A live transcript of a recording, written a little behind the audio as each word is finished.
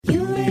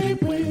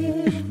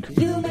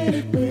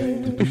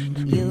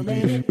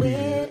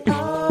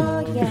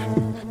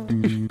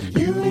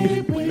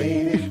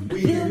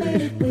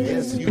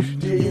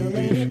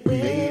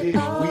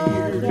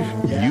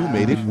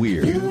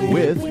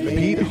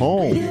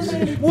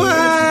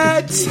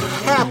What's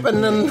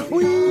happening,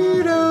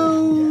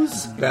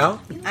 weirdos?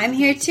 Val? I'm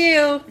here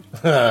too.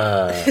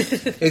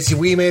 It's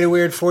We Made It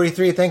Weird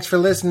 43. Thanks for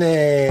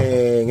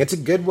listening. It's a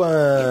good one.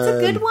 It's a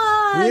good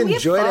one. We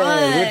enjoyed it. We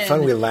had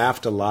fun. We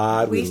laughed a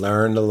lot. We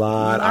learned a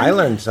lot. I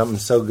learned something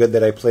so good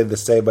that I played the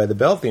Saved by the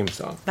Bell theme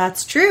song.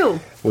 That's true.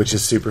 Which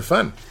is super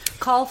fun.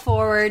 Call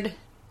forward.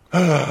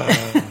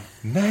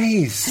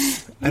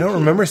 Nice. I don't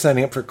remember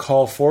signing up for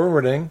call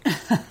forwarding.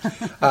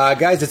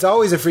 Guys, it's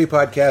always a free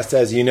podcast,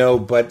 as you know,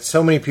 but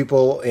so many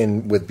people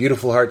with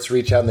beautiful hearts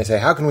reach out and they say,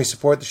 how can we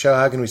support the show?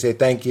 How can we say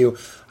thank you?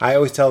 I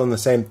always tell them the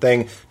same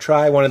thing.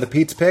 Try one of the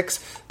Pete's Picks.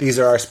 These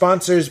are our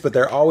sponsors, but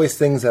they're always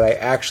things that I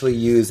actually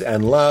use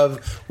and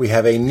love. We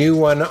have a new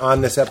one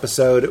on this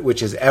episode,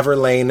 which is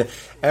Everlane.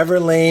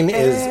 Everlane.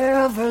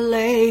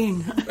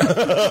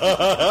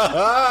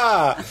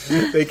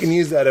 They can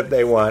use that if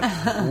they want.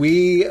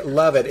 We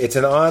love it. It's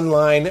an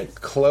online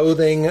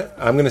clothing.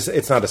 I'm going to say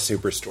it's not a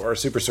superstore.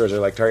 Superstores are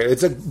like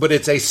Target. But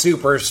it's a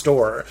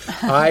superstore.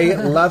 I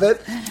love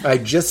it. I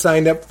just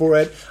signed up for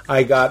it.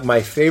 I got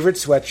my favorite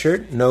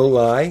sweatshirt, no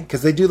lie,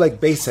 because they do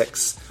like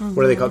basics. Mm-hmm.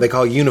 What do they call it? They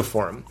call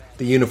uniform.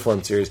 The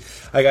uniform series.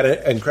 I got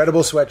an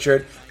incredible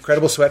sweatshirt,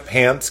 incredible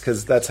sweatpants,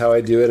 because that's how I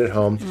do it at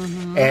home,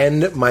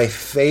 and my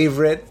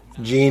favorite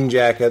jean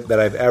jacket that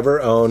I've ever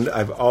owned.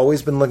 I've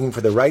always been looking for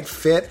the right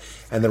fit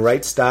and the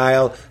right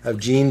style of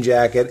jean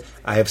jacket.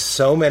 I have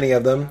so many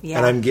of them,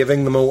 and I'm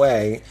giving them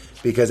away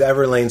because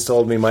Everlane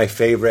sold me my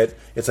favorite.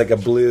 It's like a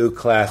blue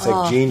classic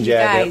jean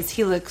jacket. Guys,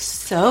 he looks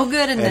so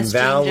good in this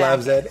jean jacket. And Val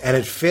loves it, and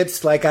it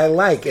fits like I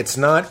like. It's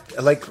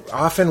not like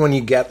often when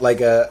you get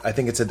like I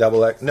think it's a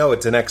double X. No,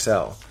 it's an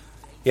XL.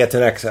 Yeah, it's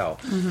an XL.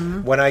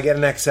 Mm-hmm. When I get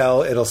an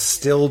XL, it'll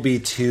still be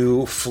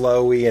too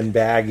flowy and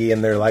baggy,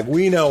 and they're like,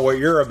 we know what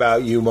you're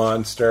about, you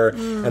monster,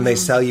 and they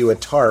sell you a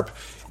tarp.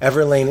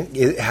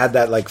 Everlane had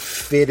that like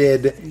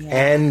fitted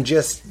and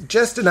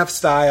just enough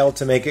style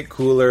to make it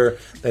cooler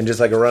than just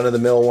like a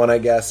run-of-the-mill one, I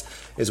guess,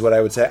 is what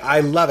I would say.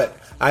 I love it.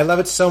 I love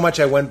it so much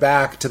I went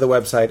back to the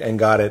website and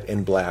got it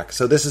in black.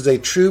 So this is a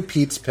true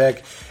Pete's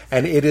Pick,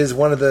 and it is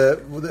one of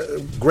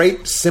the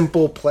great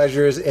simple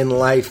pleasures in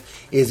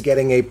life is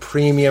getting a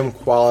premium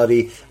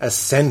quality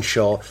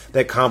essential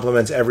that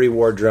complements every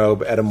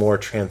wardrobe at a more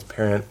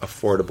transparent,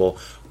 affordable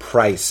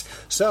price.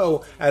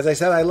 So, as I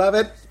said, I love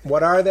it.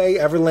 What are they?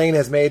 Everlane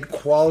has made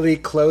quality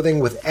clothing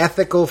with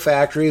ethical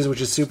factories,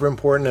 which is super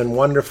important and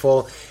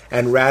wonderful,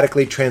 and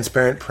radically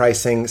transparent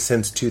pricing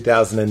since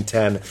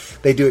 2010.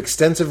 They do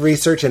extensive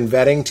research and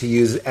vetting to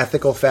use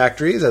ethical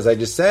factories, as I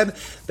just said,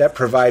 that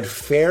provide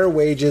fair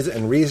wages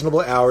and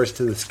reasonable hours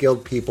to the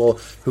skilled people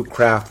who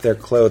craft their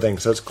clothing.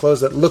 So it's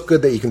clothes that look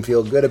good, that you can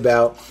feel good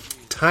about.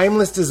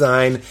 Timeless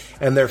design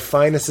and their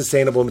finest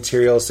sustainable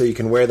materials so you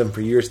can wear them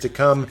for years to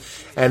come.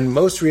 And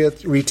most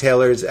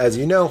retailers, as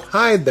you know,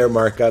 hide their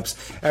markups.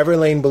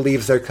 Everlane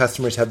believes their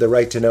customers have the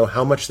right to know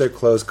how much their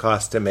clothes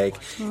cost to make.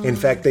 In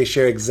fact, they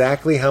share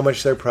exactly how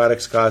much their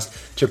products cost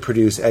to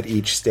produce at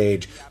each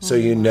stage, so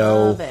you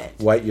know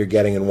what you're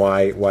getting and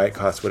why it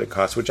costs what it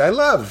costs, which I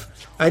love.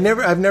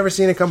 I've never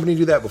seen a company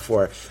do that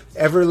before.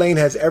 Everlane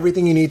has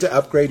everything you need to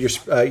upgrade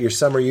your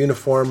summer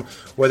uniform,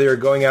 whether you're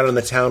going out on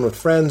the town with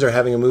friends or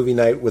having a movie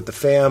night with the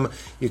fam.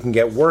 You can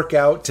get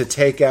workout to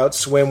takeout,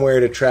 swimwear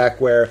to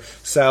trackwear,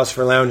 styles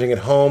for lounging at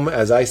home.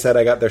 As I said,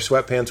 I got their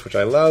sweatpants, which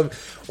I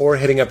love, or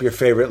hitting up your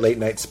favorite late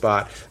night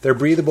spot. Their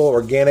breathable,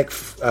 organic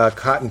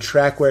cotton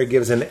trackwear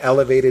gives an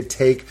elevated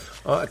take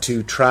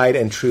to tried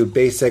and true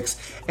basics,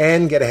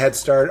 and get a head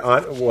start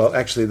on. Well,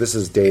 actually, this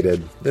is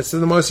dated. This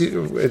is the most.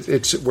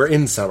 We're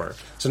in summer,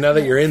 so now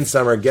that you're in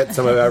summer, get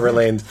some of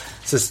Everlane's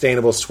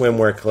sustainable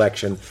swimwear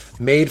collection,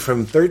 made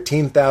from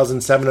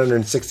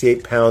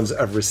 13,768 pounds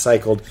of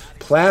recycled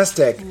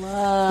plastic.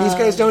 Love. These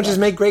guys don't just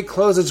make great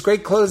clothes; it's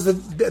great clothes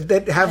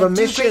that have a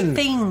mission,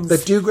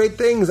 that do great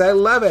things. I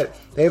love it.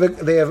 They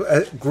have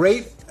a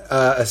great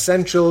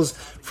essentials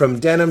from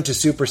denim to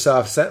super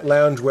soft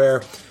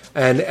loungewear.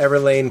 And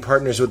Everlane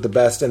partners with the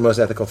best and most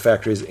ethical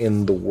factories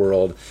in the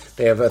world.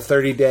 They have a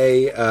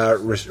 30-day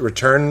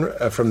return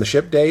from the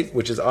ship date,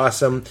 which is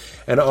awesome.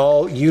 And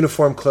all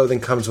uniform clothing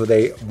comes with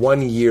a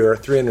 1-year,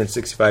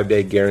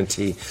 365-day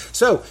guarantee.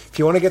 So, if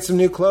you want to get some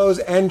new clothes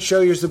and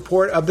show your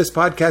support of this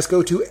podcast,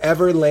 go to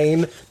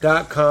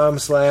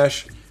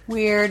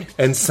everlane.com/weird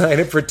and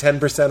sign up for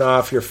 10%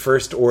 off your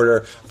first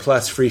order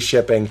plus free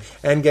shipping,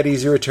 and get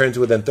easy returns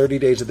within 30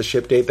 days of the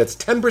ship date. That's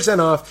 10%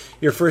 off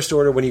your first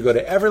order when you go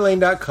to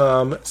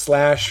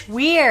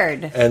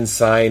everlane.com/weird and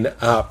sign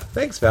up.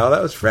 Thanks, Val.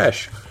 That was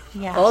fresh.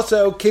 Yeah.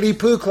 Also, Kitty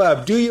Poo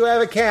Club. Do you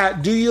have a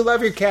cat? Do you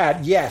love your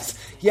cat? Yes.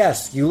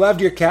 Yes, you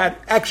loved your cat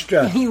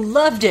extra. You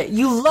loved it.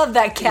 You love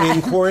that cat.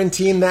 In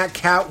quarantine, that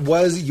cat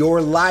was your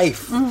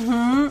life.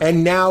 Mm-hmm.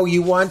 And now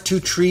you want to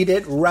treat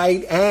it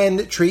right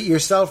and treat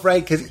yourself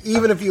right, because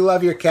even if you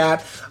love your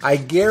cat, I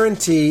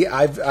guarantee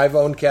I've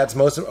owned cats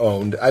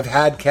I've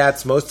had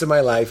cats most of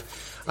my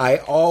life. I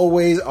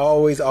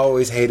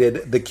always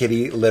hated the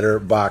kitty litter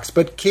box.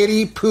 But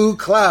Kitty Poo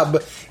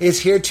Club is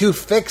here to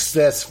fix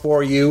this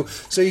for you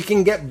so you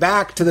can get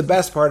back to the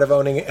best part of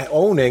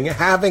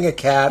having a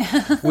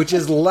cat, which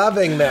is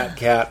loving that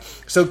cat.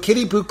 So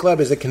Kitty Poo Club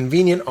is a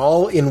convenient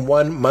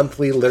all-in-one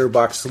monthly litter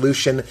box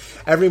solution.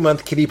 Every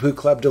month, Kitty Poo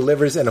Club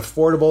delivers an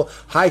affordable,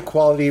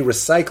 high-quality,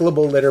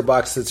 recyclable litter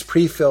box that's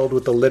pre-filled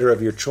with the litter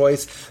of your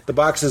choice. The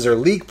boxes are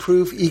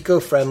leak-proof,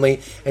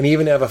 eco-friendly, and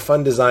even have a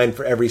fun design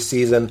for every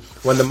season.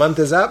 When the month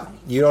is up,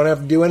 you don't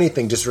have to do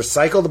anything. Just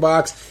recycle the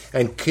box,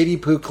 and Kitty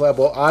Poo Club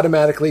will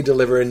automatically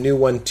deliver a new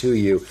one to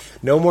you.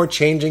 No more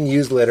changing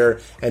used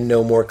litter, and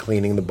no more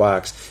cleaning the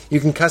box. You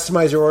can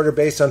customize your order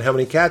based on how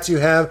many cats you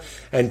have,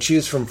 and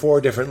choose from 4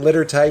 different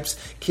litter types.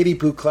 Kitty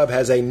Poo Club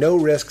has a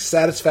no-risk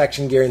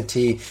satisfaction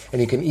guarantee,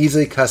 and you can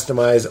easily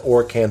customize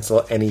or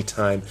cancel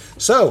anytime.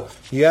 So,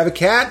 you have a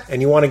cat,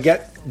 and you want to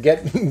get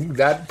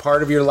that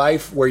part of your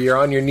life where you're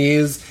on your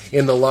knees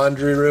in the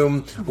laundry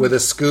room with a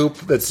scoop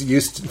that's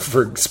used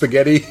for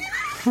spaghetti,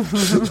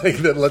 like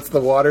that lets the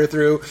water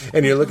through,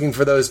 and you're looking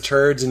for those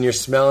turds and you're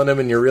smelling them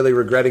and you're really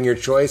regretting your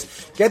choice.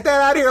 Get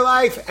that out of your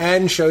life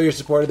and show your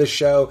support of the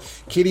show.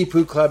 Kitty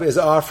Poo Club is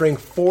offering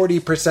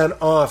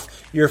 40% off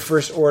your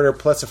first order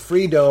plus a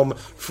free dome,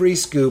 free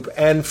scoop,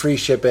 and free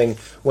shipping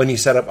when you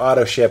set up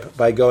auto ship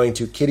by going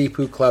to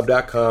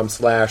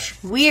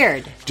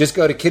kittypooclub.com/weird. Just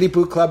go to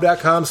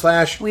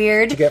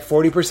kittypooclub.com/weird to get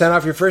 40%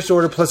 off your first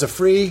order plus a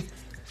free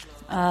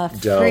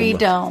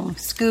dome,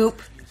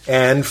 scoop,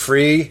 and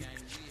free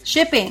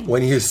shipping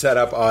when you set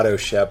up auto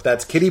ship.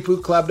 That's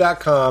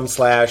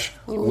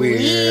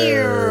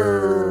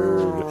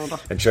kittypooclub.com/weird.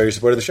 And show your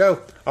support of the show.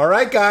 All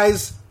right,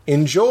 guys.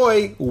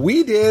 Enjoy.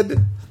 We did.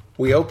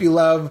 We hope you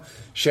love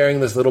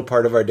sharing this little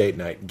part of our date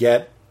night.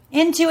 Get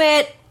into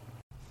it.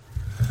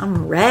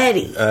 I'm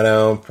ready. I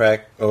know.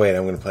 Oh, wait.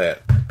 I'm going to play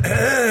it.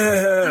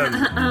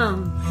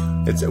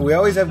 We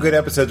always have good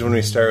episodes when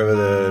we start with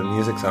a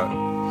music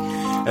song.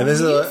 And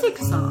this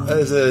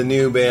is a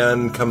new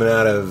band coming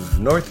out of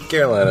North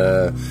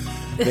Carolina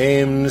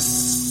named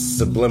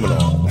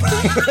Subliminal.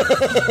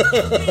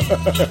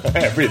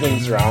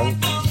 Everything's wrong.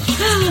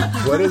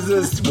 What is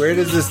this? Where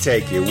does this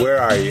take you?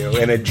 Where are you?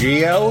 In a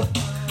Geo?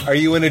 Are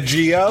you in a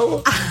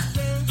Geo?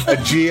 A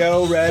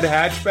Geo red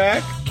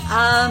hatchback?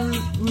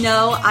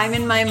 No, I'm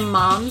in my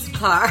mom's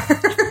car.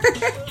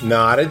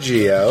 Not a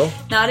Geo.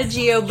 Not a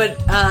Geo, but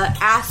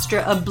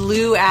a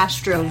blue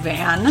Astro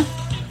van.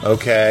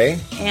 Okay.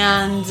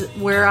 And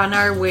we're on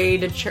our way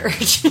to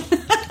church.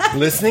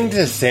 Listening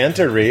to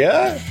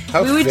Santeria?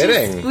 How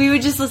fitting. We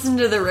would just listen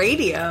to the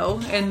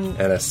radio and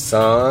a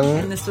song.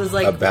 And this was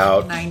like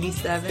about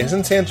 97.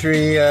 Isn't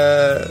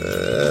Santeria?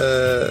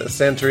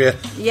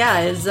 Yeah,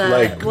 is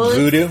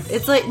voodoo.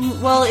 It's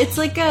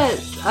like a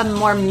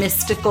more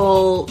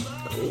mystical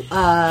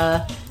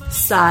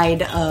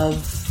side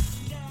of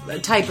a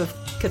type of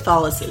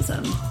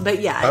Catholicism, but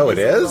yeah. It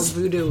is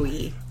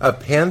voodoo-y. A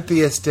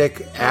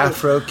pantheistic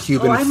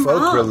Afro-Cuban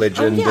folk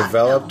religion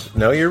developed.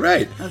 No, you're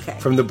right. Okay.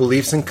 From the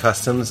beliefs and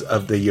customs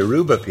of the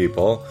Yoruba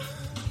people.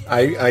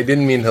 I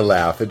didn't mean to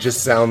laugh. It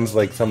just sounds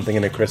like something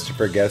in a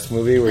Christopher Guest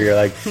movie where you're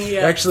like,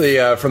 actually,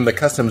 from the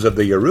customs of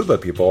the Yoruba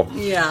people.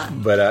 Yeah.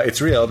 But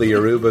it's real, the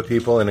Yoruba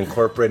people, and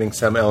incorporating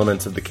some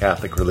elements of the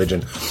Catholic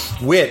religion,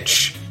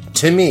 which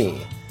to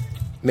me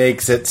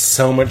makes it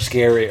so much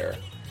scarier.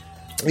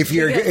 If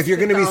you're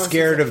going to be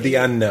scared of the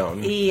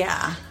unknown,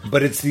 yeah,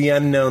 but it's the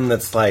unknown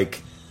that's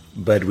like,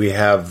 but we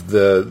have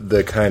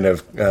the kind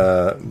of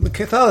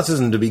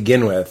Catholicism to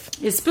begin with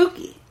is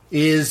spooky.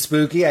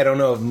 I don't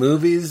know if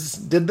movies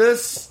did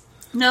this.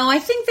 No, I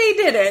think they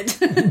did it.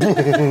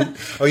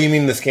 Oh, you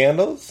mean the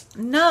scandals?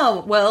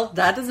 No, well,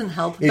 that doesn't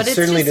help. It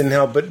certainly didn't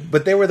help,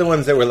 but they were the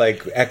ones that were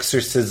like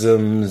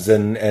exorcisms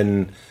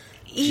and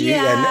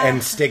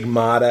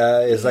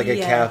stigmata is like a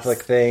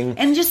Catholic thing.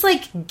 And just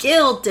like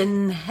guilt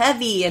and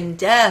heavy and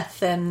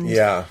death and...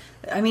 Yeah.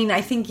 I mean,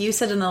 I think you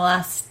said in the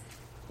last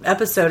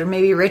episode, or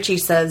maybe Richie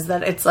says,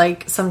 that it's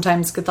like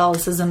sometimes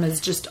Catholicism is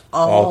just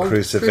all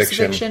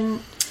crucifixion.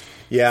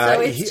 Yeah.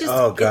 So it's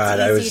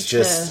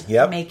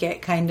Make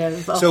it kind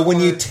of... So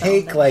when you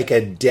take like a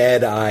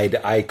dead-eyed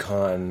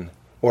icon...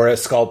 or a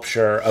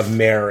sculpture of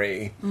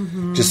Mary,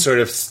 just sort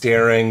of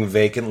staring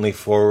vacantly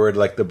forward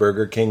like the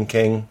Burger King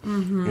King.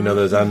 Mm-hmm. You know,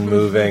 those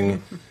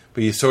unmoving...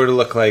 But you sort of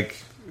look like...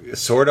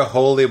 Sort of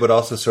holy, but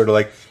also sort of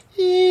like...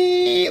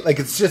 Like,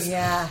 it's just...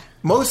 Yeah.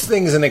 Most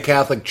things in a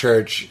Catholic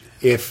church,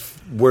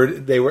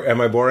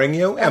 am I boring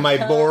you? Am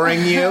I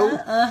boring you?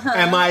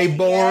 Am I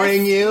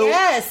boring you?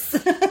 Yes.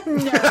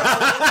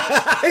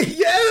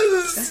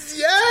 Yes.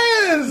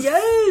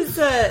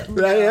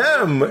 But I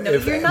am. No,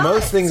 you're not.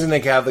 Most things in the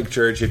Catholic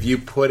Church, if you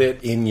put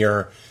it in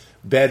your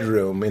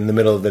bedroom in the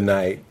middle of the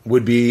night,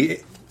 would be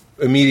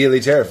immediately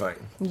terrifying.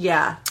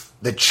 Yeah.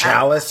 The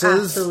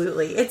chalices?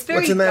 Absolutely. It's very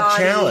What's in that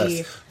gaudy.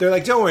 chalice? They're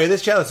like, don't worry,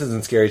 this chalice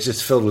isn't scary. It's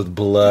just filled with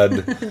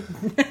blood.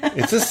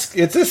 It's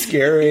a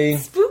scary...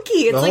 It's spooky.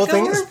 It's like a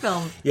horror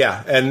film.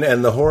 Yeah,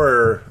 and the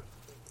horror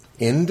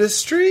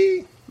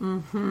industry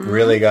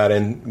really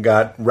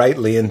got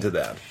rightly into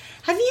that.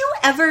 Have you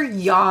ever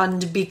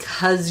yawned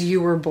because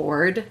you were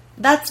bored?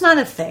 That's not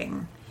a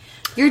thing.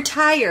 You're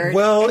tired.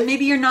 Well, and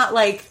maybe you're not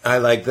like... I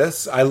like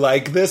this. I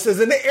like this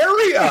as an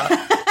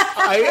area.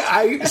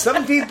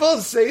 Some people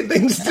say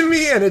things to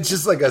me and it's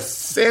just like a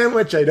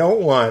sandwich I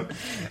don't want.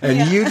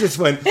 And you just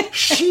went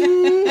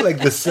shing, like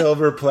the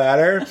silver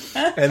platter.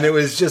 And it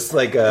was just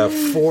like a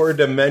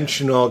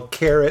 4-dimensional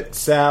carrot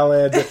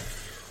salad.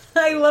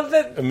 I love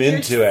that. I'm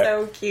into it.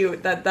 So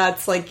cute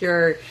that's like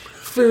your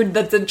food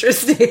that's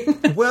interesting.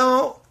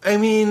 Well, I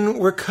mean,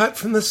 we're cut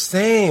from the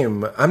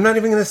same. I'm not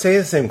even going to say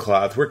the same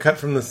cloth. We're cut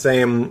from the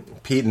same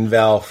Pete and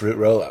Val fruit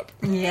roll-up.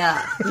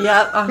 Yeah.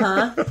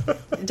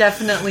 Yep.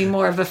 Definitely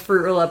more of a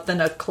fruit roll-up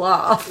than a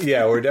cloth.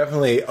 Yeah, we're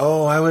definitely...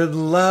 Oh, I would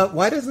love...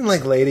 Why doesn't,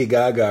 like, Lady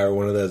Gaga or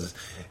one of those,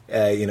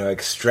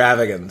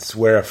 extravagants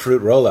wear a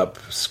fruit roll-up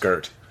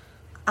skirt?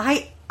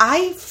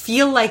 I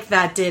feel like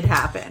that did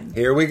happen.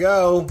 Here we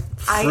go.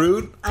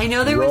 Fruit I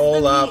know there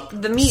was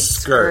the meat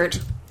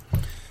skirt.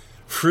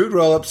 Fruit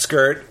roll-up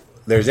skirt.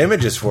 There's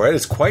images for it.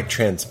 It's quite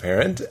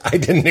transparent. I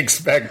didn't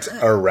expect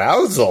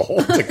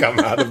arousal to come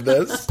out of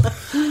this.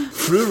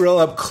 Fruit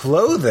roll-up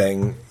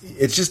clothing.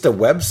 It's just a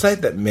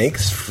website that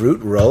makes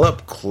fruit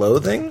roll-up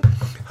clothing?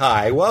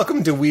 Hi,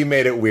 welcome to We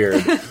Made It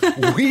Weird.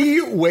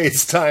 We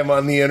waste time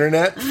on the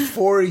internet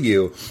for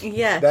you.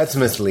 Yes. That's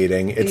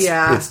misleading.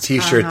 It's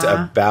t-shirts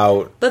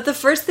about... But the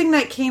first thing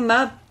that came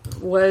up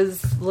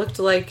looked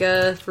like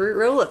a fruit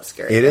roll-up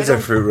skirt. It is a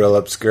fruit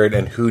roll-up skirt,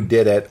 and who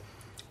did it?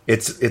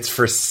 It's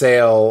for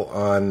sale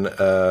on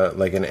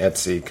like an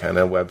Etsy kind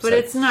of website. But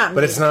it's not.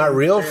 But it's not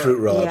real fruit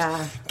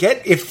roll-ups. Yeah.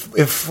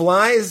 If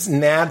flies,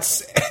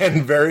 gnats,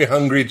 and very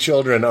hungry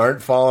children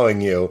aren't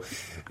following you,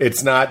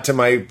 it's not to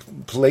my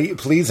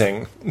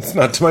pleasing. It's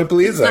not to my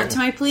pleasing. It's not to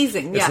my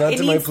pleasing. Yeah,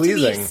 it needs to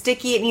be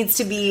sticky. It needs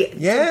to be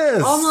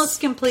almost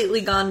completely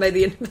gone by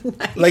the end of the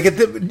night. Like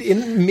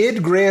in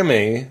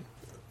mid-Grammy,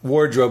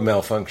 wardrobe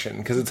malfunction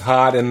because it's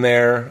hot in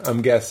there.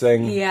 I'm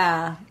guessing.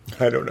 Yeah.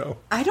 I don't know.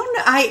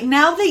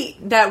 Now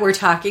that we're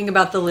talking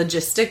about the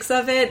logistics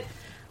of it,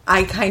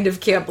 I kind of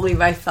can't believe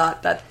I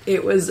thought that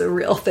it was a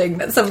real thing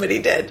that somebody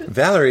did.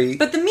 Valerie.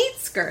 But the meat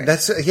skirt.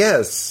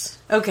 Yes.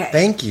 Okay.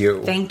 Thank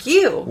you. Thank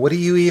you. What do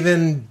you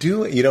even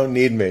do? You don't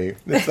need me.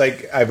 It's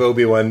like I've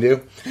Obi-Wan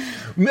you.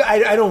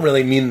 I don't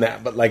really mean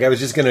that, but like I was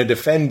just going to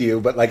defend you,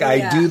 but like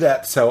I do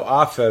that so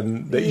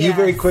often that you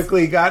very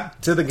quickly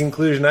got to the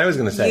conclusion I was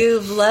going to say.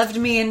 You've loved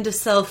me into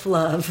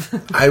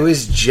self-love. I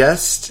was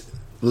just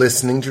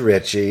listening to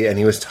Richie, and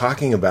he was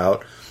talking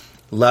about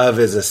love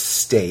as a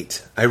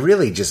state. I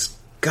really just...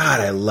 God,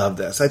 I love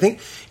this. I think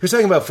he was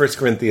talking about 1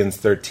 Corinthians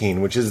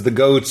 13, which is the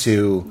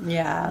go-to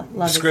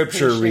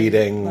scripture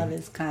reading. Love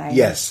is kind.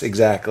 Yes,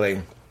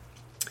 exactly.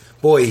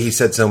 Boy, he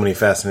said so many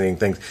fascinating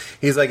things.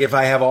 He's like, if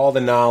I have all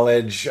the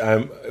knowledge,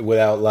 I'm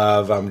without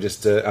love, I'm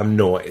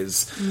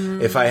noise.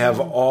 If I have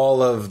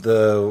all of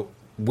the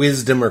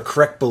wisdom or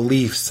correct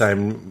beliefs,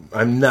 I'm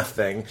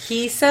nothing.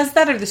 He says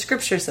that, or the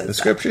scripture says that? The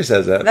scripture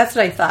says that. That's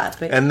what I thought.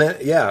 But... And then,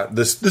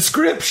 the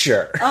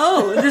scripture.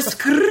 Oh, the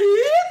scripture.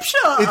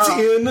 It's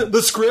in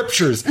the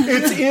scriptures.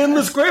 It's in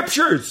the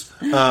scriptures.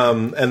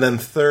 And then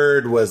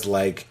third was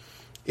like,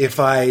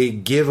 if I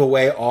give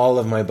away all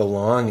of my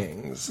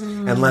belongings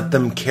and let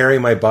them carry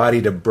my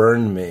body to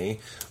burn me,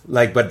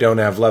 like, but don't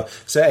have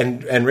love. So,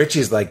 and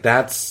Richie's like,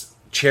 that's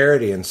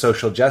charity and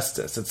social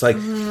justice. It's like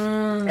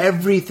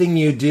everything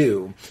you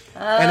do.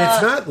 And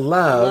it's not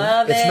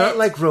love. It's not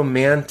like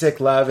romantic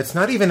love. It's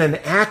not even an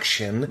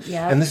action.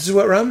 Yep. And this is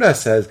what Ramdas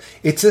says.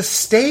 It's a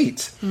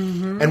state.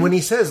 And when he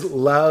says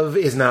love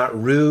is not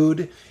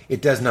rude,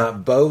 it does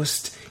not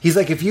boast. He's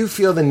like, if you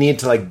feel the need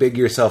to like big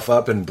yourself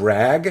up and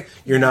brag,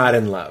 you're not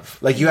in love.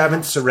 Like you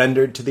haven't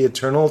surrendered to the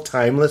eternal,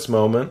 timeless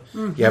moment.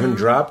 You haven't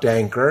dropped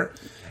anchor,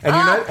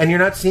 and you're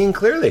not seeing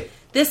clearly.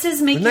 This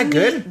is making Isn't that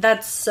good?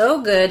 That's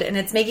so good, and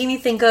it's making me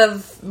think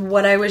of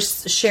what I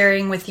was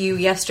sharing with you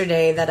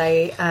yesterday that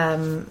I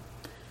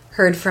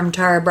heard from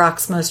Tara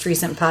Brock's most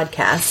recent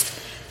podcast.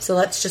 So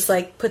let's just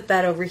like put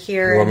that over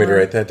here. You want me to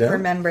write that down?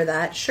 Remember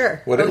that,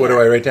 sure. What do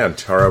I write down?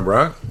 Tara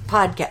Brock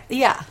podcast.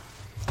 Yeah.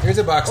 Here's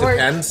a box of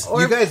pens.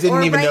 You guys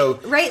didn't even know.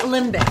 Right,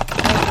 limbic.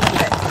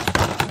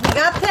 We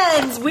got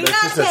pens. We got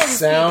pens. That's just a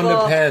sound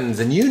people. of pens,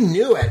 and you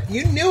knew it.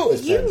 You knew it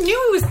was You pens.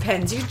 knew it was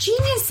pens. You're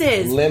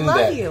geniuses. Limbic.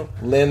 Love you.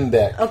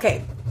 Limbic.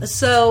 Okay,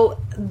 so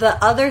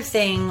the other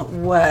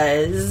thing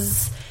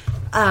was,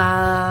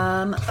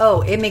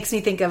 it makes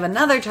me think of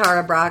another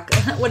Tara Brock.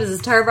 What is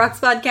this, Tara Brock's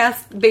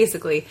podcast?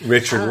 Basically.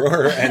 Richard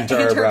Rohr and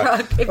Tara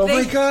Brock.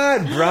 My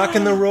God, Brock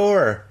and the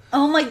Roar.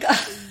 Oh my God.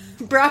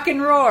 Brock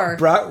and Roar.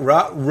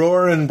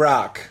 Roar and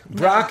Brock.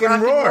 Brock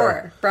and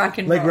Roar. Brock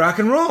and like Roar. rock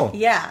and roll.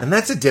 Yeah. And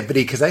that's a dippity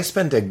because I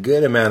spent a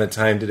good amount of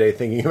time today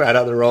thinking about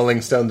how the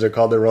Rolling Stones are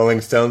called the Rolling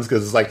Stones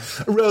because it's like,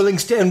 a Rolling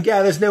Stone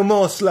gathers no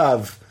more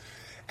love.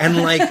 And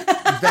like,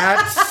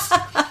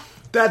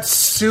 that's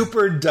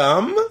super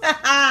dumb.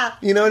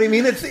 You know what I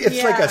mean? It's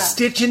like a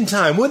Stitch in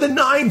Time with the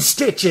 9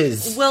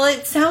 stitches. Well,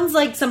 it sounds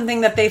like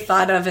something that they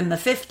thought of in the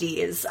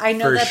 50s. I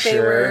know that they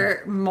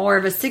were more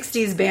of a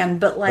 60s band,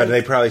 but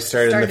they probably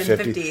started in the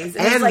 50s.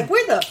 And it's like,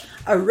 we're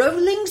a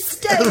Rolling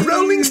Stones. The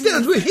Rolling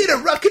Stones, we hit a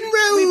rock and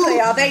roll. We play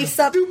our bass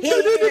up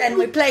here, and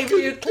we play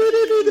real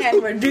clean,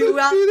 and we do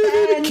our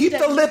band. Keep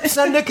the lips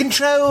under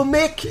control,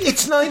 Mick.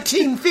 It's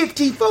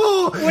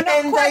 1954. We're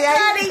not quite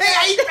ready. They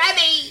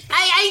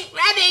ain't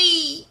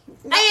ready.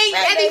 They ain't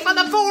ready for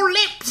the 4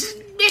 lips,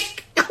 Mick.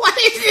 What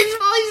is this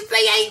voice?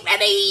 They ain't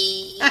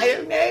ready. I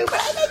don't know,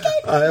 but I like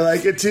it. I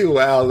like it too.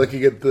 Wow,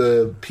 looking at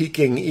the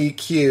peaking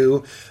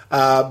EQ.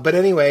 But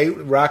anyway,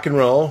 rock and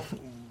roll.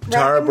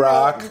 Tara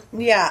Brach.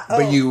 Yeah.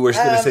 But you were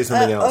going to say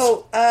something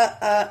else.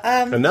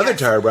 Another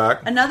Tara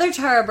Brach. Another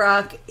Tara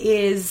Brach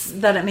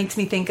that it makes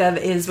me think of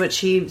is what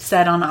she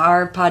said on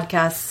our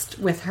podcast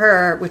with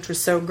her, which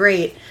was so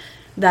great,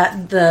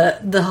 that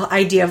the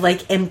idea of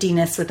like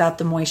emptiness without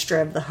the moisture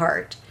of the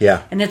heart.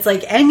 Yeah. And it's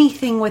like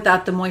anything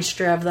without the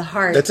moisture of the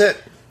heart. That's it.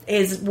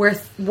 Is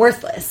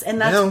worthless. And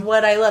that's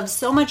what I love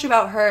so much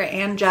about her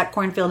and Jack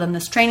Kornfield and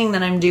this training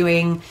that I'm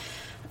doing.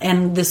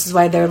 And this is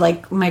why they're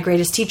like my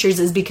greatest teachers,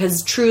 is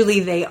because truly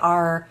they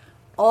are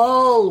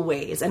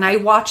always, and I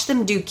watch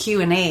them do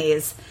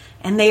Q&As,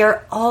 and they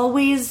are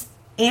always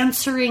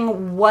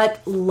answering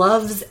what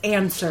love's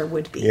answer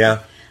would be. Yeah.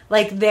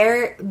 Like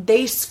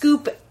they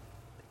swipe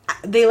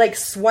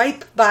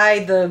by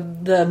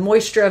the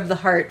moisture of the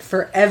heart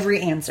for every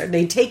answer.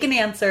 They take an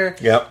answer,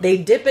 they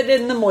dip it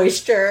in the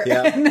moisture,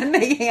 and then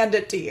they hand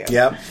it to you.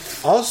 Yep.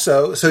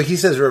 Also, so he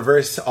says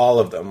reverse all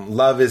of them.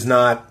 Love is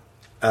not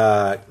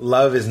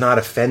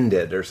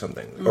offended or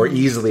something, or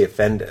easily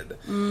offended.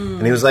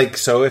 And he was like,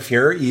 so if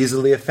you're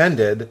easily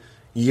offended,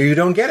 you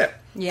don't get it,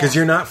 because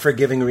you're not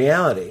forgiving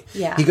reality.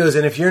 Yeah. He goes,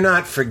 and if you're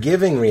not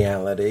forgiving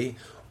reality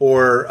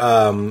or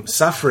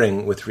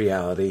suffering with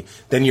reality,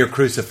 then you're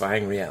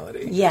crucifying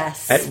reality.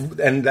 Yes.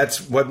 And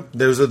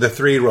those are the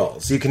 3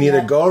 roles. You can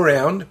either go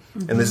around,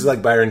 and this is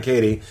like Byron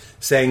Katie,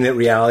 saying that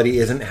reality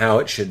isn't how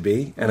it should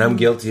be, and I'm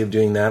guilty of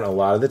doing that a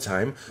lot of the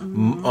time.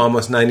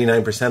 Almost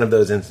 99% of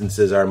those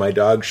instances are, my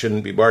dog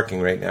shouldn't be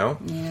barking right now.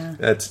 Yeah.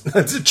 That's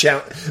a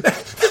challenge.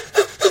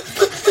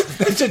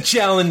 It's a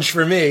challenge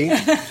for me,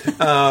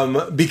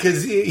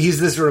 because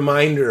he's this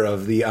reminder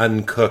of the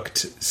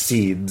uncooked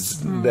seeds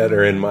that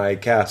are in my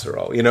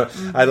casserole. You know,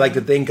 I like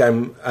to think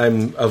I'm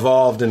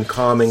evolved and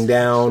calming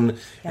down,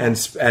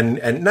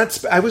 and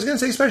not. I was going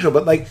to say special,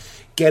 but like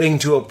getting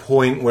to a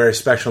point where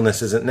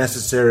specialness isn't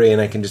necessary,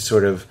 and I can just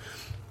sort of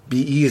be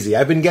easy.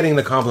 I've been getting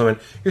the compliment,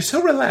 "You're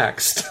so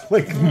relaxed,"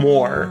 like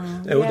more.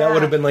 That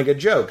would have been like a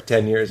joke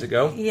 10 years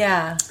ago.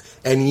 Yeah,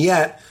 and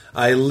yet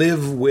I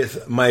live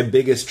with my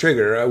biggest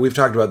trigger. We've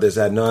talked about this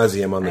ad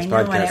nauseum on this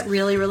podcast. And it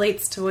really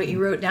relates to what you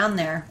wrote down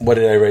there. What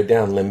did I write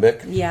down?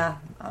 Limbic? Yeah.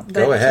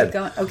 Go ahead.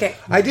 Okay.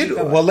 I did.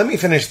 Well, let me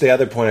finish the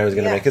other point I was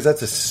going to make, because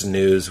that's a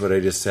snooze, what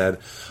I just said.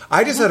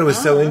 I just thought it was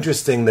so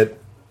interesting that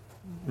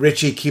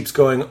Richie keeps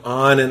going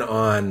on and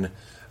on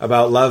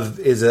about love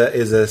is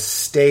a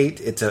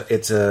state. It's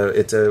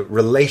a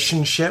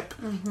relationship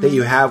that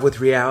you have with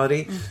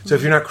reality. So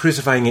if you're not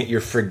crucifying it, you're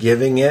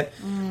forgiving it,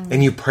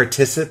 and you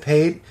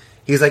participate.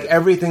 He's like,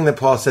 everything that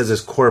Paul says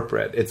is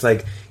corporate. It's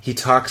like he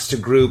talks to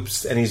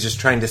groups, and he's just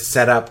trying to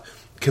set up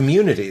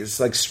communities,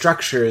 like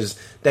structures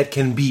that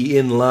can be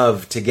in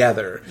love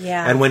together.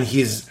 Yeah. And when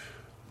he's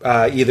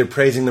either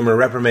praising them or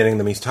reprimanding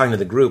them, he's talking to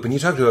the group. And you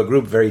talk to a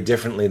group very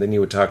differently than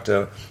you would talk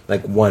to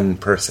like one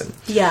person.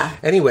 Yeah.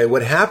 Anyway,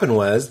 what happened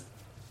was,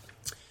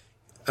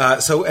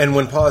 and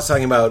when Paul is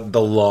talking about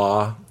the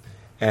law,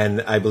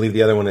 and I believe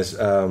the other one is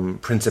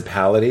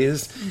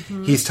principalities.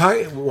 He's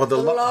talking... Well, the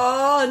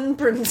law and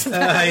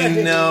principalities.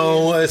 I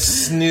know, a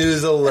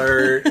snooze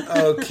alert.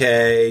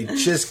 Okay,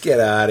 just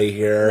get out of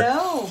here.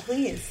 No,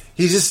 please.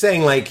 He's just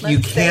saying, like, you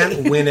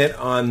can't win it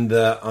on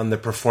the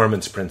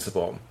performance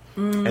principle.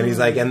 And he's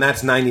like, and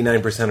that's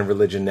 99% of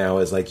religion now,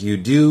 is like, you're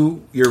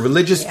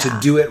religious to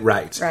do it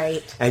right.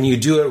 Right. And you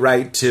do it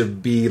right to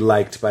be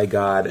liked by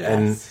God. Yes.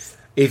 And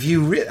if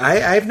you...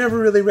 I've never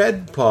really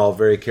read Paul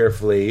very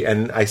carefully,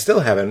 and I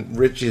still haven't.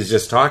 Rich is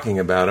just talking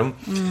about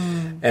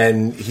him.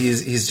 And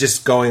he's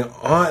just going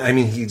on. I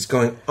mean, he's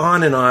going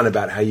on and on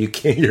about how you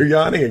can't... You're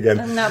yawning again.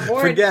 I'm not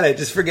bored. Forget it.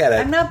 Just forget it.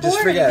 I'm not bored.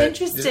 Just forget I'm it.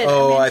 interested.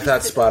 I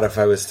thought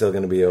Spotify was still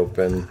going to be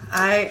open.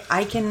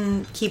 I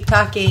can keep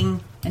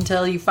talking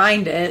until you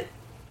find it.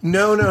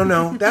 No.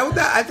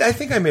 I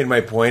think I made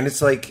my point.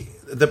 It's like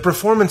the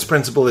performance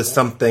principle is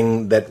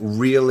something that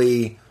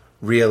really,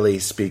 really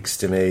speaks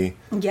to me.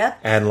 Yep.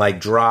 And like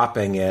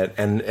dropping it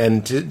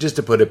and just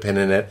to put a pin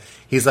in it,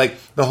 he's like,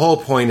 the whole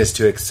point is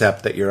to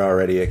accept that you're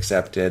already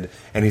accepted.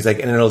 And he's like,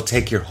 and it'll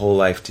take your whole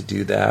life to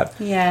do that.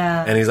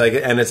 Yeah. And he's like,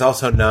 and it's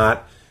also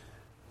not,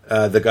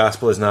 the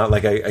gospel is not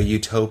like a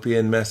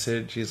utopian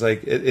message. He's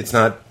like, it's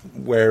not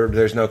where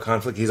there's no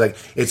conflict. He's like,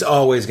 it's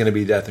always going to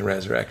be death and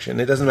resurrection.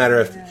 It doesn't matter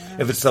if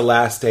it's the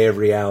last day of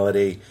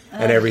reality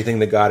and everything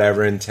that God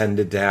ever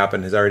intended to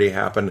happen has already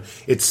happened.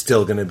 It's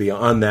still going to be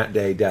on that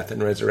day, death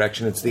and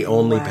resurrection. It's the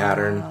only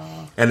pattern.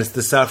 and it's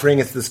the suffering,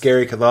 it's the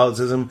scary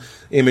Catholicism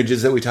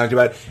images that we talked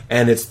about,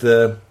 and it's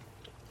the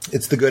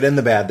good and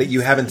the bad that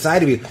you have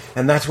inside of you.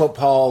 And that's what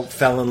Paul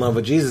fell in love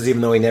with Jesus,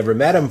 even though he never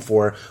met him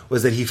for,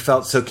 was that he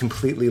felt so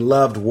completely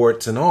loved,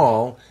 warts and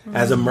all,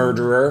 as a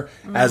murderer,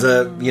 as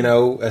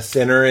a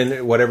sinner,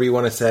 and whatever you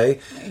want to say.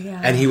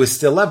 Yeah. And he was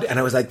still loved. And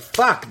I was like,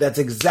 fuck, that's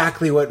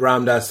exactly what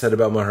Ram Dass said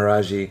about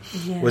Maharaji.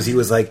 Yeah. Was he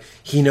was like,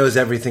 he knows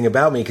everything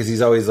about me because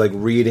he's always like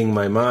reading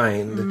my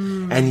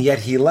mind. And yet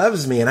he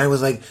loves me. And I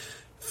was like,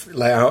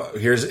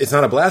 it's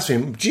not a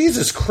blasphemy.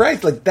 Jesus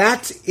Christ, like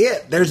that's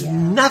it. There's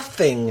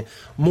nothing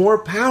more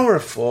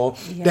powerful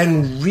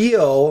than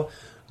real,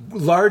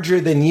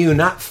 larger than you,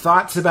 not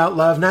thoughts about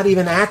love, not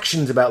even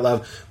actions about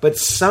love, but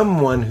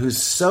someone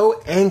who's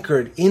so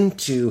anchored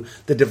into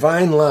the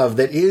divine love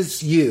that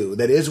is you,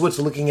 that is what's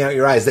looking out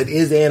your eyes, that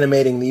is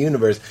animating the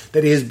universe,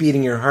 that is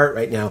beating your heart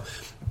right now.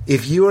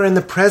 If you are in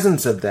the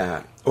presence of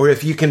that, or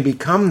if you can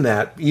become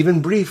that,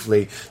 even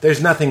briefly,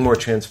 there's nothing more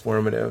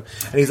transformative.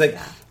 And he's like,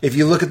 if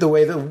you look at the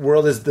way the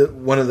world is,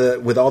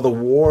 with all the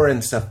war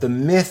and stuff, the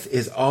myth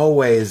is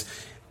always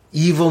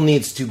evil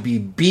needs to be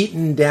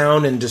beaten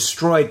down and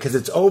destroyed because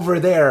it's over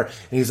there. And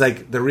he's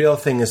like, the real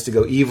thing is to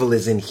go, evil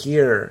is in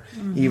here.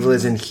 Evil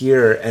is in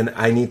here, and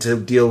I need to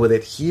deal with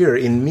it here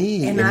in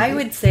me. And I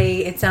would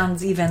say it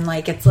sounds even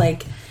like it's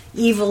like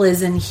evil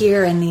is in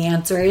here, and the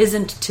answer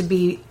isn't to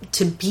beat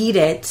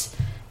it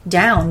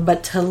down,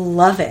 but to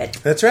love it.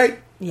 That's right.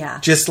 Yeah.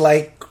 Just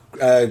like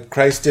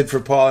Christ did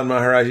for Paul and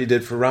Maharaji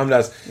did for Ram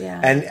Dass.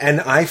 Yeah.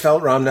 And I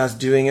felt Ram Dass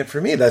doing it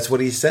for me. That's what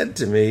he said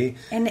to me.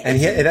 And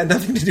it had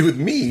nothing to do with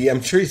me.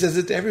 I'm sure he says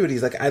it to everybody.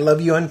 He's like, I love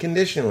you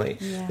unconditionally.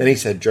 Yeah. Then he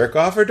said, jerk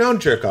off or don't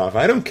jerk off.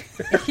 I don't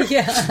care.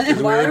 Yeah.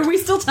 Why are we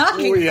still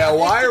talking?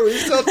 Why are we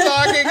still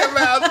talking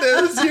about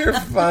this? You're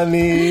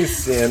funny,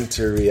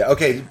 Santeria.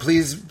 Okay,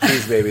 please,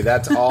 baby.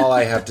 That's all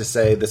I have to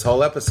say this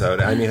whole episode.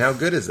 I mean, how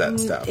good is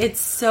that stuff?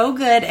 It's so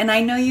good. And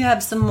I know you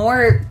have some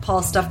more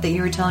Paul stuff that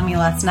you were telling me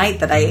last night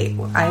that I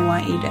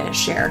want you to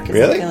share.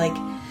 Really? I feel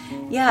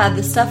like,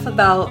 the stuff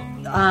about,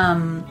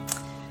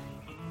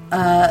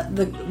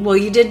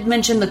 you did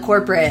mention the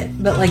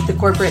corporate, but like the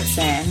corporate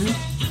sin.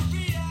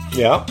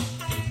 Yeah.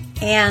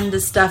 And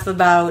the stuff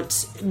about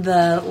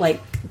the,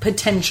 like,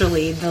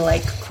 potentially the,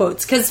 like,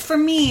 quotes. Because for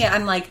me,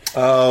 I'm like,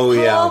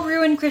 Paul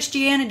ruined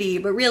Christianity,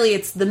 but really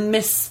it's the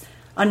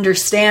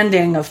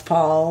misunderstanding of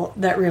Paul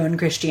that ruined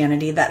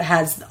Christianity that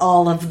has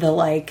all of the,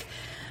 like,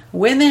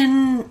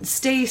 women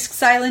stay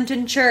silent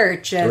in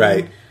church. And,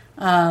 right.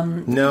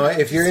 No,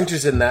 if you're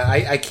interested in that,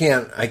 I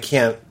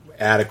can't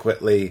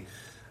adequately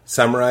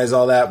summarize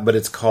all that, but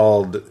it's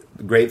called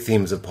Great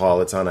Themes of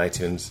Paul. It's on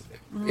iTunes.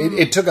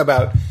 It took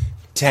about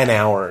 10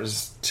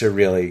 hours to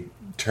really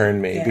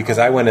turn me because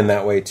I went in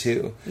that way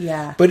too.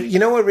 Yeah. But you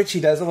know what Richie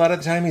does a lot of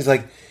the time? He's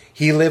like,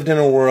 he lived in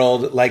a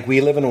world, like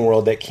we live in a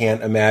world that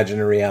can't imagine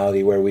a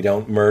reality where we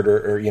don't murder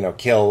or,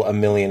 kill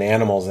 1 million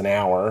animals an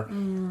hour.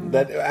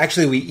 That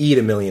actually we eat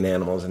 1 million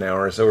animals an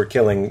hour, so we're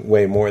killing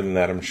way more than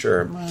that, I'm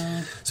sure.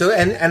 Wow. So,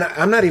 and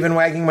I'm not even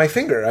wagging my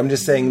finger. I'm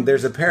just saying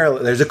there's a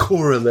parallel, there's a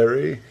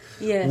corollary.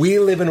 Yes. We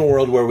live in a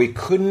world where we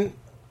couldn't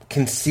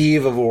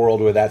conceive of a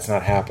world where that's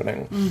not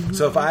happening. Mm-hmm.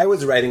 So if I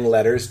was writing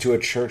letters to a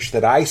church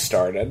that I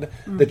started,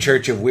 the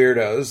Church of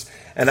Weirdos,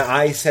 and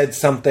I said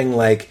something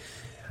like,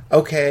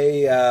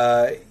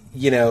 okay,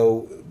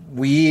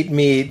 we eat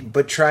meat,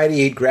 but try to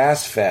eat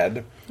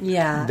grass-fed.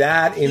 Yeah.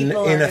 That in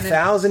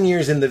 1,000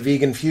 years in the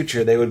vegan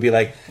future, they would be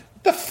like,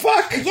 the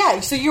fuck? Yeah,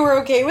 so you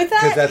were okay with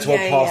that? Because that's what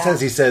Paul says.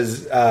 He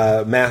says,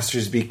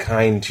 masters, be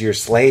kind to your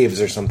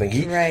slaves or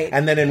something. Right.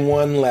 And then in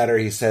one letter,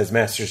 he says,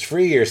 masters,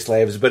 free your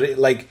slaves. But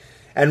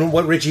and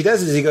what Richie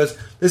does is he goes,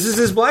 this is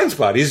his blind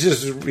spot. He's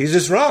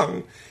just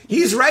wrong.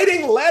 He's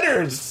writing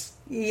letters.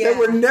 Yeah. That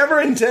were never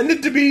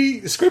intended to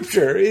be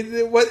scripture. You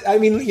know what I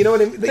mean?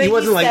 But he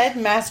said,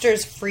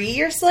 masters, free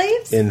your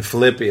slaves? In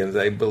Philippians,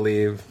 I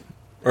believe.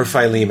 Or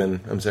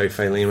Philemon. I'm sorry,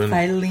 Philemon.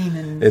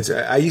 Philemon.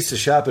 I used to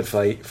shop at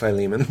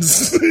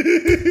Philemon's. I'm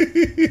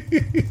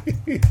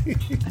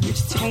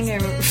just trying to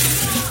remember.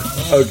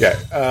 Okay.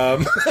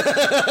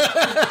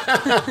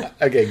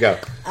 Okay, go.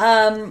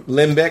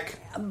 Limbic.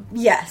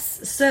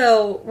 Yes.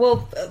 So,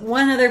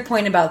 one other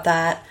point about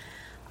that.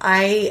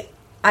 I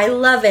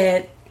love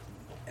it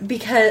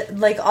because,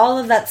 like, all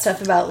of that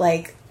stuff about,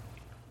 like,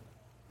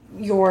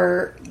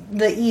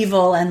 the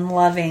evil and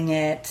loving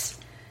it,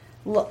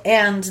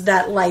 and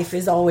that life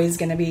is always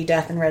going to be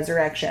death and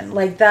resurrection.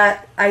 Like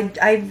that,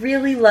 I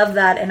really love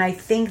that, and I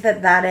think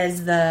that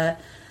is the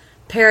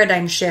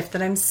paradigm shift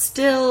that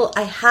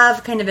I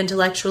have kind of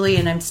intellectually,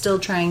 and I'm still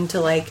trying to,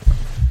 like,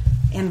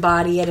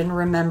 embody it and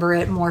remember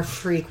it more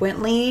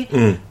frequently,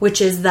 which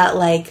is that,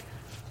 like,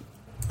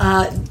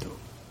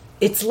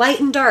 it's light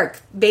and dark,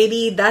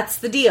 baby. That's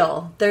the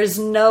deal. There's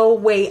no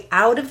way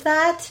out of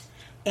that.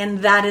 And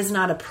that is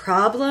not a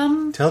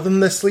problem. Tell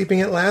them the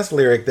Sleeping at Last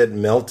lyric that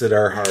melted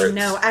our hearts.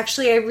 No,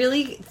 actually, I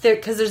really...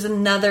 Because there's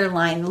another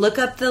line. Look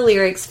up the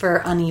lyrics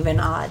for Uneven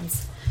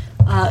Odds.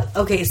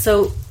 Okay,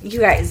 so, you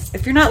guys,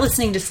 if you're not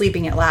listening to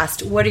Sleeping at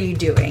Last, what are you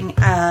doing?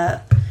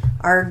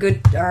 our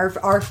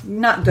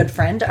not good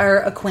friend, our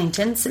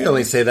acquaintance. We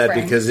only say that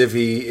friend. because if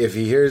he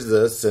hears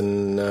this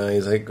and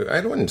he's like, I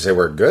wouldn't say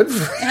we're good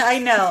friends. I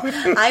know.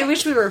 I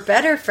wish we were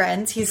better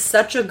friends. He's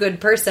such a good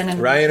person.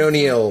 And Ryan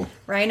O'Neal.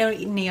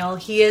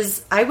 He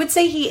is, I would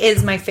say he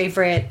is my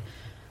favorite.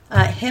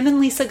 Him and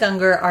Lisa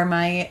Gungor are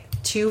my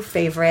two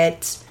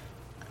favorite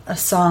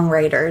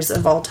songwriters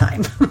of all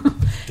time.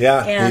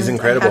 Yeah, and he's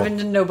incredible. I happen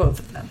to know both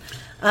of them.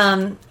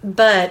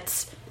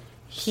 But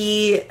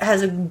he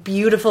has a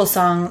beautiful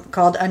song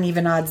called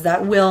Uneven Odds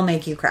that will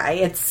make you cry.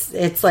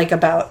 It's like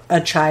about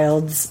a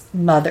child's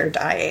mother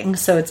dying,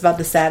 so it's about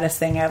the saddest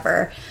thing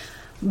ever.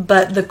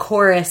 But the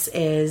chorus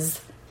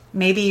is,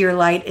 maybe your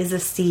light is a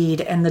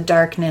seed and the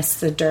darkness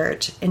the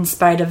dirt. In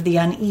spite of the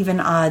uneven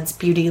odds,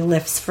 beauty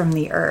lifts from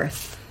the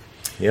earth.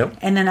 Yep.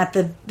 And then at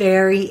the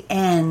very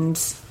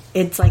end,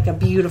 it's like a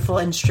beautiful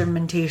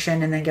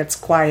instrumentation and then gets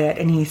quiet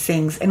and he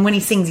sings. And when he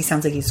sings, he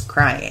sounds like he's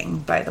crying,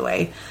 by the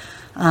way.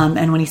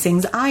 And when he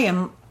sings, I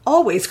am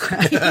always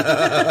crying.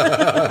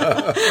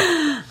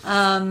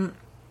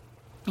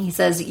 He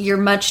says, you're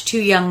much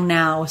too young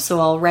now, so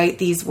I'll write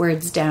these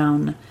words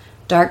down.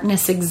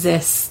 Darkness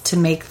exists to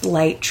make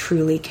light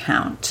truly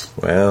count.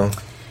 Well,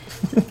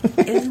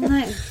 isn't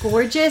that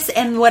gorgeous?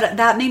 And what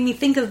that made me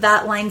think of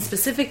that line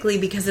specifically,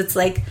 because it's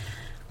like,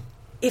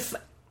 if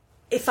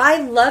I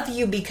love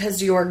you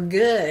because you're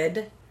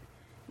good,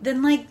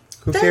 then like,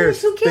 who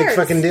cares? Big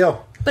fucking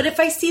deal. But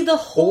if I see the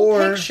whole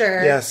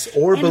picture... Yes,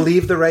 or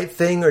believe the right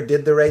thing, or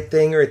did the right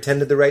thing, or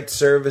attended the right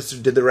service, or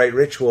did the right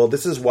ritual,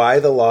 this is why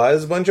the law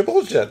is a bunch of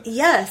bullshit.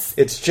 Yes.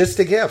 It's just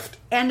a gift.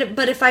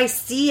 But if I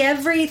see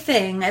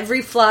everything,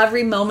 every flaw,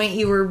 every moment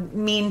you were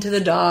mean to the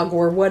dog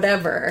or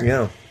whatever...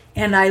 Yeah.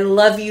 And I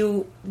love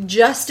you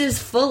just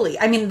as fully.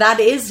 I mean,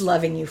 that is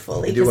loving you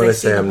fully. I do want to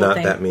say I'm not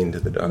that mean to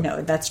the dog.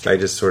 No, that's true. I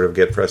just sort of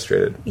get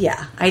frustrated.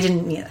 Yeah, I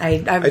didn't mean... I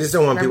just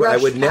don't want people... I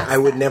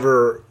would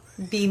never...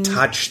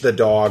 touch the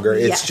dog, or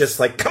it's just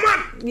like, come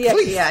on,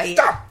 please,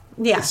 stop.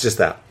 Yeah. It's just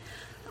that.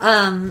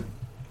 Then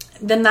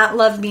that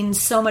love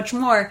means so much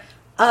more.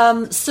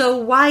 So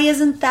why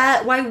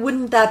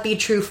wouldn't that be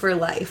true for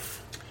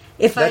life?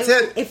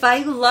 If I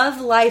love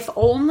life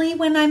only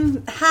when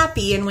I'm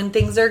happy and when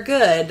things are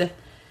good,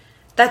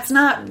 that's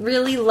not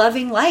really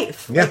loving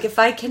life. Yeah. Like if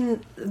I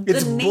can...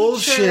 It's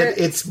bullshit.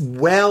 It's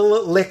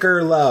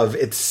liquor love.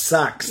 It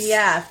sucks.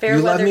 Yeah, fair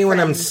You love weather me when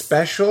I'm friends.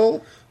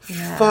 Special?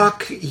 Yeah.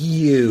 Fuck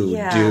you,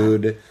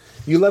 dude.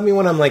 You love me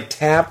when I'm like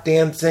tap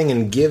dancing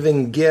and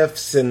giving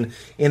gifts and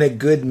in a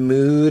good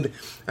mood.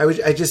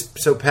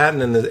 So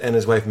Patton and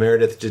his wife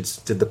Meredith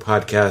did the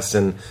podcast,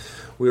 and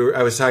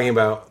I was talking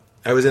about,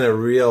 I was in a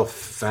real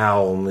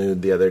foul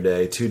mood the other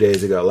day, 2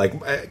 days ago,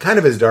 like kind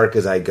of as dark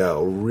as I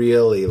go,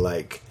 really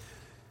like,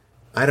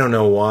 I don't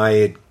know why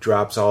it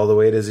drops all the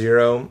way to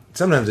 0.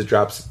 Sometimes it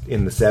drops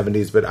in the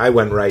 70s, but I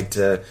went right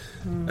to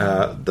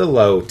the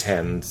low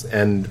 10s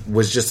and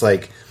was just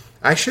like,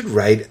 I should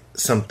write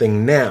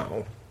something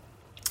now.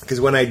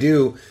 Because when I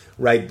do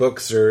write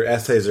books or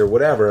essays or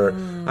whatever,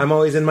 I'm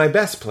always in my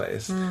best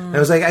place. And I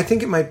was like, I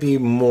think it might be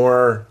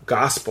more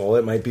gospel,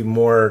 it might be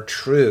more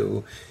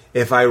true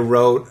if I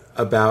wrote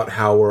about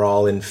how we're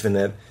all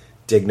infinite,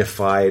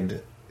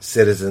 dignified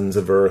citizens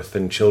of Earth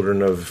and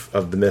children of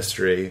the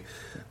mystery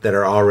that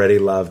are already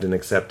loved and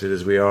accepted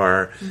as we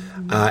are.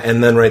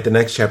 And then write the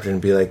next chapter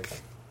and be like,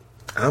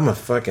 I'm a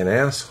fucking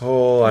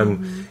asshole.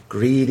 I'm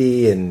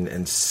greedy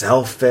and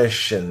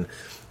selfish. And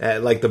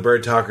like the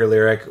Bird Talker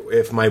lyric,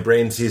 if my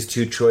brain sees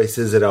two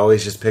choices, it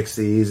always just picks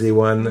the easy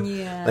one.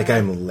 Yeah. Like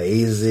I'm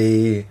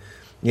lazy,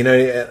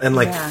 and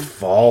like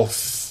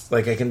false.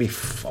 Like I can be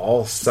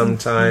false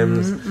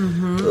sometimes.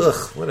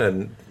 Ugh,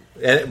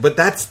 but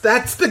that's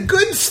the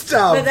good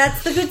stuff. But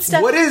that's the good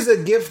stuff. What is a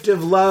gift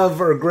of love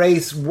or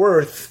grace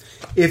worth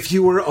if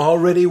you were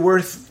already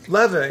worth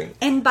loving?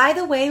 And by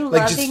the way,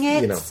 loving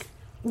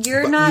you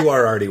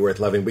are already worth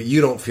loving, but you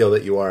don't feel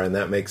that you are, and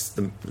that makes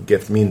the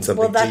gift mean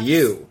something to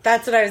you.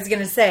 That's what I was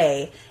going to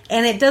say.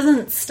 And it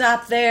doesn't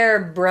stop there,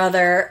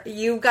 brother.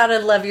 You've got to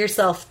love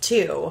yourself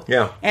too.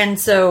 Yeah. And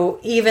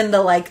so even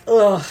the like,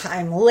 ugh,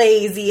 I'm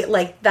lazy,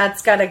 like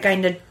that's got to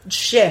kind of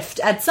shift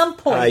at some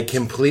point.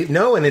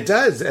 And it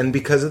does. And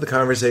because of the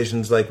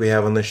conversations like we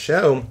have on the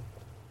show,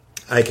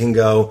 I can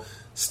go,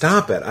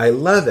 stop it. I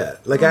love it.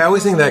 Like I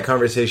always think that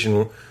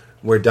conversation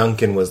where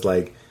Duncan was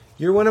like,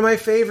 you're one of my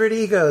favorite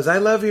egos. I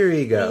love your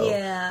ego.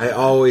 Yeah. I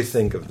always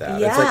think of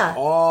that. Yeah. It's like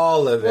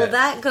all of it. Well,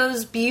 that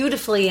goes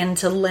beautifully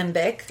into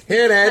limbic.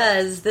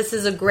 Because this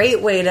is a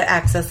great way to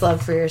access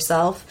love for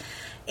yourself.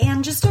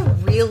 And just a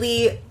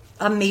really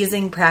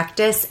amazing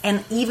practice.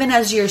 And even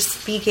as you're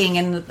speaking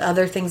and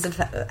other things have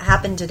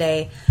happened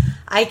today,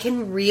 I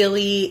can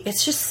really...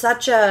 It's just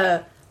such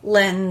a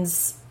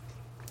lens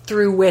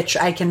through which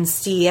I can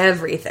see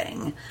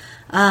everything.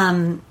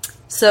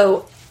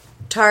 So...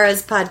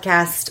 Tara's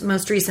podcast,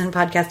 most recent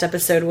podcast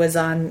episode was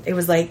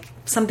like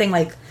something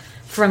like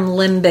from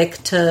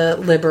limbic to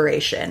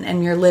liberation.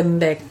 And your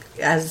limbic,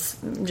 as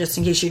just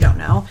in case you don't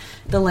know,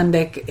 the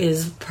limbic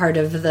is part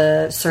of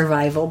the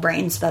survival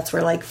brain. So that's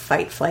where like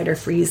fight, flight, or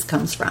freeze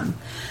comes from.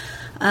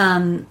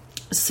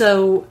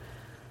 So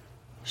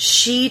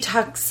she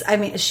talks,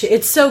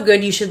 it's so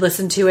good you should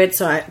listen to it,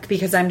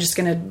 because I'm just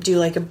going to do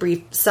like a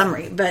brief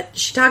summary. But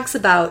she talks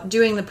about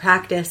doing the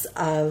practice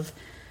of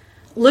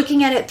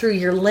looking at it through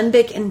your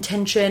limbic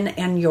intention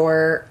and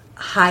your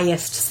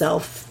highest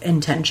self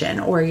intention,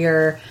 or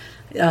your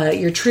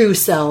true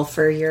self,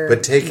 or your...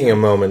 But taking a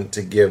moment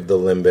to give the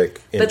limbic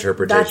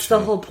interpretation. That's the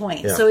whole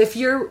point. Yeah.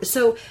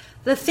 So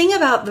the thing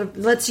about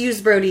let's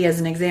use Brody as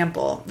an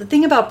example. The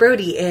thing about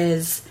Brody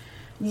is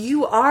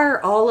you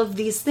are all of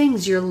these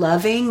things. You're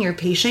loving, you're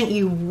patient,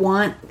 you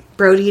want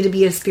Brody to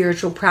be a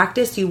spiritual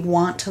practice, you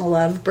want to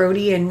love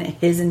Brody in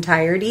his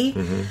entirety.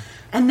 Mm-hmm.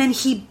 And then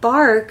he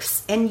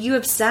barks and you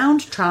have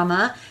sound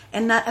trauma,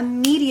 and that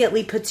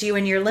immediately puts you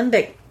in your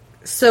limbic.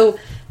 So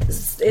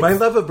my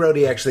love of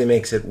Brody actually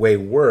makes it way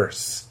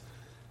worse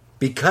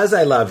because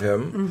I love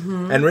him.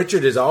 Mm-hmm. And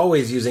Richard is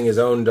always using his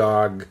own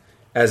dog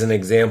as an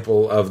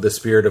example of the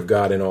spirit of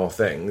God in all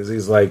things.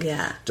 He's like,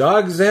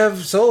 dogs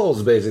have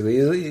souls, basically.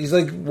 He's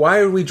like,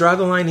 why would we draw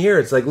the line here?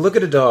 It's like, look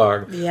at a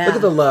dog. Yeah. Look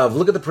at the love.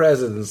 Look at the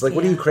presence. Like,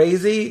 what are you,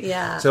 crazy?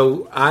 Yeah.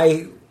 So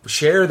I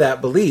share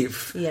that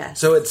belief. Yes.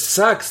 So it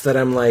sucks that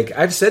I'm like,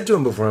 I've said to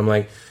him before, I'm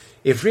like,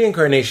 if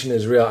reincarnation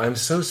is real, I'm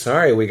so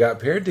sorry we got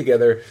paired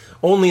together,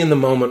 only in the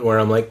moment where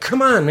I'm like,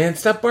 come on, man,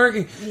 stop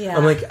barking. Yeah.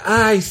 I'm like,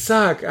 I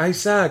suck.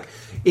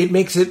 It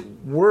makes it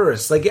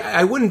worse. Like,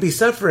 I wouldn't be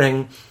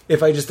suffering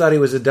if I just thought he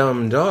was a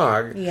dumb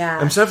dog. Yeah.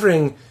 I'm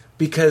suffering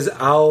because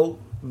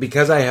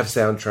I have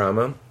sound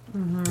trauma.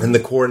 Mm-hmm. And the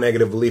core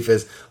negative belief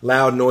is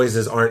loud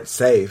noises aren't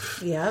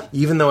safe. Yep.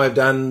 Even though I've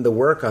done the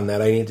work on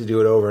that, I need to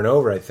do it over and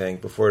over, I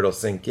think, before it'll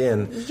sink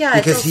in. Yeah,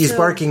 because he's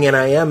barking and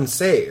I am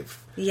safe.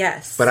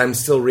 Yes. But I'm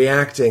still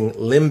reacting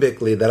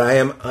limbically that I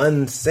am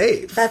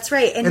unsafe. That's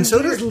right. And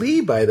so does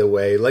Lee, by the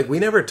way. Like, we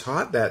never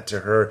taught that to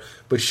her.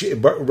 But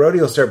Brody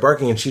will start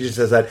barking and she just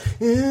says that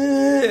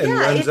and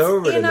runs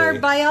over to me. It's in our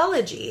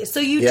biology. So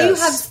you do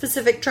have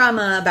specific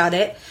trauma about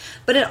it.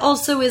 But it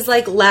also is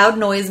like loud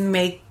noise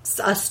makes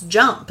us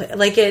jump.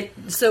 Like it.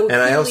 So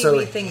and I also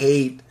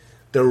hate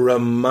the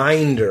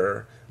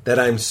reminder that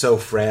I'm so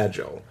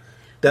fragile.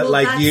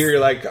 That you're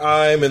like,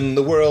 I'm in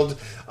the world,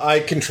 I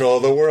control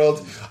the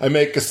world, I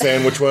make a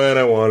sandwich when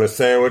I want a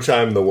sandwich,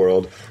 I'm the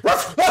world.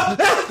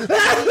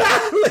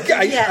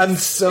 I'm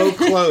so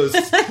close.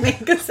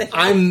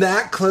 I'm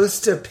that close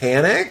to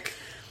panic.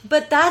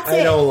 But that's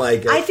I don't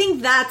like it. I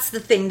think that's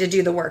the thing to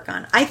do the work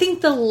on. I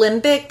think the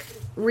limbic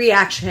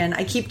reaction,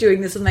 I keep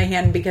doing this with my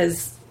hand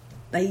because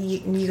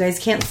you guys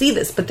can't see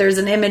this, but there's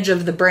an image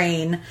of the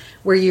brain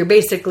where you're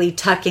basically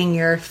tucking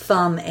your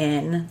thumb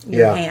in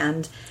your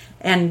hand.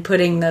 And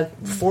putting the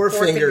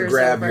forefinger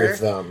grab your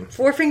thumb.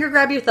 Forefinger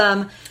grab your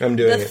thumb. I'm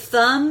doing it. The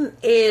thumb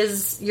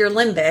is your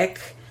limbic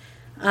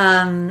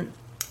nerve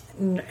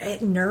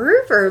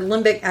or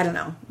limbic. I don't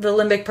know. The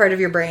limbic part of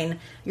your brain.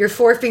 Your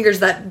forefingers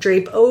that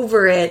drape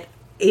over it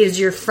is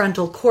your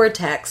frontal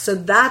cortex. So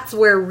that's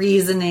where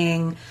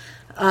reasoning,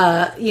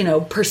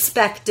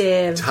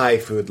 perspective. Thai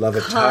food. Love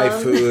it. Thai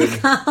food.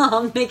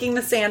 Making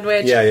the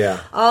sandwich.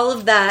 Yeah. All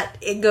of that,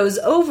 it goes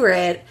over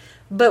it.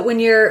 But when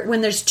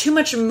there's too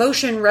much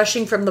emotion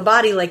rushing from the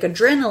body, like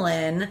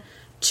adrenaline,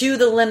 to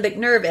the limbic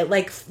nerve,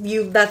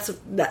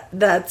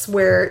 that's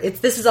where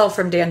this is all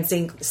from Dan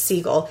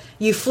Siegel.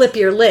 You flip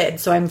your lid,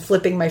 so I'm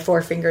flipping my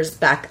forefingers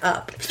back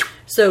up.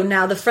 So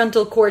now the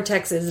frontal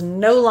cortex is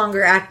no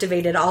longer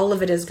activated. All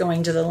of it is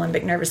going to the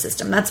limbic nervous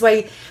system.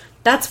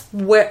 That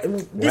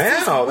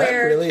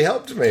really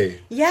helped me.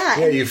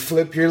 Yeah. You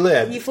flip your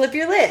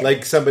lid.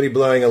 Like somebody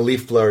blowing a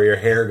leaf blower, your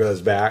hair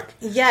goes back.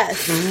 Yes.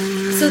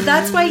 So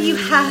that's why you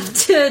have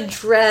to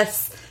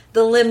address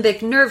the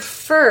limbic nerve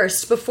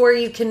first before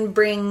you can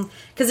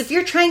because if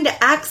you're trying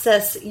to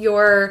access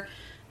your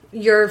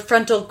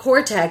frontal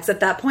cortex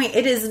at that point,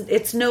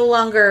 it's no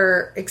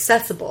longer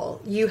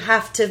accessible. You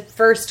have to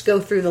first go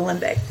through the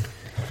limbic.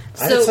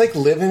 It's like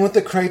living with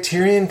the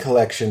Criterion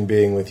Collection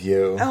being with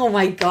you. Oh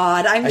my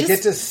God. I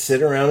get to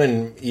sit around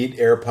and eat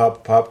air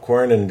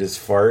popcorn and just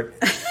fart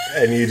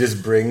and you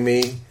just bring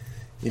me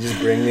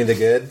the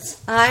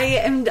goods.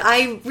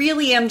 I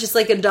really am just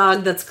like a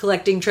dog that's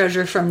collecting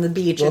treasure from the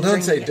beach. Well,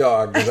 don't say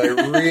dog because I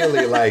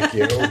really like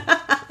you.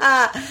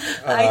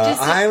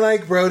 I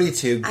like Brody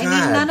too. God. I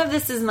mean, none of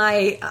this is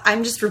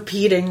I'm just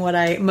repeating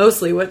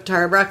mostly what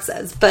Tara Brach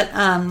says. But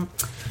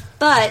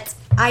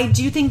I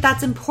do think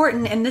that's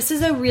important, and this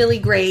is a really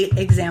great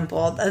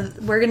example.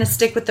 We're going to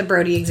stick with the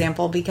Brody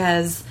example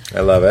because I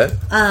love it.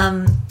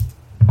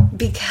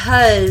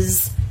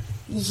 Because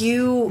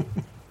you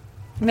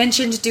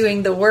mentioned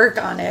doing the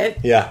work on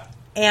it, yeah,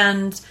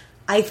 and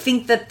I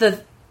think that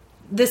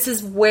this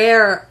is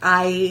where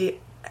I,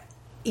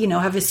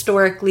 have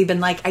historically been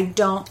like, I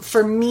don't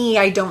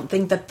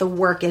think that the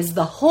work is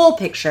the whole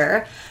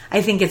picture.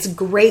 I think it's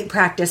great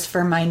practice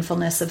for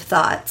mindfulness of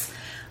thoughts.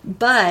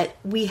 But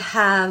we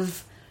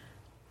have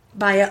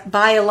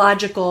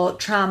biological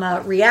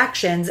trauma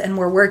reactions, and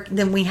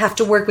then we have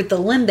to work with the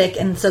limbic,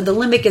 and so the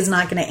limbic is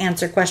not going to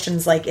answer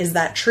questions like, is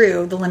that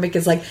true? The limbic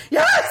is like,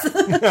 yes.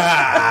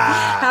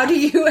 How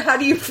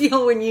do you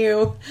feel when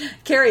you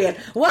carry it?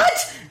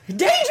 What?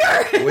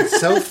 Danger. What's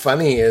so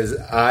funny is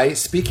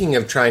speaking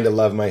of trying to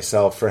love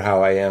myself for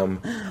how I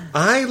am,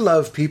 I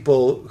love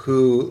people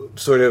who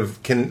sort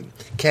of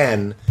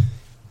can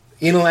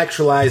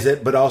intellectualize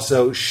it but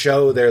also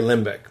show their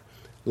limbic.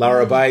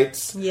 Laura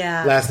Bites.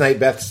 Yeah. Last night,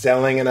 Beth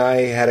Stelling and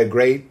I had a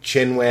great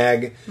chin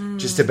wag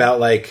just about,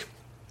 like,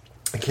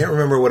 I can't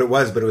remember what it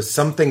was, but it was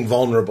something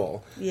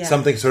vulnerable. Yeah.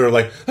 Something sort of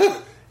like,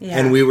 yeah.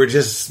 And we were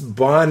just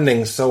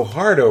bonding so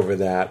hard over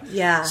that.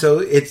 Yeah. So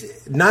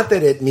it's not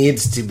that it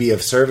needs to be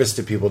of service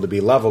to people to be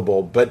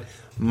lovable, but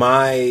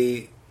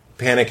my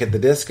Panic at the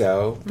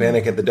Disco,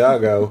 Panic at the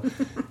Doggo,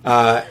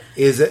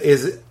 is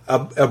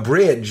a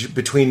bridge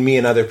between me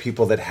and other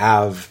people that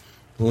have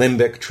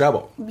limbic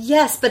trouble.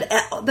 Yes, but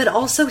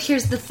also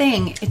here's the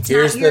thing.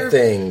 Here's the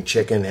thing,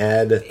 chicken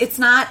head. It's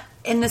not,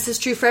 and this is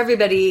true for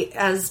everybody,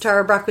 as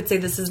Tara Brach would say,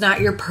 this is not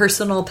your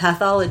personal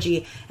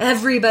pathology.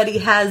 Everybody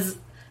has,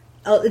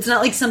 it's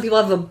not like some people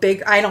have a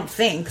big, I don't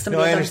think. Some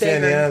people I have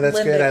understand, bigger yeah, that's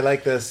limbic. good, I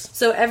like this.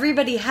 So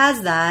everybody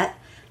has that,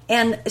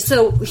 and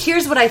so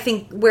here's what I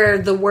think where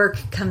the work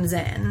comes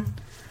in.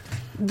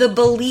 The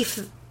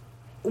belief,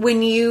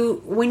 when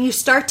you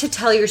start to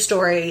tell your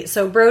story,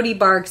 so Brody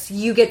barks,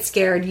 you get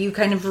scared, you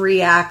kind of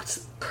react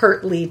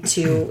pertly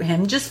to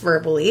him, just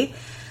verbally.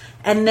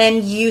 And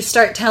then you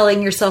start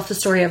telling yourself the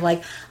story of,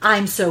 like,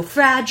 I'm so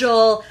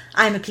fragile,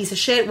 I'm a piece of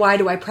shit, why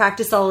do I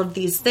practice all of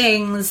these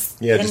things?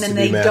 Yeah, and just then to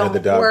be they mad don't at the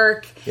dog.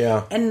 work.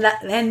 Yeah.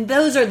 And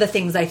those are the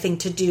things I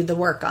think to do the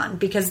work on,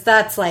 because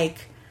that's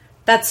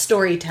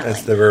storytelling.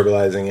 That's the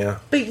verbalizing, yeah.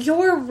 But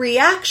your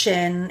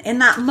reaction in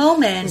that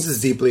moment, This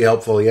is deeply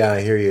helpful, yeah,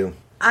 I hear you.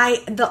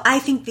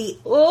 I think the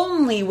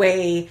only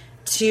way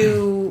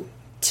to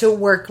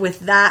work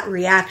with that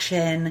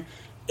reaction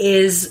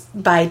is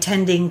by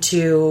tending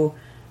to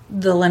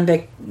the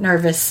limbic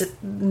nervous,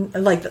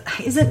 like,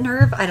 is it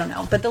nerve? I don't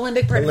know, but the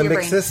limbic part of your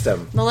brain.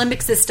 System. The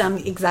limbic system,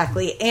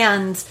 exactly.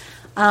 And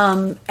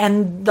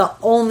the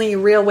only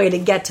real way to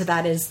get to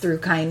that is through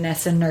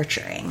kindness and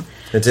nurturing.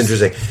 It's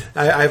interesting.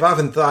 I've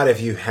often thought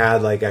if you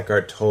had, like,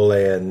 Eckhart Tolle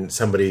and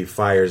somebody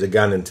fires a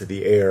gun into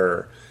the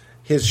air,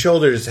 his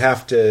shoulders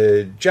have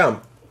to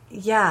jump.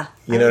 Yeah.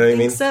 You know what I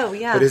mean? So,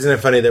 yeah. But isn't it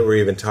funny that we're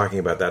even talking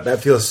about that?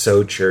 That feels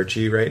so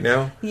churchy right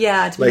now.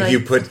 Yeah. To be Like, you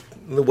put,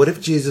 what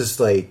if Jesus,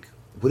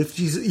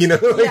 you know?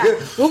 Yeah.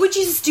 What would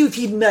Jesus do if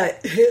he'd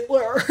met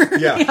Hitler?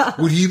 Yeah.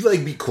 Would you,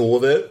 like, be cool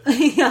with it?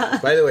 Yeah.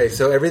 By the way,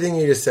 so everything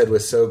you just said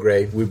was so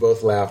great. We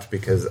both laughed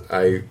because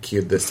I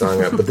queued this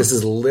song up. But this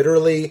is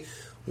literally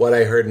what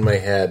I heard in my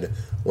head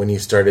when you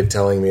started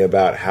telling me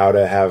about how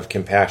to have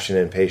compassion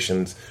and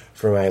patience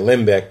for my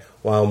limbic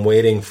while I'm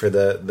waiting for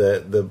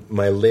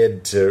my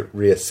lid to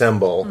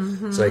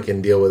reassemble so I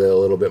can deal with it a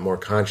little bit more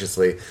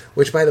consciously.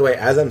 Which, by the way,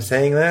 as I'm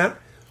saying that,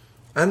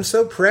 I'm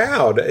so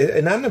proud,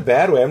 and not in a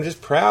bad way. I'm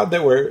just proud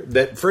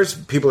that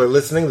first people are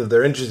listening, that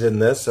they're interested in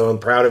this. So I'm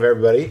proud of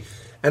everybody,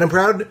 and I'm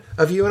proud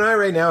of you and I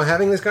right now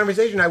having this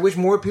conversation. I wish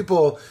more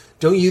people.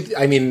 Don't you?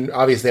 I mean,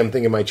 obviously, I'm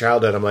thinking my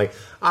childhood. I'm like,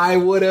 I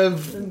would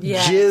have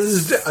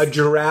jizzed a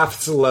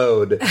giraffe's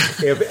load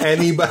if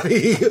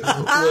anybody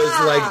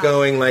was like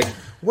going like,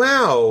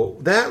 wow,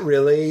 that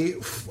really,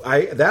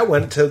 that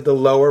went to the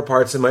lower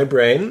parts of my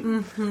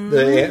brain,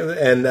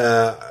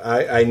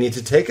 I need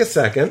to take a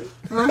second.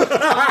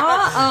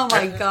 Oh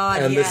my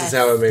God! And this is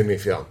how it made me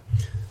feel.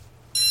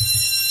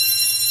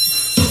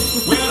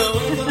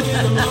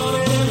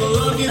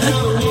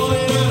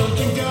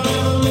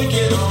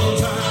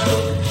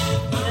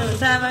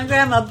 Time I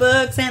grab my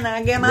books and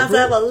I give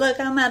myself a look.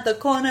 I'm at the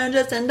corner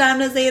just in time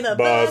to see the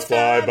bus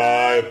fly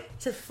by.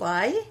 To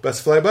fly? Bus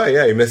fly by,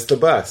 yeah, you missed the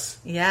bus.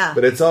 Yeah.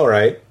 But it's all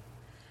right,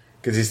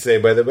 because he's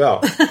saved by the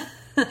bell.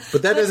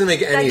 But that doesn't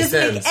make any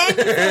sense.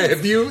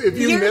 If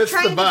you miss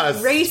the bus.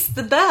 To race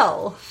the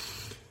bell.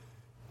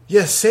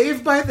 Yeah,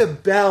 saved by the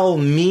bell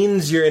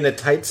means you're in a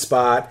tight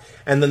spot,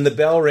 and then the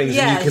bell rings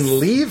and you can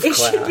leave class.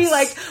 It should be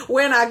like,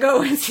 when I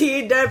go and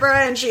see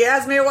Deborah and she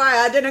asks me why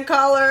I didn't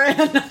call her.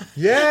 And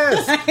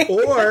yes.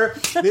 Or,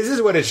 this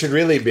is what it should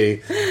really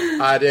be.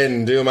 I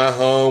didn't do my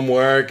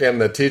homework, and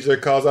the teacher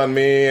calls on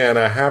me, and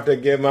I have to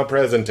give my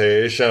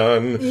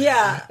presentation.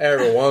 Yeah.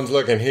 Everyone's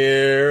looking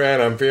here,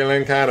 and I'm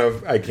feeling kind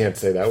of, I can't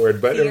say that word,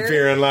 but I'm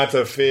fearing lots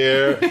of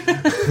fear.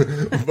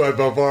 But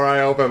before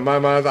I open my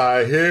mouth,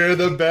 I hear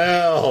the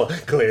bell.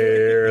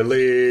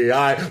 Clearly,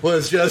 I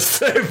was just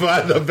saved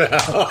by the bell.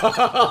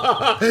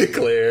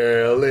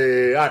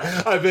 Clearly,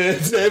 I've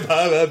been saved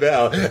by the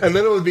bell. And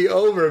then it would be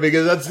over,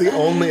 because that's the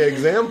only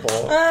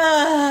example.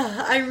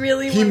 I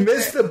really He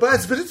missed the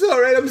bus, but it's all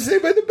right. I'm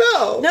saved by the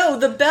bell. No,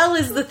 the bell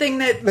is the thing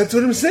that... That's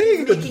what I'm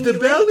saying. The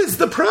bell is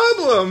the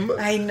problem.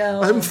 I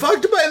know. I'm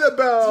fucked by the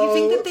bell. Do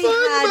you think that they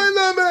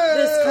had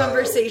this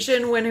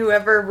conversation when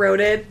whoever wrote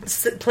it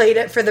played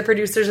it for the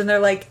producers, and they're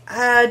like,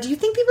 do you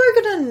think people are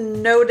going to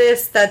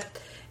notice that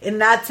in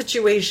that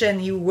situation,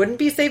 you wouldn't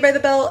be Saved by the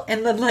Bell.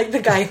 And then, like,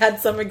 the guy had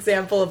some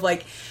example of,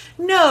 like,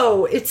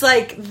 no, it's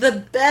like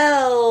the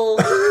bell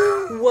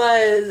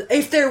was,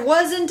 if there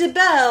wasn't a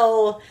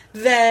bell,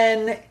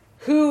 then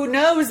who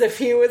knows if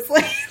he was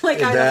like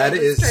That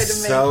is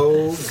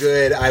so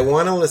good. I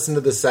want to listen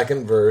to the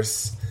second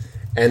verse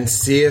and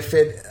see if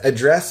it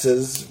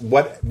addresses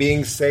what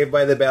being saved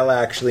by the bell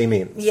actually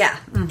means. Yeah.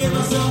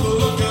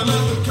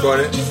 Mm-hmm.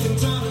 Going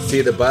to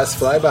see the bus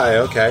fly by.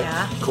 Okay.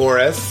 Yeah.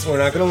 Chorus. We're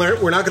not going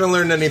to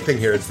learn anything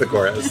here. It's the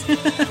chorus.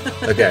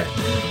 Okay.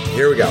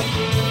 Here we go.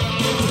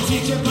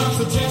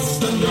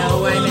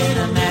 No, I'm in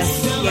a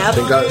mess. Yep.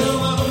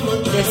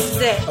 This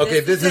is it. Okay,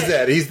 this is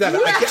it. He's done.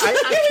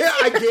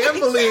 I can't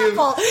believe.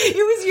 It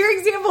was your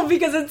example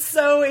because it's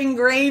so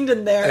ingrained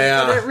in there.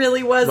 Yeah. But it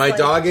really was. My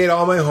dog ate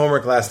all my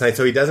homework last night,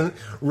 so he doesn't.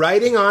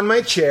 Writing on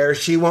my chair,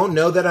 she won't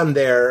know that I'm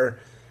there.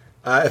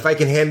 If I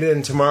can hand it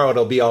in tomorrow,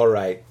 it'll be all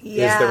right.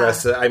 Yeah. Is the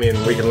rest of, I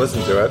mean, we can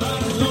listen to it.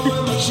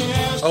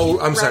 Oh,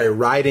 I'm sorry.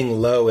 Riding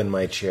low in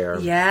my chair.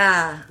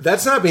 Yeah.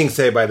 That's not being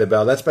saved by the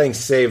bell. That's being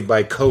saved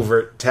by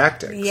covert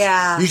tactics.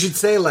 Yeah. You should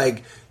say,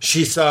 like,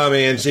 she saw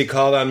me and she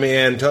called on me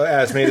and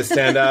asked me to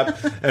stand up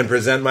and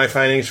present my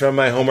findings from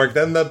my homework.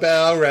 Then the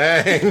bell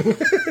rang.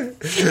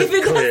 If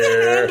it doesn't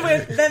end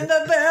with, then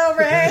the bell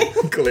rang.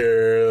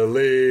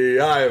 Clearly,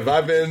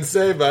 I've been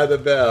saved by the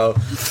bell.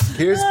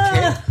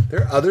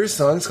 There are other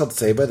songs called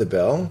Saved by the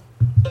Bell.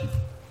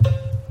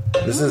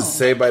 This is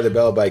Saved by the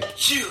Bell by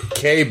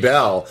K.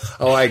 Bell.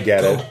 Oh, I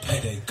get it.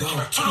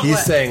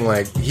 He's saying,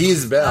 like,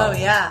 he's Bell. Oh,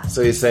 yeah.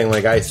 So he's saying,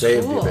 like, I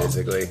saved you,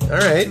 basically. All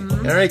right.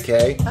 Mm-hmm. All right,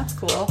 Kay. That's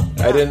cool.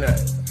 Yeah.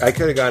 I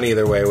could have gone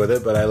either way with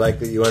it, but I like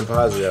that you went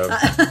positive.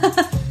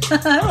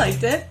 I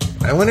liked it.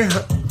 I wonder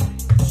how...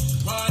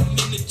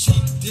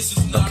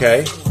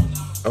 Okay.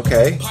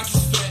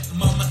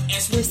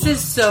 This is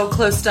so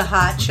close to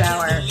Hot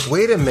Shower.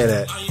 Wait a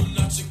minute.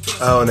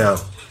 Oh, no.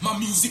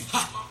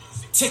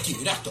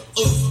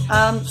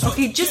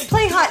 Okay, just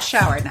play Hot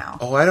Shower now.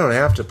 Oh, I don't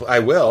have to. I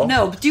will.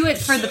 No, do it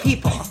for the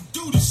people.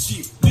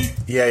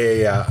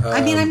 Yeah.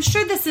 I mean, I'm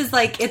sure this is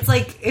like, it's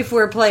like if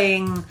we're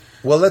playing...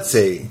 Well, let's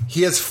see.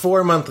 He has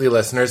 4 monthly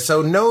listeners,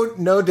 so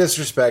no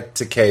disrespect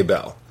to K.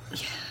 Bell.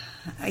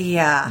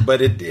 Yeah.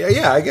 But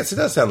I guess it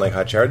does sound like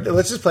Hot Shower.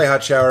 Let's just play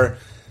Hot Shower.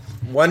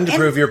 One, to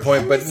prove your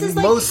point, but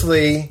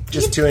mostly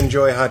just to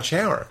enjoy Hot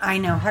Shower. I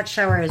know, Hot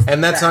Shower is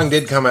And that best. song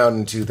did come out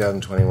in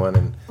 2021,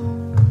 and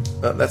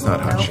that's not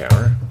Hot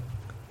Shower.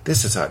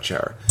 This is Hot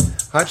Shower.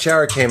 Hot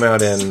Shower came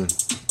out in...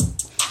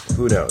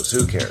 Who knows?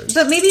 Who cares?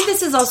 But maybe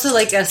this is also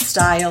like a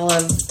style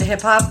of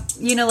hip-hop.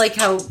 You know, like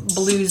how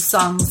blues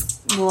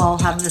songs will all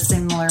have the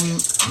similar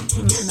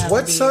melody.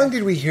 What song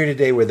did we hear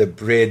today where the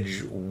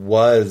bridge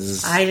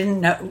was... I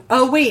didn't know.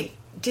 Oh, wait.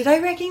 Did I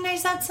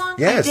recognize that song?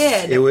 Yes. I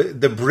did. It was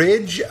the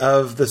bridge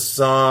of the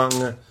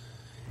song...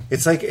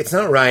 It's like, it's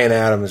not Ryan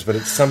Adams, but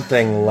it's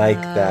something like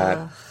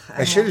that.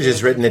 I should have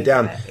just written it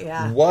down.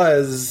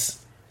 Was...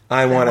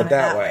 I want it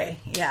that way.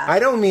 Yeah. I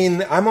don't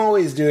mean... I'm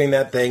always doing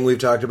that thing. We've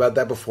talked about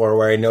that before,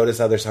 where I notice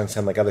other songs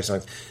sound like other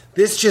songs.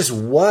 This just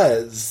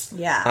was...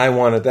 Yeah. I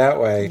want it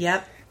that way.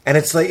 Yep. And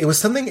it's like... It was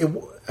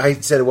something... I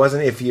said it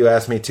wasn't If You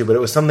Asked Me To, but it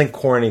was something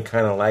corny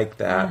kind of like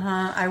that.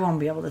 I won't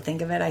be able to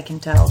think of it. I can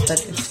tell,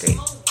 but it's great.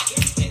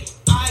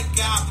 I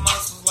got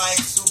muscles like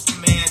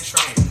Superman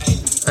trainer.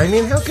 I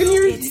mean, how can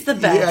you... It's the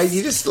best. Yeah,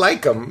 you just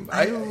like him.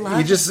 love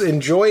you just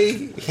enjoy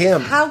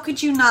him. How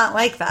could you not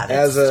like that?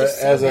 As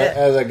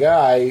a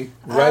guy,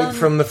 right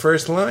from the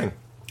first line.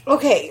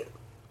 Okay.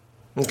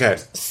 Okay.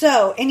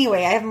 So,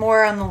 anyway, I have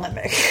more on the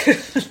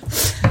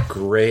limbic.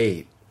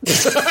 Great.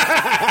 100%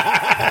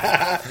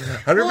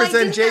 Well, I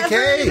didn't JK.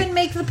 ever even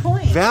make the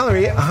point.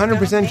 Valerie,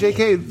 100%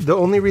 JK. The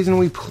only reason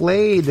we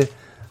played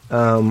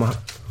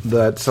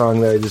that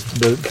song that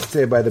the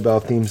Saved by the Bell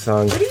theme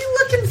song. What are you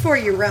looking for,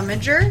 you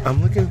rummager?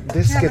 I'm looking.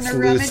 This Having gets a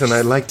loose, rummage? and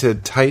I'd like to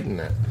tighten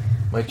it.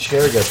 My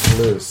chair gets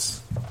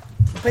loose.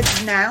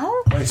 But now?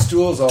 My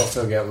stools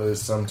also get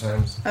loose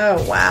sometimes.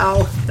 Oh,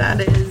 wow.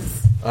 That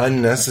is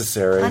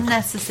Unnecessary.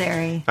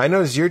 unnecessary. I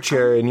noticed your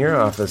chair in your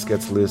office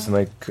gets loose, and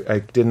I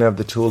didn't have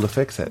the tool to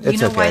fix it. You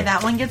It's know okay. why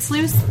that one gets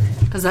loose?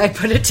 Because I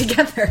put it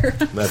together.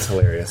 That's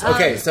hilarious.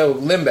 Okay, so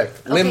limbic,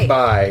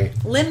 limbi.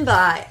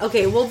 Limbi.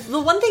 Okay, well, the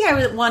one thing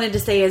I wanted to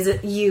say is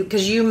that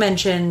because you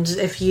mentioned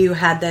if you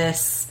had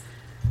this,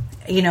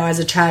 you know, as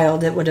a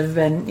child, it would have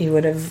been, you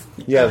would have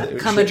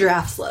come a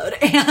draft's load.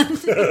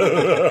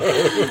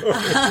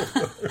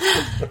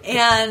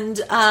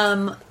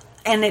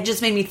 And it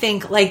just made me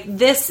think, like,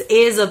 this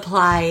is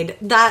applied.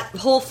 That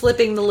whole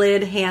flipping the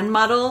lid hand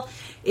model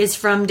is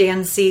from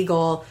Dan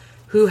Siegel,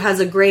 who has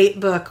a great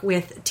book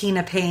with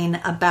Tina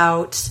Payne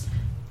about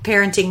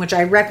parenting, which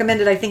I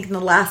recommended, I think, in the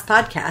last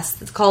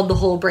podcast. It's called The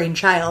Whole Brain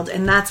Child.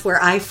 And that's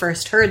where I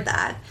first heard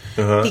that.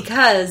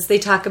 Because they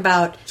talk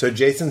about... So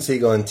Jason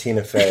Segel and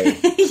Tina Fey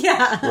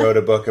wrote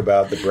a book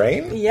about the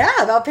brain?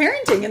 Yeah, about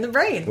parenting and the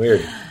brain.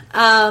 Weird.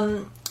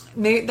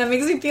 Maybe, that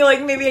makes me feel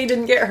like maybe I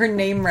didn't get her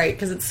name right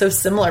because it's so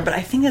similar, but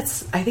I think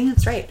it's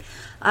right.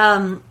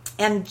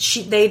 and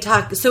they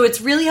talk. So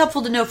it's really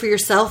helpful to know for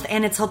yourself,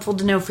 and it's helpful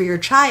to know for your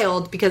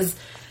child because,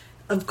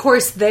 of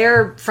course,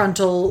 their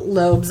frontal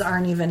lobes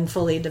aren't even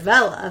fully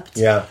developed.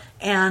 Yeah.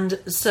 And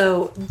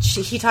so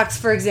he talks,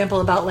 for example,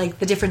 about like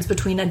the difference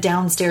between a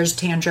downstairs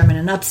tantrum and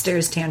an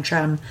upstairs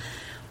tantrum.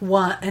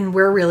 And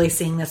we're really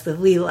seeing this with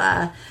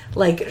Leela.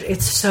 Like,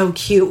 it's so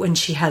cute when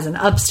she has an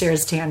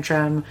upstairs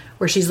tantrum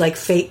where she's like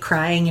fake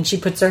crying and she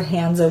puts her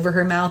hands over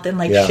her mouth and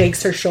like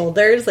shakes her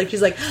shoulders. Like,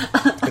 she's like,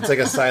 it's like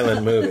a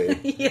silent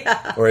movie.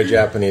 Yeah. Or a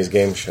Japanese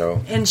game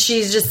show. And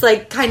she's just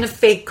like kind of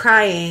fake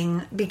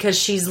crying because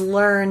she's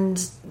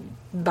learned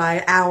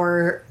by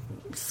our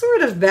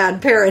sort of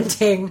bad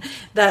parenting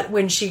that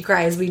when she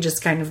cries, we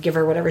just kind of give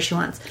her whatever she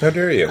wants. How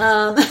dare you?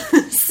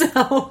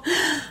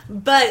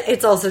 But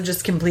it's also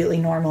just completely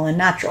normal and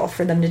natural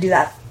for them to do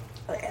that.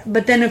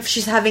 But then if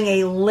she's having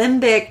a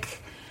limbic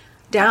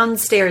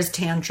downstairs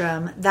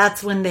tantrum,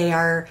 that's when they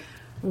are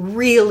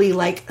really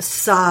like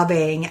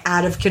sobbing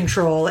out of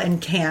control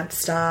and can't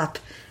stop.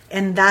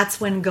 And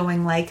that's when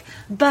going like,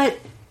 but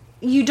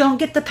you don't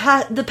get the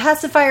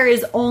pacifier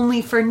is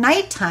only for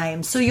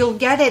nighttime, so you'll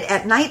get it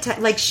at nighttime.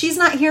 Like, she's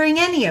not hearing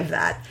any of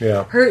that.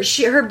 Yeah.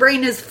 Her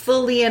brain is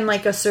fully in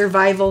like a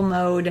survival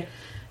mode.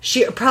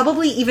 She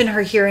probably even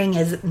her hearing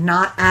is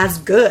not as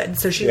good,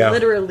 so she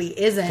literally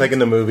isn't. It's like in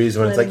the movies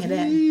when it's like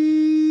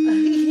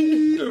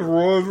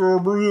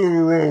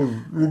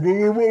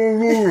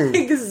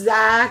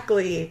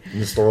exactly.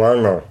 Mr.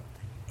 Lerner.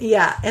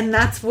 Yeah, and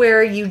that's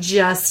where you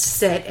just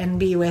sit and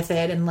be with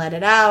it and let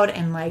it out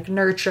and like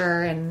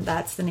nurture, and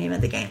that's the name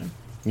of the game.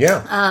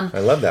 Yeah, I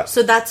love that.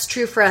 So that's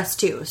true for us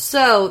too.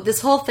 So this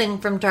whole thing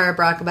from Tara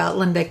Brach about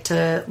limbic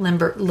to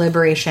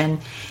liberation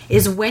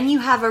is when you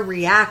have a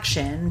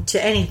reaction to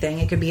anything.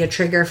 It could be a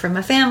trigger from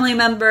a family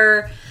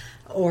member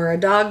or a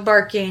dog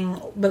barking,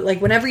 but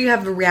like whenever you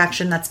have a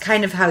reaction, that's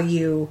kind of how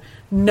you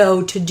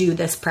know to do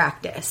this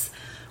practice,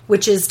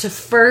 which is to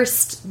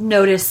first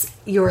notice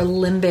your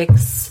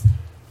limbic's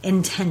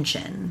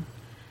intention.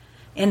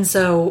 And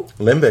so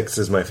Limbix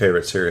is my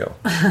favorite cereal.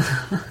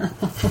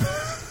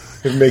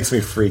 It makes me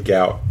freak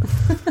out.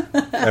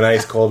 An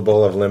ice cold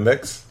bowl of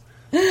Limbix.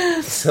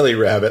 Silly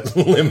rabbit.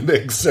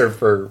 Limbix are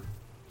for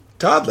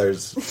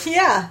toddlers.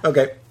 Yeah.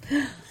 Okay.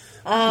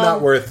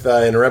 Not worth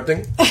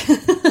interrupting.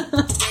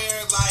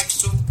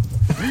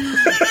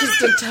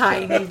 Just a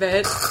tiny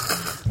bit.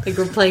 Like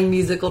we're playing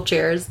musical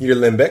chairs. Your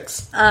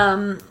Limbix.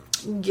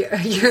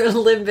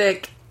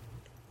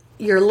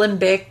 Your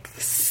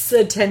limbic's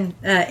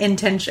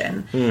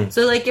intention.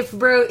 So like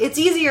it's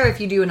easier if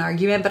you do an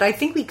argument, but I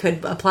think we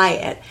could apply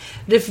it.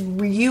 But if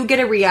you get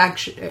a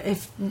reaction,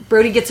 if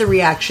Brody gets a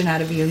reaction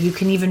out of you, you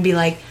can even be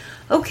like,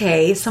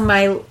 okay, so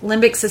my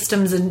limbic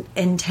system's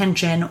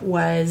intention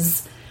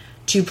was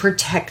to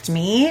protect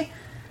me,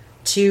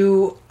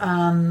 to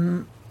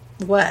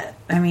what?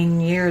 I mean,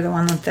 you're the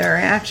one with the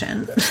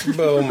reaction.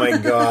 Oh my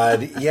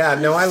God. Yeah,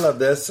 no, I love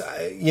this.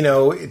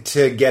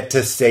 To get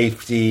to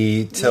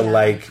safety, to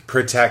like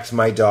protect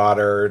my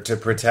daughter, to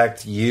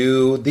protect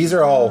you. These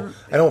are all,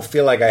 I don't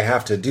feel like I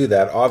have to do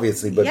that,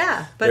 obviously, but,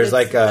 there's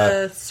like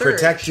a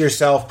protect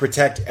yourself,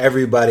 protect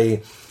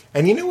everybody.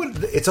 And you know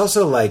what? It's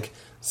also like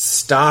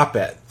stop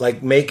it.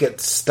 Like make it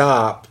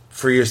stop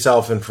for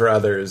yourself and for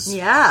others.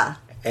 Yeah.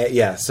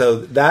 Yeah. So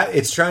that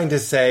it's trying to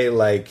say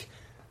like,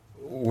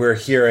 we're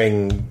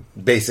hearing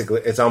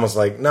basically, it's almost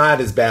like not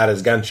as bad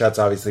as gunshots,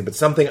 obviously, but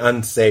something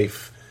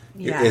unsafe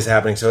is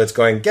happening. So it's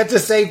going, get to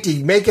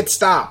safety, make it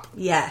stop.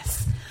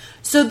 Yes.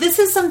 So this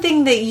is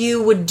something that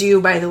you would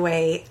do, by the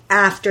way,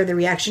 after the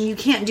reaction. You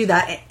can't do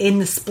that in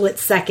the split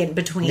second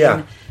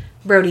between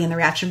Brody and the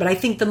reaction. But I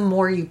think the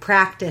more you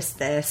practice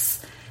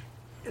this,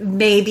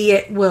 maybe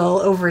it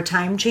will over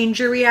time change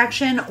your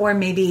reaction, or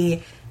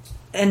maybe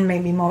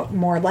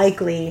more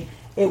likely,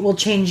 it will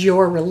change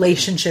your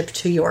relationship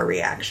to your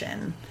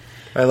reaction.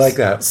 I like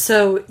that.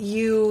 So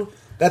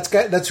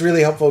that's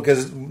really helpful,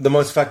 because the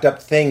most fucked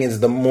up thing is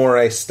the more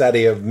I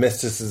study of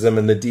mysticism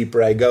and the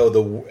deeper I go,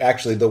 the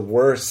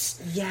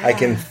worse I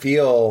can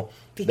feel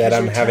that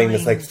I'm having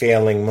this like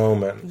failing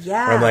moment.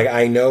 Yeah. Where I'm like,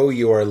 I know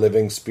you are a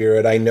living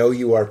spirit. I know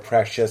you are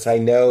precious. I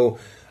know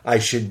I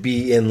should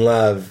be in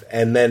love,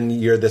 and then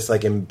you're this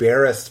like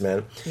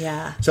embarrassment.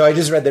 Yeah. So I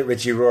just read that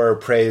Richie Rohr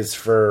prays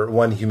for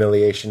one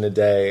humiliation a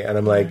day, and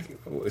I'm like,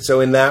 so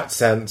in that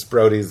sense,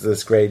 Brody's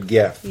this great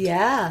gift.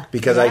 Yeah.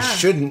 Because I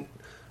shouldn't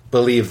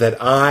believe that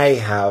I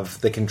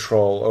have the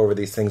control over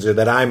these things, or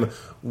that I'm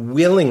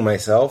willing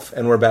myself,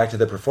 and we're back to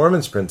the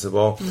performance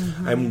principle,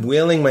 I'm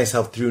willing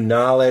myself through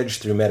knowledge,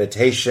 through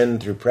meditation,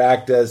 through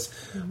practice,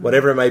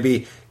 whatever it might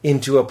be,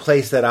 into a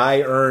place that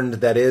I earned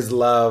that is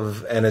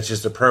love, and it's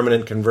just a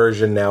permanent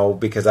conversion now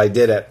because I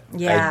did it.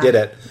 Yeah. I did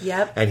it.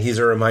 Yep. And he's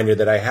a reminder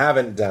that I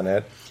haven't done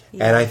it.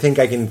 Yes. And I think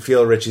I can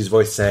feel Richie's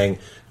voice saying,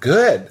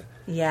 good.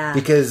 Yeah.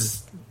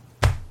 Because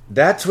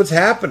that's what's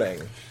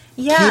happening.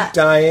 Yeah. Keep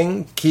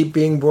dying, keep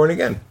being born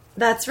again.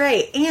 That's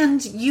right.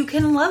 And you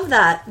can love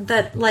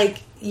that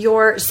like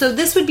so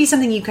this would be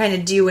something you kind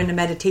of do in a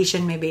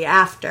meditation maybe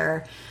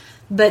after,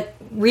 but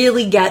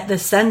really get the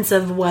sense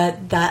of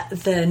what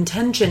the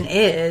intention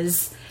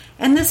is,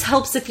 And this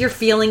helps if you're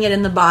feeling it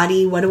in the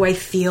body. What do I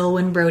feel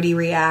when Brody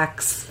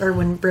reacts or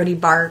when Brody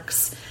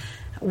barks?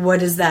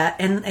 What is that?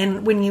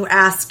 And when you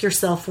ask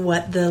yourself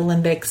what the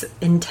limbic's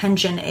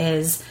intention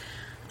is,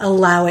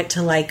 allow it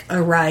to like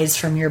arise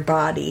from your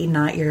body,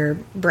 not your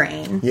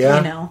brain. Yeah.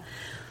 You know?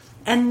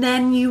 And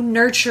then you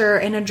nurture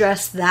and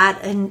address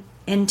that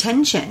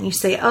intention. You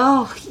say,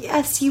 oh,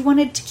 yes, you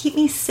wanted to keep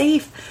me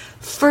safe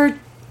for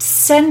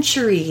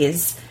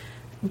centuries.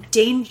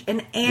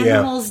 An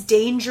animal's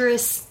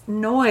dangerous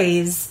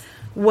noise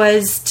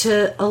was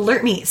to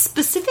alert me.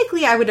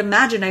 Specifically, I would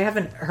imagine, I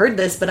haven't heard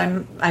this, but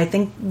I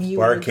think you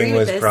would agree Barking with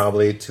was this.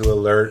 probably to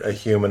alert a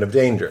human of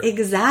danger.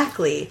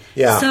 Exactly.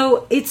 Yeah.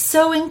 So it's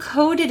so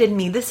encoded in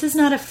me. This is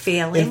not a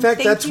failing. In fact,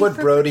 Thank that's you what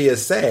for- Brody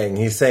is saying.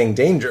 He's saying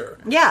danger.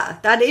 Yeah,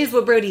 that is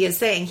what Brody is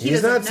saying.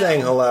 He's doesn't not know.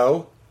 saying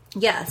hello.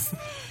 Yes.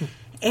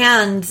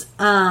 And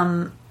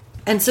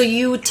so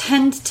you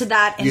tend to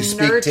that and You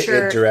speak nurture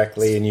to it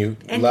directly and you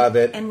love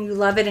it. And you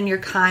love it and you're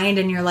kind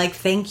and you're like,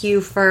 thank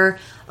you for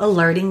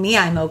alerting me.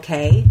 I'm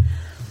okay.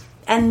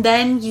 And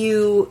then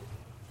you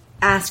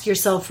ask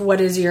yourself,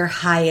 what is your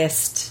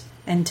highest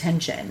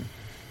intention?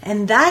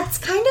 And that's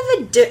kind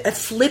of a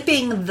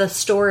flipping the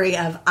story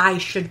of I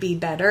should be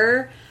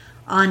better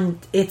on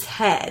its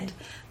head,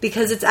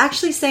 because it's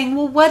actually saying,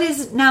 well, what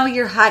is now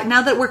your high,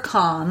 now that we're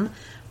calm,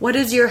 what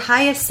is your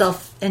highest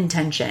self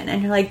intention?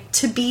 And you're like,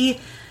 to be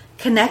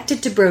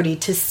connected to Brody,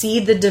 to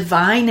see the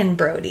divine in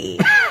Brody.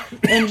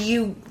 And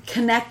you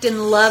connect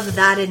and love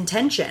that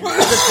intention,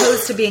 as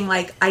opposed to being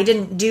like, I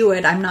didn't do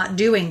it, I'm not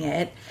doing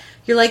it.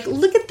 You're like,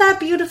 look at that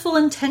beautiful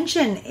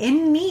intention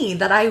in me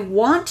that I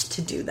want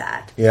to do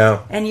that.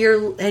 Yeah. And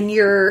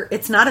you're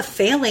it's not a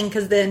failing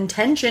because the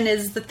intention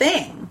is the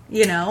thing,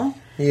 you know?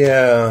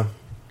 Yeah.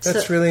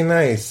 That's So- really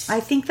nice. I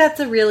think that's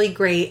a really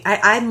great,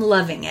 I'm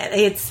loving it.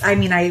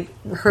 I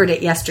heard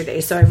it yesterday,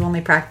 so I've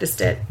only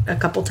practiced it a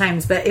couple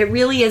times, but it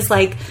really is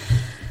like,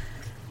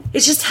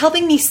 it's just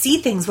helping me see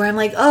things where I'm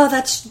like, oh,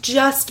 that's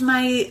just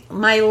my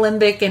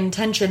limbic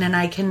intention, and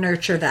I can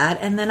nurture that,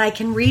 and then I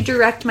can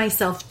redirect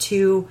myself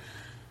to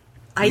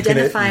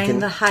identifying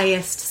the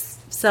highest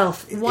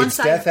self. It's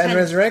death and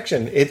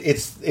resurrection.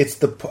 It's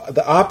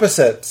the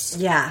opposites.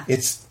 Yeah.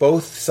 It's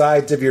both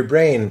sides of your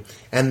brain.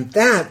 And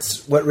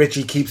that's what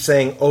Richie keeps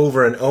saying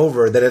over and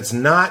over, that it's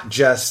not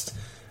just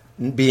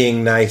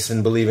being nice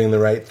and believing the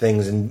right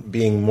things and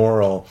being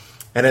moral.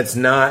 And it's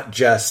not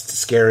just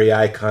scary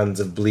icons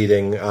of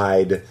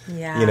bleeding-eyed,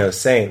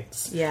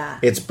 saints. Yeah.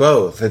 It's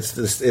both. It's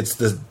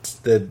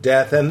the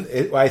death and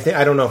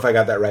I don't know if I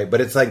got that right, but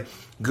it's like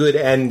good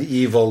and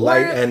evil,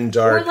 light and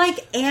dark. Or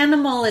like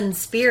animal and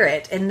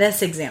spirit in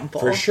this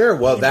example. For sure.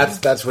 Well,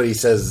 that's what he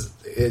says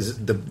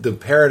is the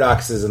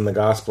paradoxes in the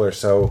gospel are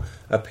so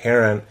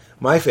apparent.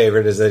 My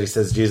favorite is that he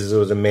says Jesus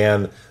was a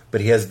man, but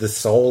he has the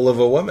soul of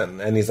a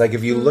woman. And he's like,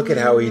 if you look at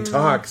how he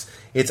talks,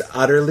 it's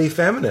utterly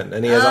feminine.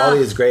 And he has all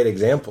these great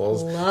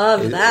examples.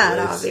 Love that,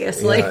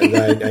 obviously.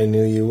 Yeah, I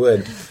knew you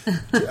would.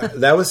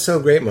 That was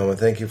so great, Mama.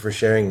 Thank you for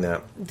sharing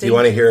that. Do you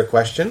want to hear a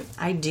question?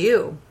 I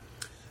do.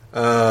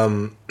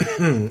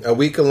 A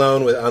week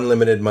alone with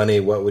unlimited money,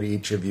 what would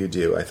each of you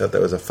do? I thought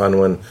that was a fun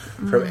one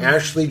from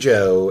Ashley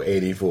Joe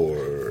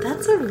 84.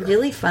 That's a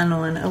really fun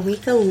one. A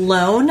week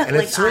alone? And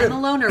like it's sort I'm of-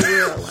 alone or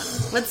we're alone?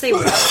 Let's say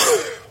we're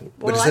alone.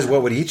 But it says,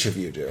 what would each of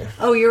you do?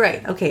 Oh, you're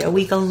right. Okay, a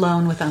week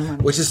alone with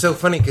unlimited. Which is so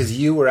funny because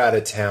you were out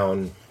of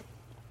town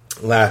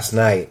last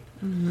night.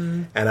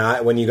 Mm-hmm.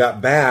 And when you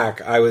got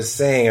back, I was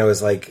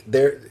like,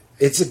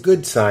 it's a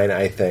good sign,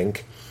 I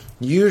think.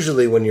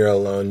 Usually when you're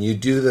alone, you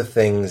do the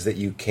things that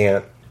you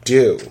can't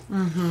do.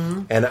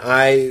 Mm-hmm. And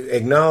I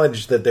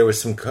acknowledged that there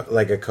was some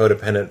like a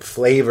codependent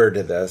flavor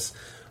to this.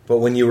 But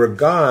when you were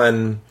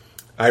gone,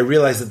 I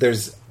realized that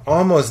there's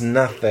almost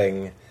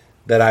nothing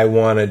that I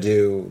want to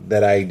do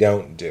that I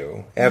don't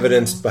do.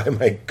 Evidenced by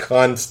my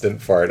constant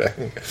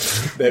farting.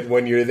 That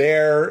when you're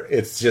there,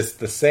 it's just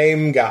the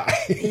same guy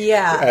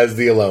as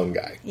the alone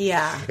guy.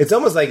 Yeah. It's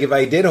almost like if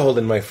I did hold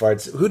in my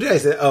farts, who did I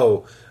say?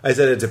 Oh, I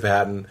said it to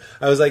Patton.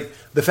 I was like,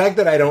 the fact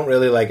that I don't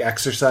really like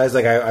exercise,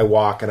 like I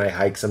walk and I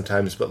hike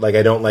sometimes, but like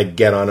I don't like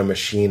get on a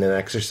machine and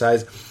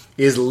exercise,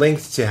 is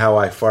linked to how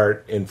I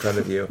fart in front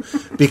of you.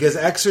 Because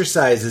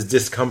exercise is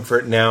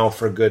discomfort now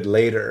for good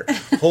later.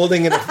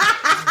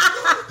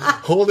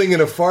 Holding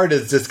in a fart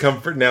is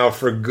discomfort now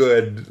for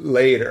good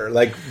later.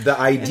 Like the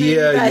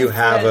idea you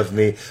have of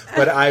me,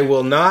 but I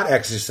will not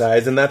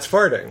exercise, and that's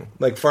farting.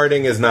 Like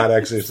farting is not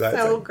exercising.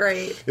 So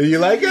great. You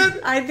like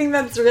it? I think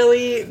that's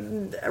really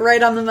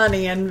right on the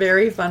money and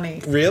very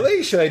funny.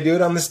 Really? Should I do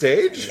it on the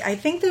stage? I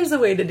think there's a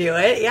way to do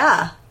it,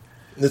 yeah.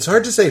 It's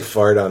hard to say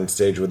fart on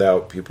stage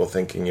without people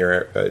thinking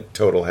you're a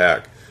total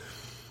hack.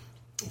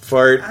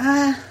 Fart.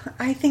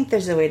 I think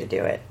there's a way to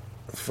do it.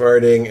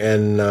 Farting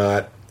and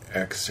not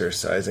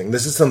exercising.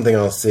 This is something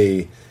I'll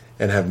see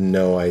and have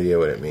no idea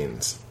what it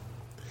means.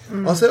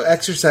 Also,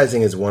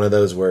 exercising is one of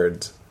those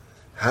words.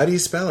 How do you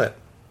spell it?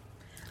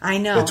 I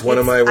know. It's one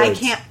of my words.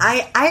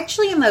 I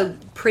actually am a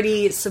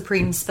pretty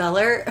supreme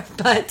speller,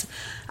 but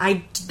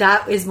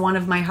that is one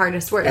of my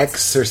hardest words.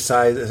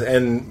 Exercise.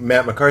 And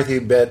Matt McCarthy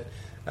bit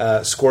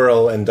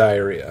squirrel and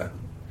diarrhea.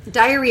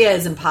 Diarrhea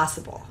is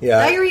impossible.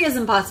 Yeah. Diarrhea is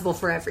impossible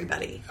for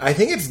everybody. I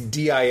think it's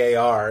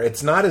DIAR.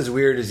 It's not as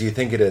weird as you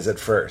think it is at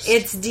first.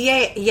 It's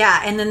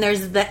yeah, and then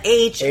there's the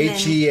H.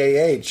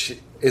 HEAH.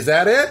 Is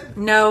that it?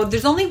 No,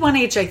 there's only one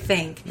H, I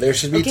think. There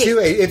should be two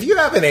H. If you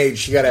have an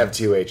H, you got to have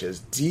two H's.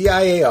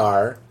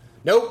 DIAR.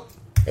 Nope.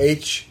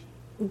 H.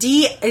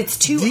 It's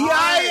two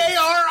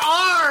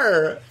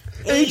DIARR.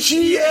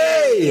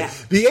 HEA. Yeah.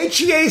 The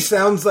HEA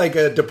sounds like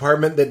a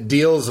department that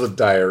deals with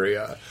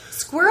diarrhea.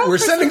 Squirrel. We're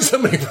sending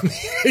somebody from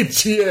the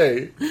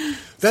HEA.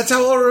 That's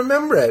how I'll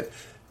remember it.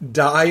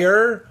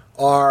 Dire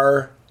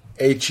R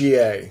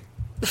HEA.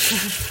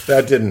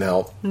 That didn't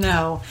help.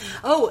 No.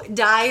 Oh,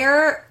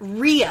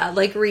 diarrhea,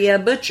 like Rhea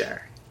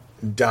Butcher.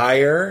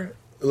 Dire,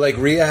 like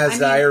Rhea has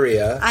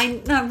diarrhea.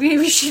 No,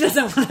 maybe she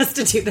doesn't want us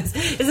to do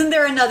this. Isn't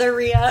there another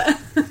Rhea?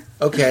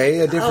 Okay,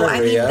 a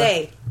different Rhea.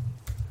 They.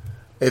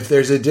 If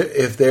there's a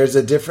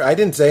different, I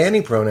didn't say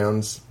any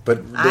pronouns,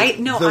 but I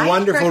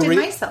corrected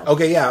myself.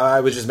 Okay, yeah,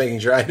 I was just making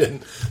sure I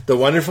didn't. The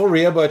wonderful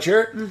Rhea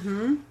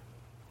Butcher,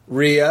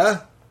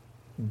 Rhea,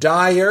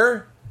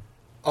 Dyer,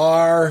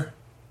 R.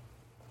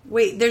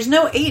 Wait, there's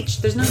no H.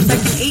 There's no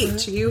second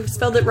H. You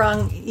spelled it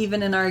wrong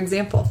even in our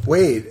example.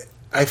 Wait,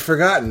 I've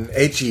forgotten.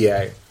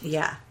 HEA.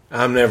 Yeah.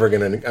 I'm never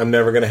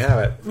gonna have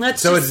it.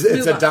 It's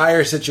a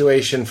dire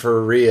situation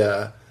for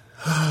Rhea.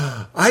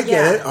 I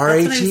get it.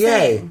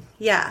 RHEA.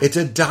 Yeah. It's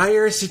a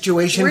dire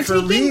situation for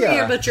Rhea. We're taking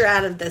Rhea Butcher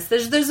out of this.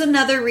 There's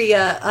another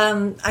Rhea.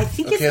 I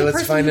think it's the let's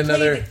person find who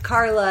another. played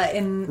Carla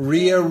in...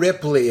 Rhea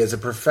Ripley is a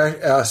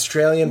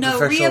Australian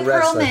professional Rhea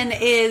wrestler. Perlman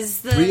is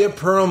the... Rhea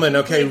Perlman.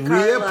 Okay,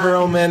 Rhea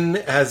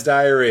Perlman has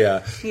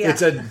diarrhea. Yeah.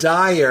 It's a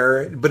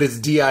dire, but it's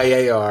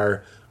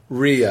DIAR.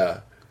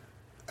 Rhea.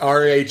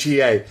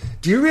 RHEA.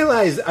 Do you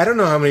realize, I don't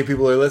know how many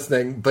people are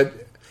listening,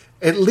 but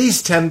at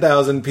least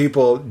 10,000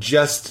 people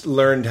just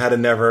learned how to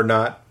never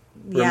not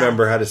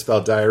remember how to spell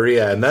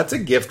diarrhea, and that's a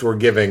gift we're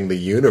giving the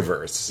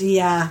universe.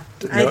 Yeah,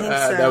 I think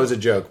so. That was a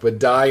joke, but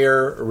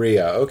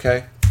diarrhea.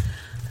 Okay.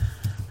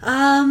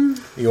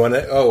 You want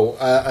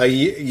to?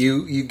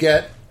 You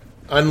get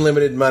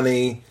unlimited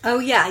money. Oh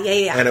yeah,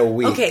 and a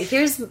week. Okay,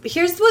 here's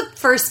what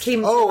first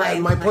came. to mind.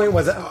 And my point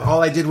was,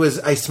 all I did was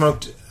I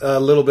smoked a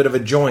little bit of a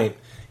joint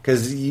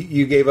because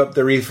you gave up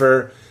the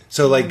reefer.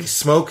 So, like,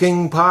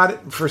 smoking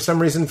pot, for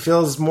some reason,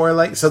 feels more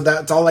like... So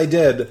that's all I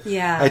did.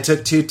 Yeah. I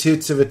took 2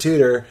 toots of a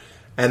tutor,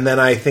 and then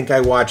I think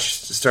I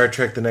watched Star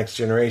Trek The Next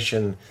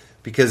Generation,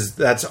 because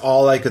that's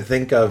all I could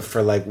think of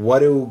for, like,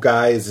 what do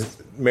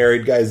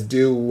married guys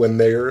do when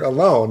they're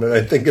alone? And I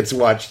think it's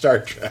watch Star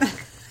Trek.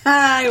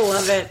 I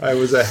love it. I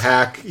was a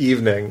hack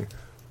evening.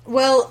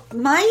 Well,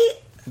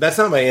 That's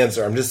not my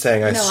answer. I'm just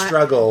saying I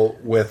struggle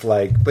with,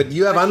 like... But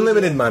you have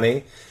unlimited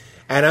money...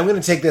 And I'm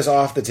going to take this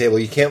off the table.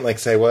 You can't, like,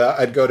 say, well,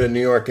 I'd go to New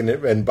York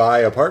and buy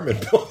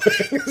apartment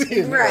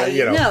buildings. Right.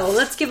 No,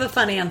 let's give a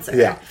fun answer.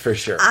 Yeah, for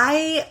sure.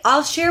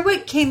 I'll share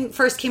what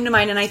first came to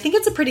mind, and I think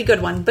it's a pretty good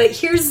one. But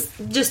here's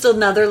just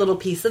another little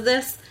piece of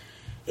this.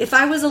 If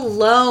I was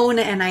alone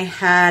and I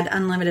had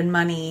unlimited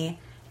money,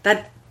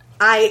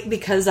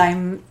 because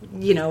I'm,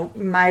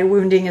 my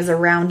wounding is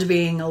around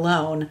being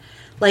alone,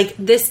 like,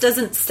 this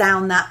doesn't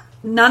sound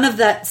none of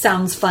that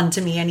sounds fun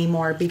to me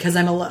anymore because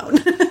I'm alone.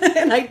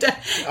 And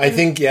I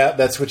think,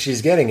 that's what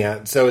she's getting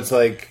at. So it's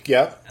like,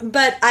 yep.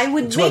 But I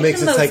would It's what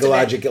makes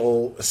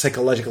it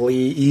psychologically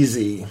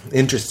easy,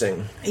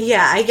 interesting.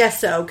 Yeah, I guess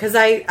so. Because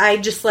I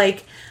just,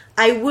 like,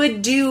 I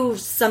would do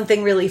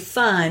something really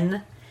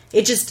fun.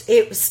 It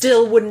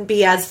still wouldn't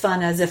be as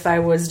fun as if I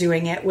was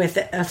doing it with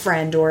a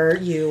friend or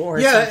you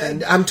or something.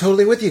 Yeah, I'm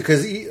totally with you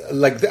because,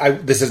 like,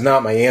 this is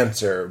not my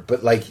answer,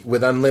 but, like,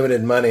 with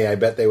unlimited money, I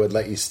bet they would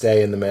let you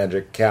stay in the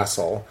Magic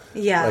Castle,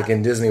 like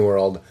in Disney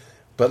World.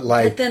 But,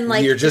 like, then,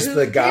 like, you're just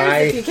the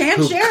guy you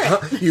can't share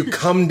it. You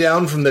come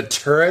down from the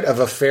turret of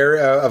a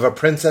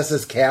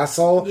princess's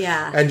castle,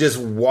 and just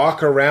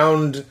walk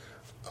around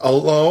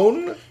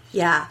alone.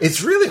 Yeah.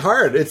 It's really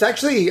hard. It's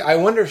actually, I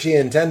wonder if she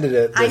intended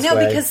it this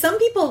way. Because some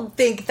people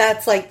think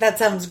that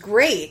sounds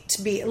great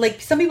to be,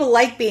 like, some people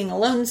like being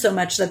alone so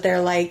much that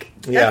they're like,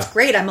 that's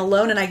great, I'm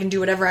alone and I can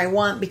do whatever I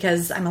want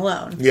because I'm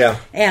alone. Yeah.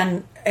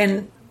 And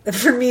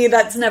for me,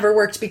 that's never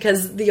worked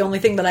because the only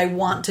thing that I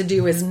want to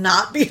do is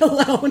not be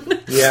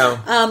alone.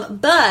 Yeah.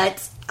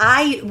 But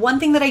one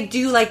thing that I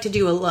do like to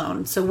do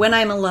alone, so when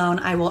I'm alone,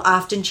 I will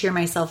often cheer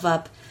myself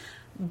up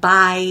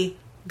by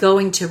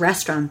going to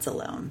restaurants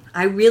alone.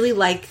 I really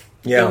like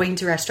going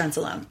to restaurants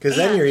alone. Because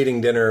then you're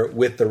eating dinner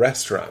with the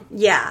restaurant.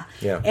 Yeah.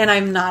 And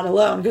I'm not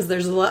alone because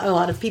there's a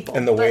lot of people.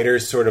 And the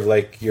waiter's sort of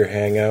like your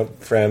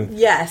hangout friend.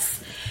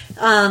 Yes.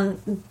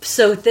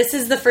 So this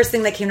is the first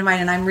thing that came to mind,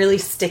 and I'm really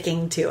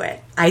sticking to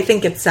it. I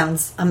think it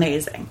sounds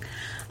amazing.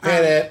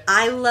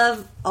 I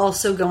love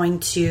also going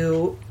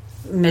to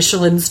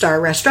Michelin star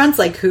restaurants,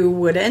 like who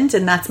wouldn't?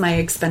 And that's my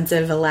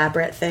expensive,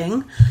 elaborate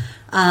thing.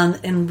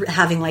 And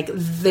having, like,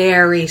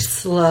 very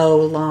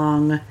slow,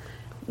 long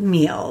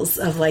meals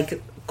of,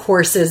 like,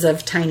 courses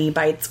of tiny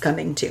bites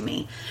coming to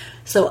me.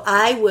 So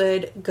I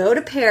would go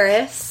to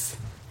Paris,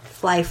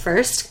 fly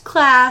first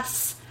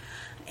class,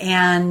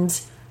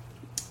 And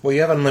Well,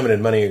 you have unlimited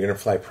money. You're going to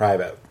fly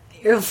private.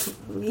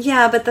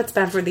 yeah, but that's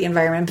bad for the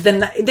environment.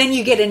 But then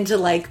you get into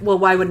like, well,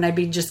 why wouldn't I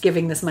be just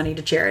giving this money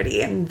to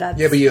charity? And that's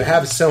Yeah, but you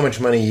have so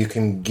much money you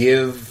can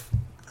give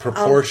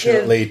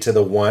proportionately to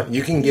the one.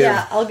 You can give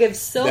I'll give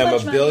so them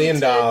much $1 money billion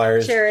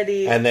to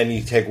charity, and then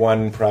you take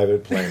one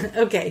private plane.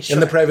 Okay, sure.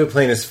 And the private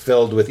plane is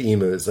filled with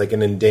emus, like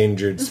an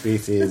endangered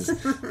species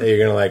that you're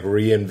going to like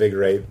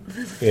reinvigorate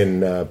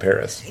in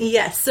Paris.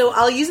 Yes, so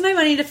I'll use my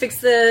money to fix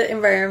the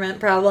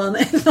environment problem.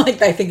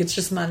 Like, I think it's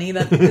just money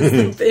that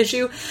is the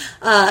issue.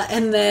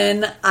 And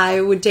then I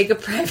would take a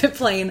private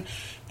plane,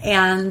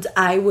 and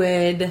I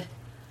would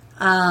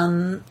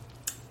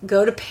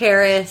go to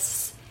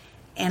Paris,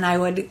 and I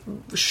would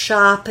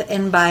shop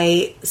and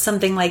buy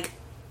something like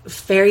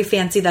very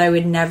fancy that I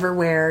would never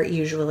wear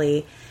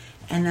usually.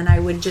 And then I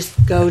would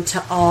just go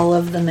to all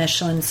of the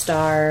Michelin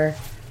star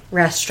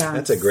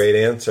restaurants. That's a great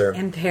answer.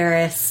 In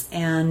Paris,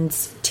 and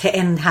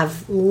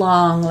have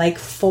long, like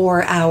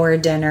 4-hour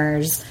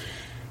dinners,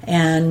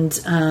 and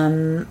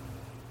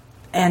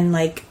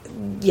like,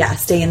 yeah,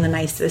 stay in the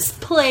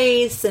nicest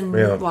place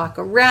and walk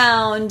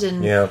around,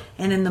 and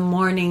in the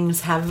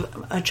mornings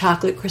have a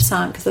chocolate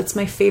croissant because that's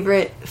my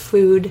favorite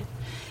food,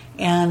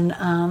 and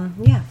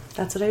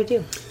that's what I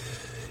do.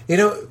 You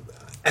know,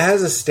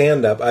 as a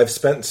stand-up, I've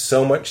spent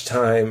so much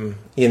time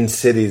in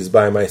cities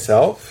by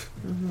myself,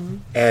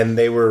 and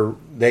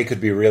they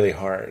could be really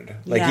hard.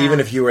 Like, even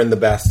if you were in the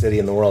best city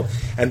in the world.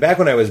 And back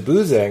when I was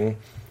boozing,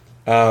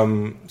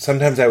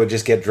 sometimes I would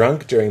just get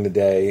drunk during the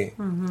day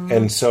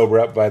and sober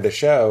up by the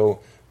show.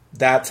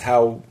 That's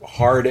how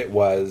hard it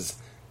was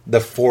the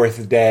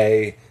fourth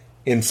day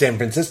in San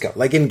Francisco,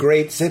 like in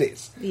great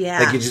cities. Yeah.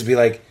 Like, you'd just be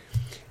like,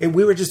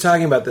 we were just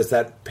talking about this,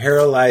 that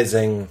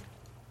paralyzing,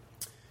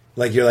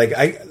 like, you're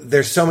like,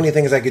 there's so many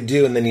things I could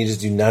do, and then you just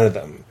do none of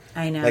them.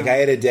 I know. Like, I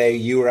had a day,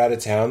 you were out of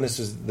town, this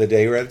was the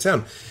day you were out of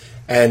town,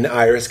 and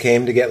Iris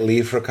came to get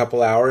leave for a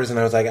couple hours, and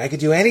I was like, I could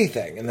do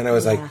anything. And then I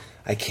was like,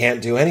 I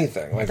can't do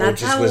anything. Like,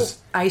 that's I just how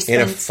was I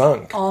in a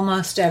funk.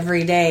 Almost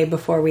every day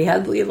before we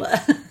had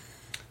Leela.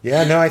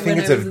 Yeah, no, I think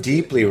it's a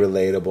deeply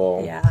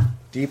relatable. Yeah.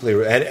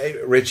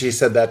 And Richie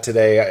said that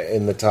today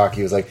in the talk.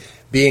 He was like,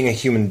 being a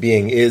human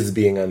being is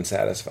being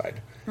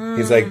unsatisfied.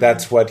 He's like,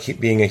 that's what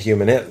being a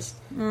human is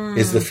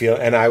the feel.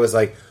 And I was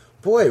like,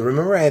 boy,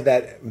 remember I had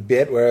that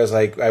bit where I was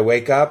like, I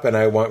wake up and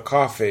I want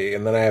coffee,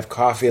 and then I have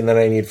coffee, and then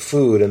I need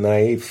food, and then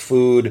I eat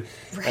food,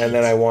 and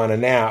then I want a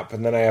nap,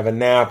 and then I have a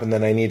nap, and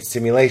then I need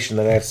stimulation,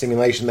 then I have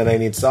stimulation, then I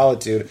need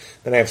solitude,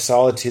 then I have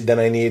solitude, then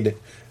I need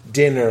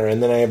dinner,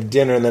 and then I have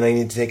dinner, and then I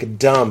need to take a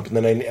dump, and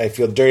then I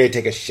feel dirty, I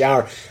take a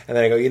shower, and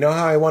then I go, you know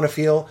how I want to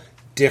feel?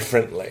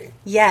 Differently.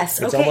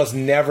 Yes. It's almost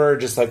never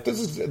just like, this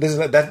is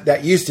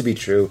that used to be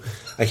true.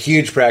 A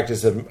huge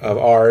practice of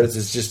ours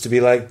is just to be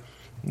like,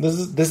 this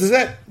is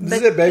it. This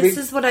is it, baby. This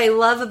is what I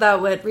love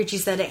about what Richie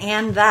said,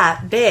 and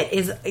that bit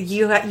is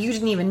you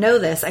didn't even know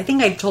this. I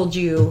think I told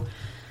you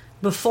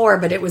before,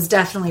 but it was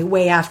definitely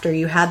way after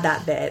you had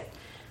that bit.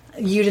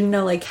 You didn't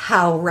know like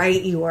how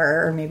right you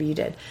were, or maybe you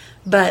did.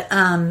 But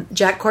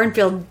Jack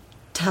Kornfield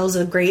tells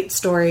a great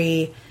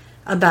story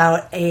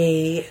about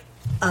a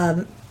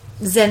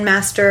Zen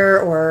master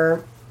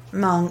or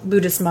monk,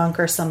 Buddhist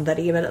monk or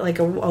somebody, but like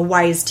a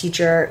wise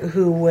teacher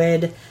who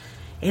would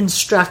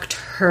instruct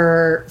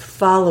her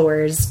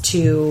followers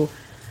to,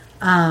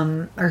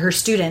 or her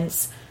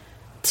students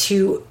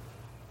to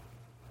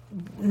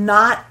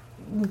not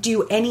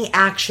do any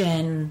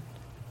action,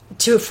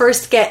 to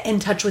first get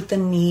in touch with the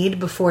need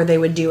before they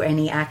would do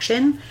any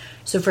action.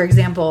 So for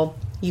example,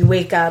 you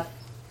wake up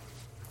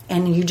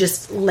and you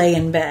just lay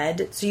in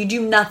bed. So you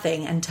do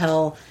nothing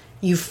until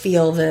you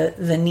feel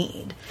the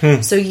need.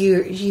 So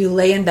you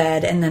lay in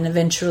bed, and then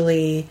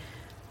eventually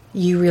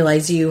you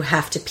realize you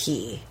have to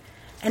pee.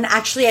 And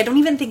actually, I don't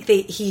even think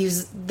she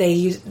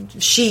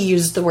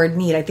used the word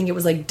need. I think it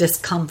was like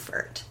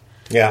discomfort,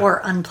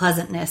 or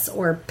unpleasantness,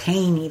 or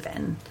pain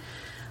even.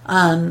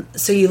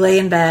 So you lay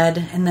in bed,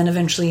 and then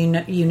eventually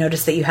you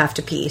notice that you have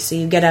to pee. So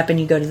you get up and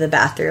you go to the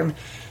bathroom,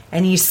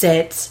 and you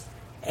sit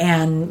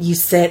and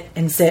sit,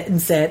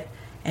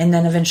 and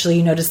then eventually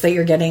you notice that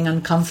you're getting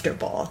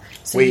uncomfortable.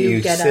 So wait,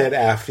 you sit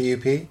after you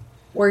pee?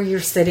 Or you're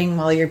sitting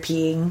while you're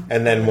peeing.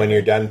 And then when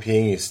you're done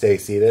peeing, you stay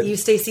seated? You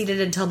stay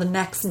seated until the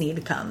next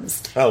need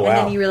comes. Oh, wow. And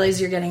then you realize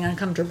you're getting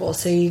uncomfortable.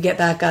 So you get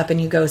back up and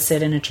you go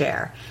sit in a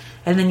chair.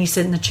 And then you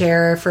sit in the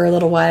chair for a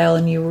little while,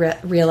 and you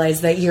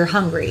realize that you're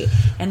hungry.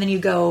 And then you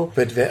go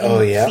feed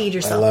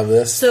yourself. I love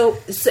this. So,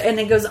 and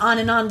it goes on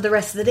and on the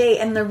rest of the day.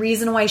 And the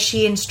reason why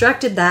she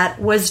instructed that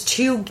was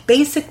to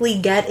basically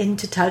get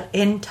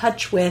in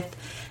touch with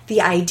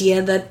the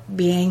idea that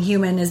being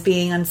human is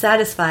being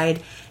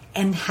unsatisfied,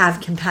 and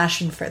have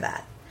compassion for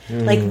that.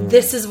 Like,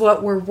 this is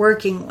what we're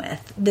working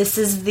with. This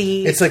is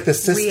the It's like the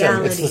system.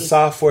 reality. It's the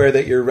software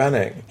that you're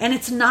running. And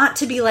it's not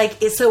to be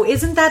like, so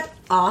isn't that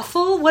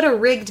awful? What a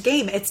rigged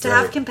game. It's to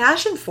have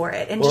compassion for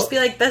it and just be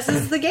like, this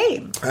is the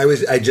game.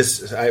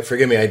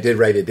 Forgive me, I did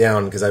write it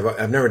down because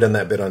I've never done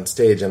that bit on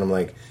stage, and I'm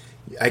like,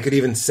 I could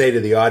even say to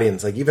the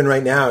audience, like, even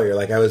right now, you're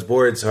like, I was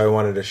bored, so I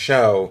wanted a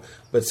show.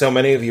 But so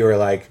many of you are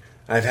like,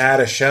 I've had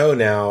a show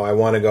now, I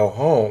want to go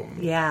home.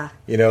 Yeah.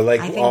 You know,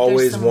 like, I think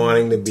always there's some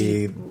wanting to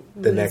be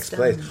the next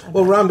place.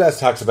 Well, Ram Dass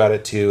talks about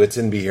it, too. It's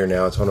in Be Here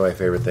Now. It's one of my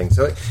favorite things.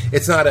 So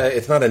it's not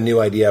a new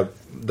idea.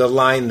 The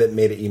line that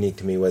made it unique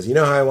to me was, you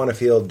know how I want to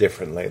feel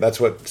differently. That's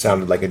what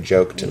sounded like a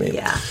joke to me.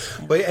 Yeah.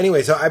 But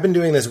anyway, so I've been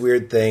doing this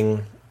weird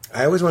thing.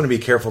 I always want to be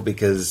careful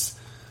because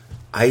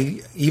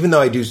even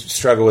though I do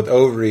struggle with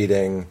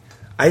overeating,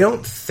 I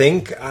don't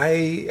think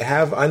I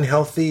have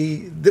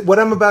unhealthy... What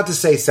I'm about to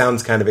say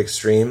sounds kind of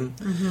extreme,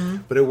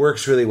 but it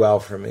works really well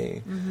for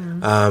me.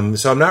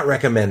 So I'm not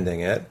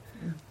recommending it,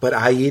 but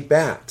I eat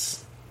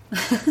bats.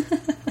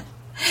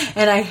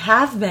 And I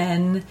have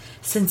been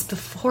since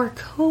before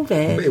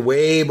COVID.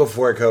 Way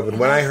before COVID.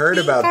 When I heard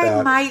about that...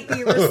 I might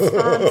be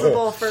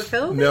responsible for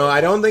COVID. No,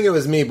 I don't think it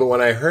was me, but when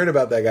I heard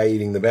about that guy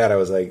eating the bat, I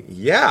was like,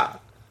 yeah.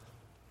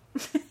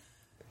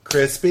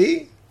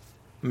 Crispy,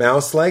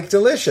 mouse-like,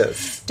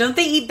 delicious. Don't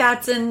they eat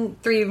bats in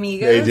Three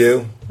Amigos? They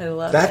do. I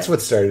love That's it.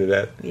 what started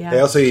it. Yeah. They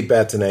also eat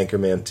bats in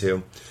Anchorman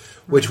too.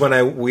 Which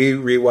when we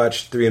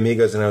rewatched Three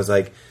Amigos, and I was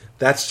like,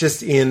 that's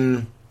just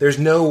in... There's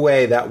no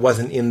way that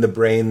wasn't in the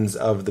brains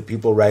of the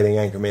people writing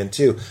Anchorman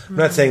 2. I'm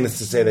not saying this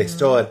to say they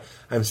stole it.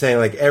 I'm saying,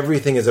 like,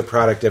 everything is a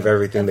product of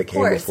everything that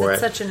came before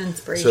it's it. such an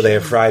inspiration. So they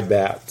have fried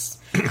bats.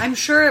 I'm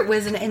sure it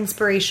was an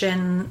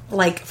inspiration,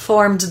 like,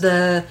 formed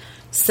the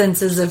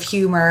senses of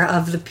humor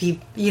of the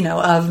people,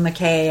 of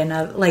McKay and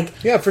of, like...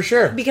 Yeah, for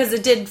sure. Because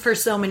it did for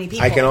so many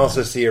people. I can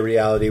also see a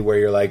reality where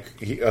you're like,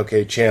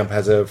 okay, Champ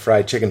has a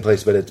fried chicken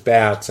place, but it's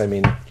bats. I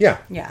mean, yeah.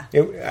 Yeah.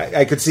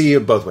 I could see you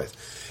both ways.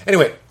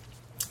 Anyway,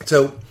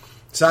 so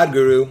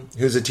Sadhguru,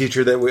 who's a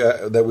teacher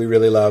that we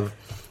really love,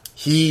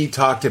 he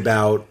talked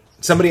about...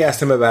 Somebody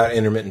asked him about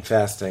intermittent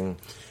fasting,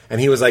 and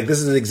he was like,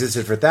 this has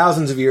existed for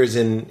thousands of years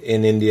in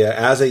India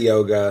as a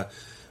yoga,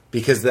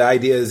 because the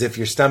idea is if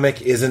your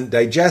stomach isn't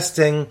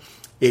digesting,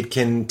 it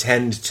can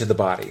tend to the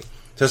body.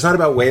 So it's not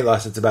about weight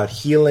loss, it's about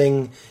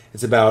healing,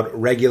 it's about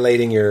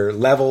regulating your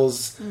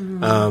levels,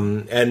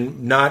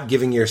 and not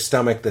giving your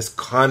stomach this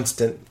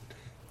constant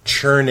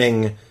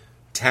churning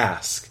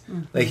task.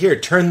 Like, here,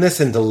 turn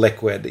this into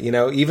liquid,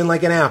 even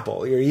like an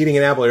apple. You're eating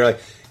an apple, you're like,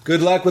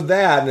 good luck with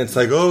that. And it's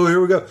like, oh, here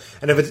we go.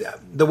 And if it's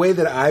the way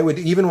that I would,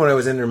 even when I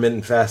was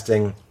intermittent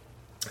fasting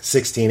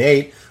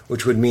 16-8,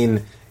 which would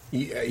mean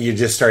you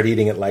just start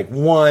eating at like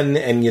 1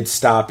 and you'd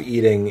stop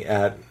eating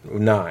at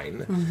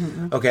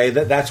 9. Okay,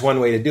 that's one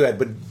way to do it.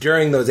 But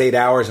during those 8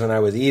 hours when I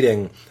was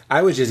eating,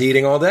 I was just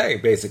eating all day,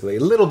 basically.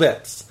 Little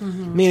bits.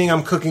 Meaning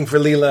I'm cooking for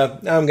Leela,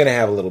 I'm going to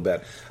have a little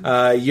bit.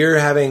 You're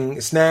having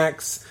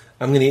snacks,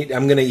 I'm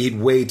gonna eat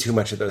way too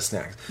much of those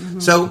snacks.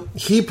 So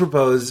he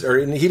proposed, or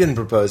he didn't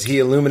propose, he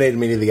illuminated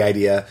me to the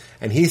idea,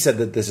 and he said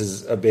that this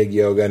is a big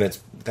yoga, and it's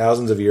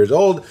thousands of years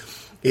old,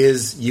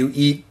 is you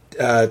eat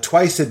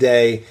twice a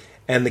day,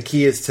 and the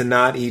key is to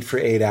not eat for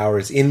 8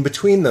 hours in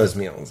between those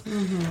meals.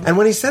 And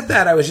when he said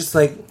that, I was just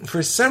like,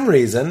 for some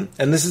reason,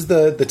 and this is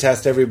the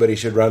test everybody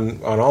should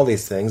run on all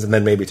these things, and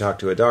then maybe talk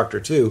to a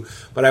doctor too,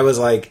 but I was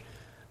like,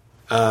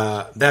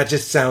 that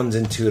just sounds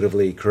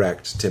intuitively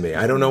correct to me.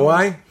 I don't know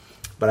why,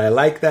 but I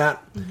like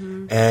that.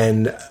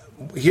 And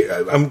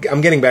here, I'm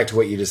getting back to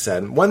what you just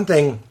said. One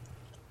thing,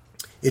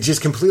 it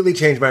just completely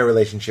changed my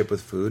relationship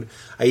with food.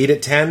 I eat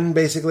at 10,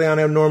 basically, on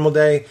a normal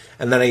day,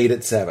 and then I eat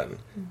at 7.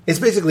 It's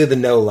basically the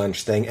no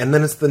lunch thing, and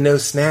then it's the no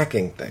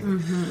snacking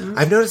thing.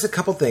 I've noticed a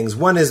couple things.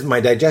 One is my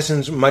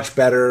digestion's much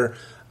better.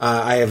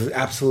 I have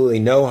absolutely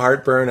no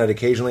heartburn. I'd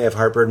occasionally have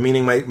heartburn,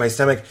 meaning my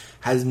stomach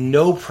has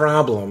no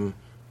problem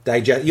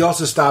digest. You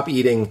also stop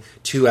eating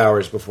 2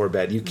 hours before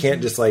bed. You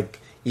can't just, like,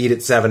 eat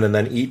at 7 and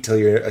then eat till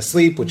you're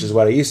asleep, which is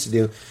what I used to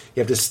do. You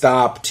have to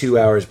stop 2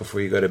 hours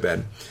before you go to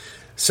bed.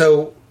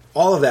 So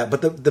all of that.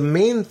 But the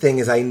main thing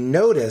is I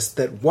noticed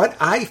that what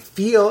I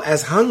feel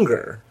as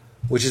hunger,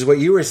 which is what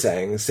you were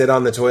saying, sit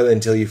on the toilet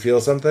until you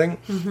feel something.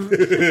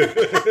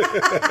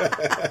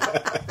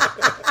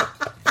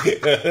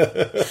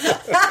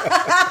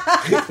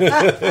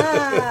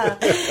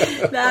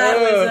 That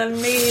was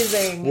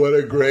amazing. What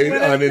a great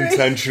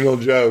unintentional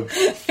joke.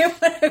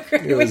 What a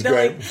great It was way to,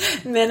 great.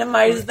 like,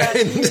 minimize that.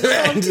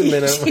 And a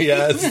minute,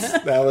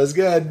 yes, that was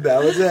good.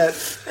 That was it.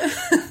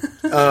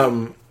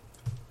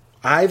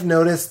 I've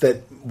noticed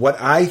that what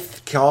I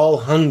call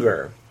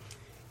hunger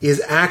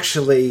is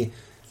actually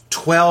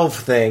 12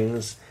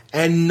 things,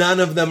 and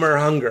none of them are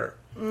hunger.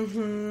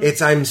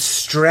 It's I'm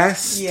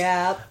stressed.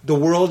 Yeah. The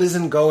world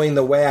isn't going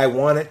the way I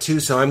want it to,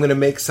 so I'm going to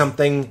make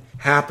something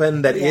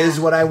happen that is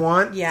what I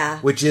want,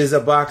 which is a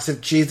box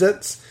of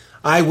Cheez-Its.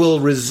 I will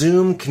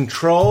resume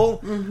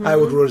control. I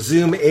will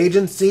resume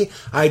agency.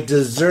 I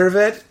deserve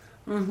it.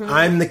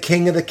 I'm the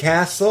king of the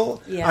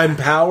castle. I'm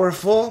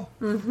powerful.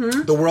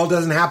 The world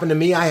doesn't happen to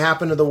me. I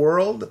happen to the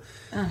world.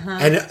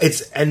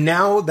 And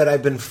now that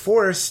I've been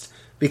forced,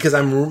 because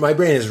my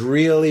brain is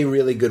really,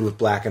 really good with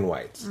black and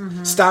whites.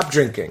 Stop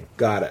drinking.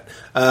 Got it.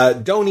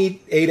 Don't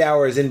eat 8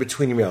 hours in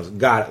between your meals.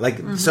 Got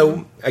it.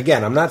 So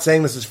again, I'm not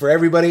saying this is for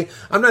everybody.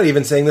 I'm not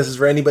even saying this is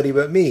for anybody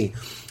but me.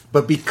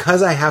 But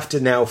because I have to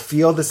now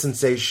feel the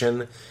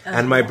sensation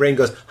and my brain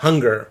goes,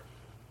 hungry,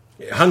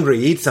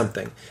 eat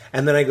something.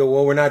 And then I go,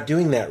 well, we're not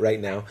doing that right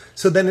now.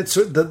 So then it's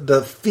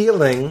the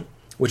feeling,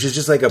 which is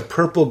just like a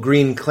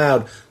purple-green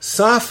cloud,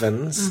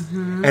 softens.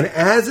 And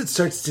as it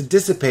starts to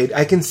dissipate,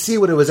 I can see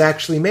what it was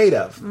actually made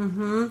of.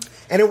 And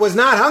it was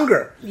not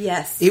hunger.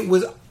 Yes. It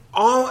was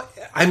all...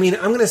 I mean,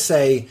 I'm going to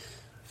say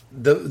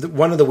the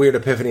one of the weird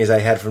epiphanies I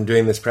had from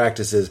doing this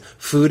practice is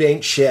food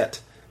ain't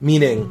shit.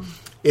 Meaning,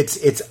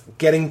 it's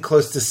getting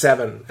close to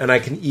 7 and I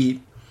can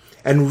eat.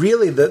 And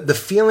really, the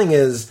feeling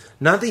is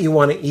not that you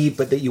want to eat,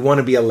 but that you want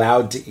to be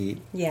allowed to eat.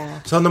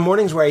 Yeah. So on the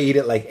mornings where I eat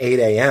at like 8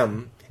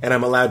 a.m., and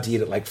I'm allowed to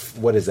eat at like,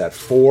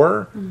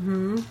 4?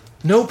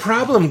 No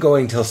problem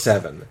going till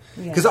 7.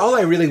 Because all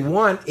I really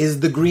want is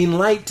the green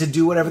light to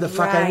do whatever the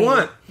fuck I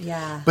want.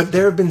 Yeah. But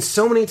there have been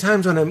so many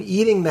times when I'm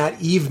eating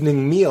that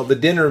evening meal, the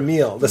dinner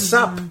meal, the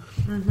sup,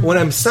 when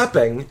I'm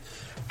supping,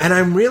 and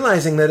I'm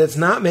realizing that it's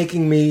not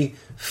making me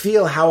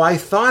feel how I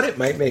thought it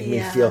might make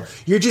me feel.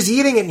 You're just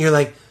eating it and you're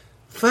like,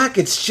 fuck,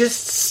 it's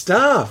just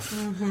stuff.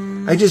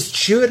 I just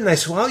chew it and I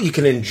swallow it. You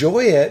can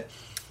enjoy it.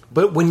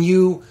 But when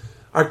you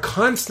are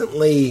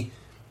constantly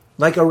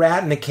like a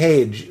rat in a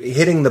cage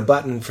hitting the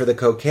button for the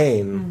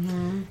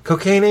cocaine,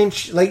 cocaine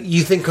ain't... like,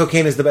 you think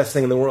cocaine is the best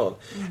thing in the world.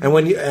 And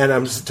and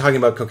I'm just talking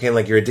about cocaine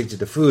like you're addicted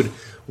to food.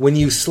 When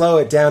you slow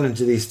it down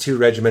into these two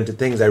regimented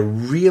things, I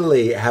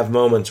really have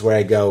moments where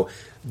I go...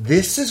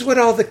 this is what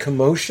all the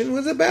commotion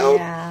was about?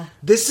 Yeah.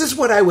 This is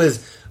what I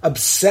was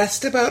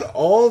obsessed about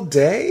all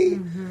day?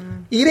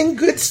 Eating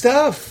good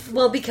stuff.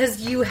 Well,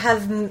 because you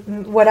have...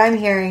 what I'm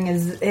hearing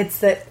is it's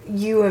that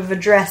you have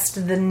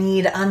addressed the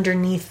need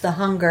underneath the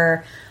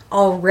hunger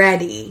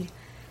already.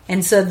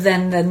 And so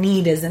then the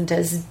need isn't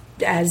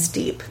as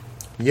deep.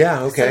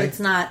 Yeah, okay.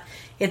 So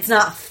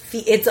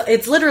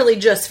it's literally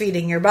just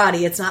feeding your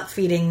body. It's not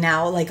feeding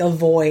now like a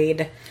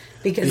void.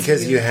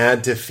 Because you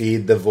had to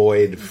feed the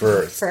void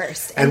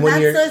first. And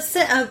when that's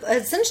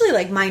essentially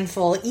like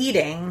mindful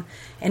eating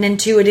and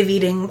intuitive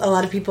eating. A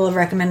lot of people have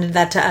recommended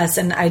that to us,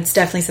 and it's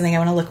definitely something I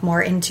want to look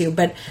more into.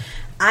 But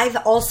I've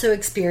also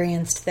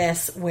experienced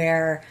this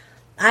where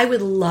I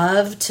would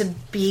love to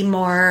do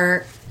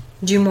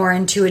more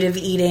intuitive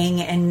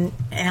eating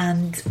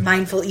and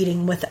mindful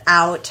eating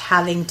without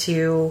having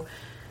to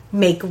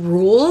make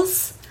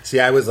rules. See,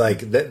 I was like,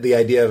 the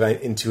idea of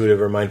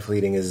intuitive or mindful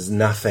eating is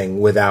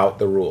nothing without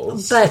the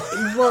rules. But,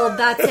 well,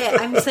 that's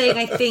it. I'm saying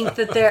I think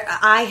that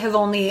I have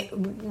only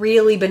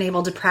really been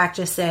able to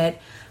practice it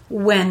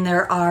when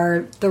there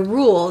are the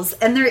rules.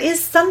 And there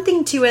is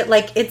something to it,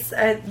 like, it's,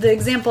 the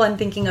example I'm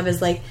thinking of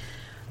is like,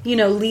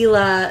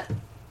 Leela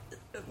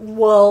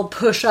will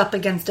push up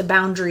against a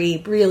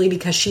boundary really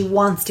because she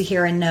wants to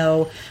hear a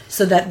no,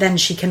 so that then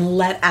she can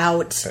let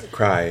out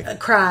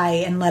cry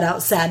and let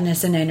out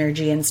sadness and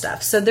energy and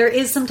stuff. So there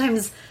is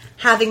sometimes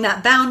having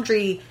that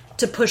boundary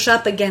to push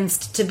up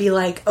against, to be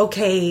like,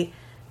 okay,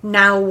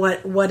 now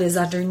what is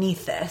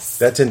underneath this?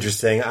 That's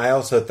interesting. I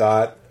also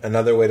thought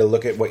another way to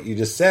look at what you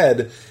just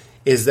said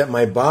is that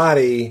my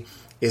body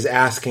is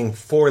asking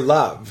for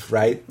love,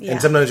 right? Yeah.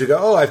 And sometimes you go,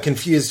 oh, I've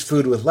confused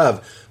food with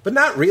love. But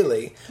not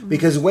really,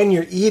 because when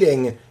you're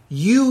eating,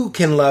 you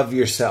can love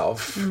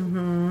yourself.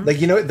 Like,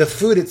 the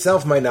food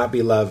itself might not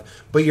be love,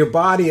 but your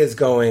body is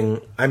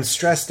going, I'm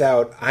stressed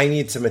out, I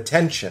need some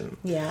attention.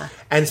 Yeah.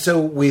 And so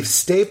we've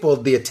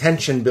stapled the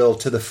attention bill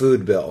to the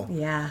food bill.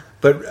 Yeah.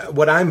 But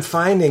what I'm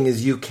finding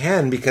is you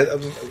can,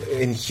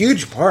 in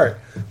huge part,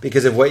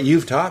 because of what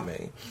you've taught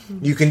me,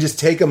 you can just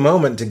take a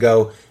moment to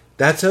go,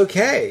 that's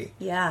okay.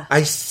 Yeah.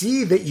 I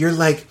see that you're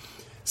like...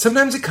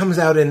 Sometimes it comes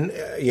out in,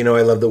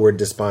 I love the word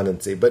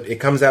despondency, but it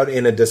comes out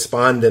in a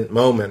despondent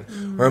moment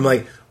where I'm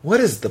like,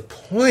 what is the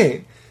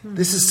point?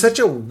 This is such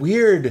a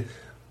weird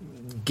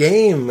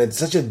game. It's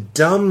such a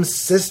dumb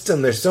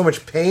system. There's so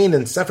much pain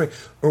and suffering,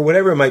 or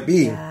whatever it might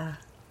be. Yeah.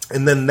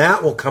 And then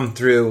that will come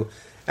through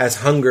as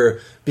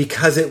hunger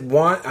because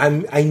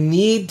I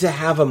need to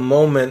have a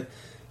moment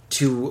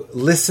to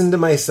listen to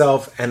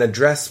myself and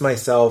address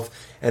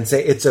myself and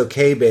say, it's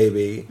okay,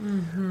 baby.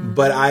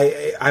 But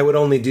I would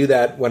only do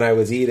that when I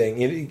was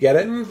eating. You get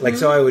it? Like,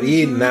 so I would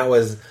eat, and that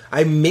was...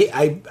 I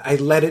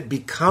let it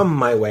become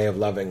my way of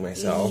loving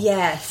myself.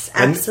 Yes,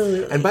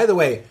 absolutely. And by the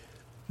way,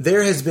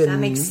 there has been...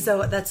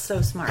 That's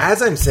so smart.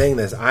 As I'm saying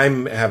this,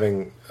 I'm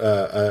having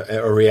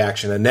a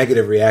reaction, a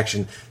negative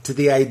reaction, to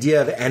the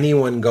idea of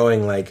anyone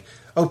going like...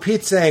 oh,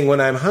 Pete's saying when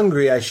I'm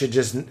hungry I should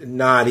just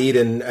not eat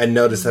and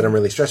notice that I'm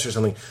really stressed or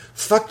something.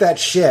 Fuck that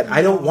shit.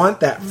 I don't want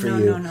that for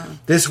you. No.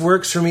 This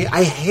works for me.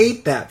 I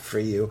hate that for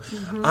you.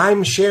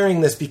 I'm sharing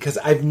this because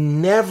I've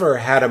never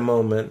had a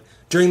moment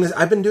during this.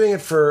 I've been doing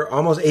it for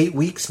almost 8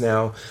 weeks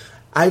now.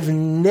 I've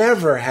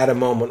never had a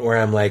moment where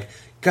I'm like,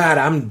 God,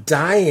 I'm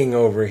dying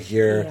over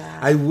here. Yeah.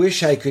 I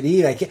wish I could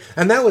eat. I can't.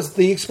 And that was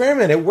the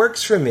experiment. It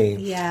works for me.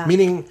 Yeah.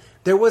 Meaning...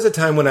 there was a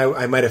time when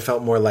I might have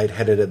felt more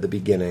lightheaded at the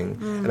beginning,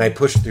 and I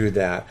pushed through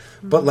that.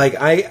 But like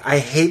I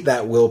hate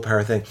that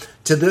willpower thing.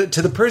 To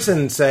the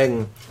person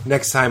saying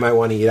next time I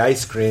want to eat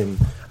ice cream,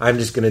 I'm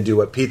just going to do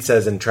what Pete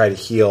says and try to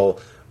heal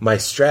my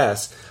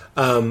stress.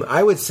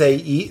 I would say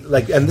eat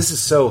and this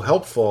is so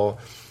helpful.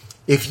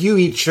 If you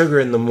eat sugar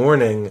in the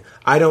morning,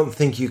 I don't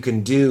think you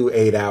can do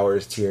 8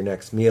 hours to your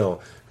next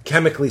meal,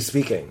 chemically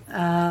speaking.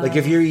 Like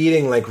if you're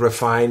eating like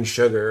refined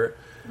sugar,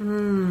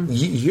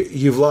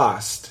 you've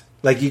lost.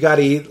 Like you got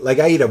to eat. Like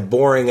I eat a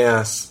boring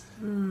ass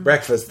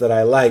breakfast that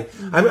I like.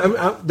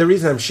 The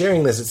reason I'm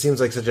sharing this, it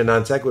seems like such a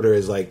non sequitur,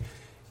 is like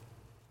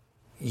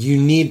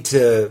you need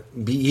to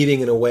be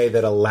eating in a way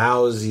that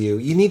allows you.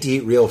 You need to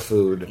eat real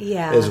food.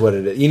 Yeah, is what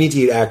it is. You need to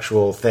eat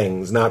actual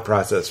things, not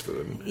processed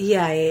food.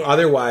 Yeah.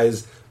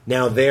 Otherwise,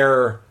 now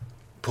they're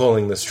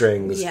pulling the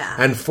strings. Yeah.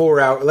 And 4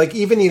 hours, like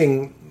even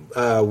eating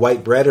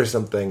white bread or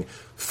something,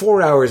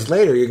 4 hours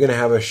later you're going to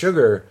have a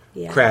sugar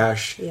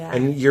crash,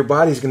 and your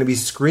body's going to be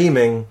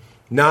screaming.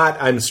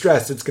 Not I'm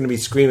stressed. It's going to be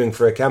screaming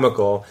for a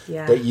chemical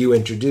that you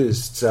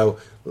introduced. So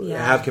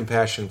have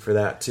compassion for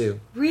that too.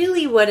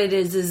 Really what it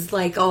is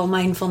like all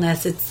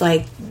mindfulness. It's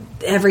like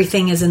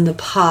everything is in the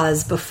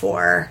pause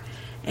before.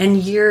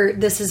 And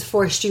this has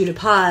forced you to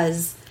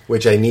pause.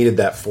 Which I needed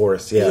that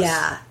force, yes.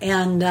 Yeah.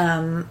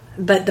 And,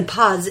 but the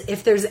pause,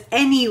 if there's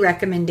any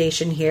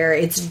recommendation here,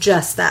 it's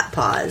just that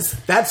pause.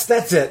 That's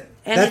it.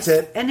 That's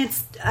it. And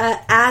it's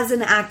as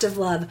an act of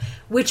love,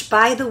 which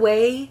by the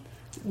way,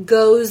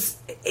 goes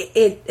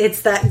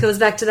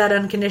back to that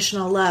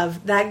unconditional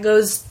love. That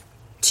goes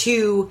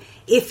to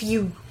if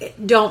you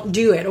don't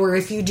do it, or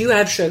if you do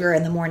have sugar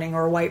in the morning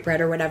or white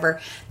bread or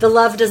whatever, the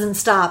love doesn't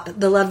stop.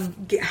 The love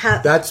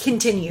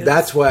continues.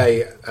 That's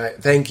why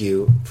thank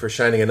you for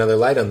shining another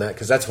light on that,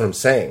 because that's what I'm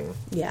saying.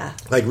 Yeah.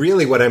 Like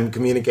really what I'm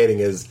communicating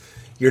is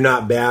you're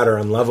not bad or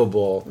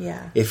unlovable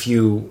if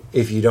you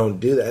don't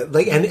do that.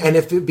 Like and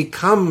if it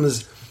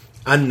becomes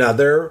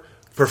another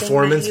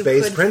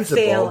performance-based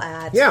principle,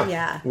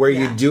 where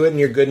you do it and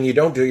you're good and you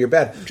don't do it, you're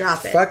bad.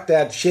 Drop it. Fuck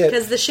that shit.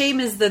 Because the shame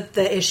is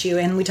the issue,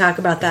 and we talk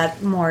about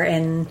that more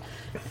in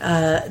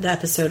the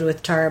episode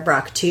with Tara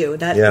Brach too.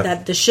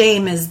 That the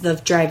shame is the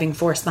driving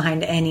force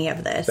behind any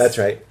of this. That's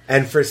right.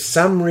 And for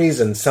some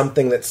reason,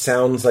 something that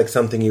sounds like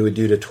something you would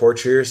do to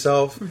torture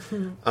yourself,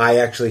 I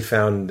actually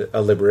found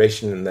a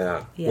liberation in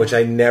that, which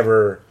I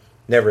never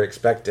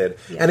expected.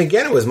 And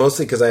again, it was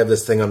mostly because I have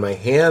this thing on my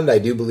hand. I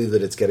do believe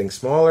that it's getting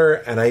smaller,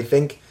 and I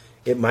think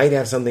it might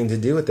have something to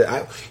do with it.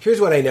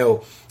 Here's what I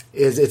know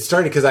is it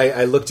started because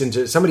I looked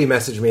into, somebody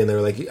messaged me and they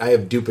were like, I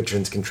have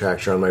Dupuytren's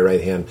contracture on my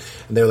right hand,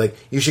 and they were like,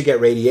 you should get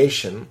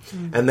radiation.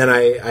 And then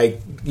I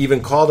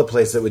even called a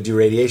place that would do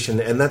radiation,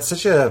 and that's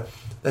such a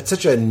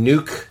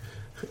nuke.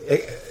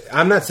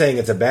 I'm not saying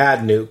it's a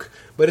bad nuke,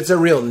 but it's a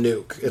real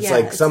nuke. It's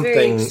like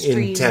something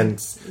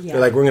intense. They're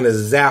like, we're going to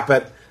zap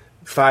it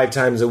 5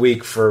 times a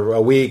week for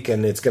a week,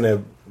 and it's going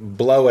to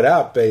blow it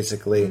up,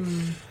 basically.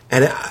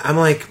 And I'm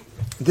like,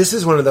 this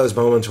is one of those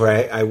moments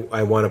where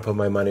I want to put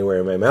my money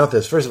where my mouth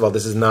is. First of all,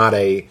 this is not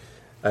a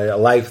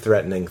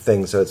life-threatening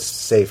thing, so it's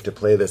safe to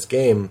play this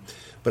game.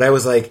 But I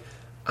was like,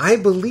 I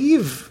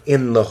believe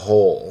in the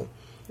whole.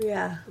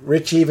 Yeah.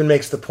 Rich even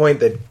makes the point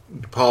that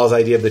Paul's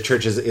idea of the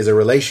church is a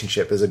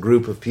relationship, is a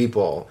group of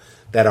people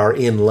that are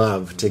in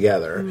love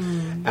together,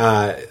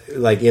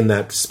 like in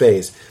that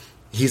space.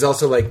 He's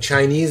also like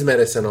Chinese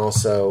medicine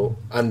also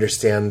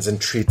understands and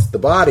treats the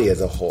body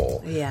as a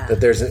whole. Yeah.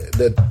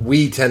 That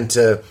we tend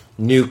to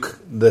nuke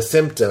the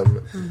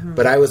symptom.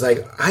 But I was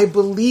like, I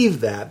believe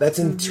that. That's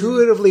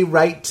intuitively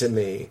right to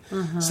me.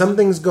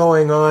 Something's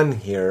going on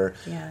here.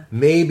 Yeah.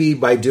 Maybe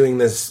by doing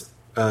this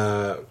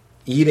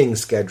eating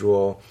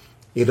schedule,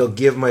 it'll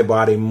give my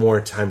body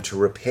more time to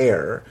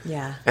repair.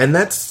 Yeah. And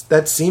that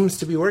seems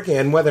to be working.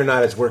 And whether or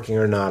not it's working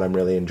or not, I'm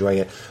really enjoying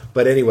it.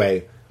 But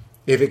anyway,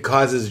 if it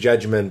causes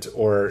judgment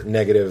or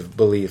negative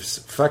beliefs,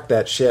 fuck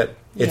that shit.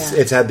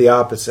 It's had the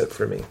opposite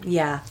for me.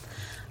 Yeah.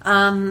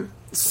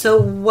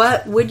 So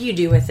what would you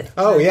do with it?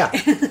 Oh, yeah.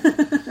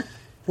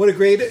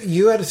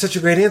 You had such a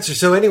great answer.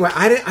 So anyway,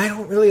 I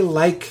don't really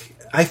like,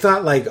 I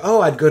thought like,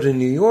 I'd go to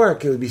New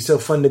York. It would be so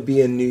fun to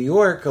be in New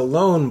York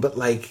alone. But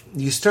like,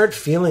 you start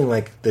feeling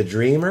like the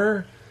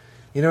dreamer.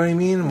 You know what I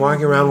mean?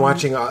 Walking around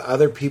watching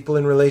other people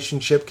in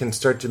relationship can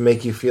start to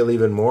make you feel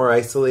even more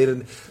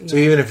isolated. Yeah. So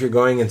even if you're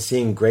going and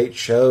seeing great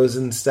shows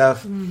and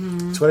stuff,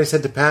 it's what I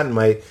said to Pat in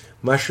my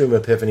mushroom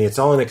epiphany. It's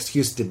all an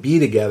excuse to be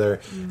together,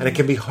 and it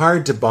can be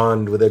hard to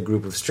bond with a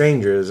group of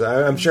strangers.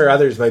 I'm sure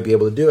others might be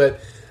able to do it.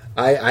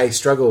 I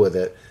struggle with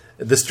it.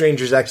 The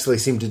strangers actually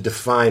seem to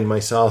define my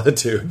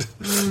solitude.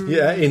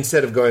 Yeah,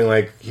 instead of going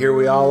like, here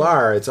we all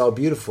are. It's all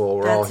beautiful.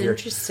 We're all here.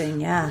 That's interesting,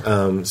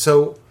 yeah.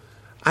 So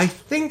I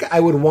think I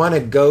would want to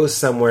go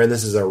somewhere, and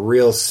this is a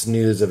real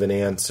snooze of an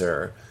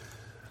answer.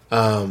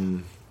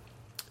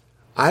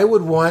 I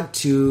would want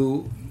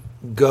to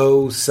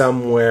go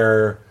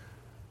somewhere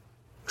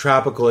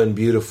tropical and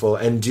beautiful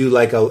and do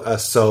like a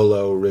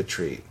solo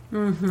retreat.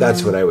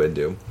 That's what I would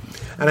do.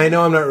 And I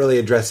know I'm not really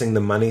addressing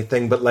the money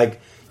thing, but like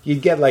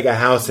you'd get like a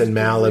house in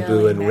Malibu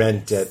really and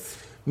rent it.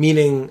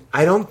 Meaning,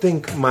 I don't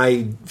think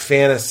my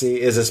fantasy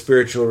is a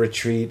spiritual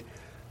retreat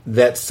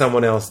that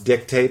someone else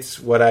dictates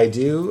what I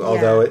do,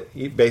 although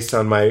based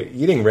on my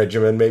eating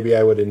regimen, maybe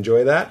I would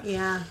enjoy that.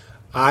 Yeah.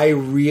 I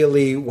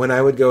really, when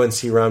I would go and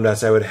see Ram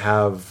Dass, I would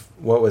have,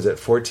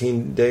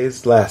 14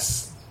 days?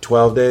 Less.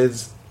 12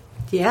 days?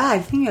 Yeah, I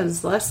think it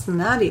was less than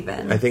that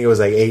even. I think it was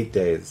like 8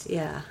 days.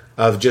 Yeah.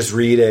 Of just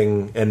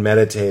reading and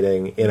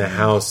meditating in a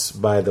house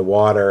by the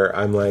water.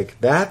 I'm like,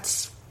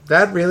 that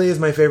really is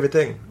my favorite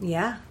thing.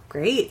 Yeah,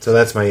 great. So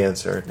that's my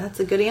answer. That's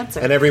a good answer.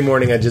 And every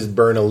morning I just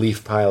burn a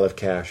leaf pile of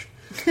cash.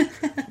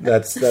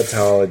 That's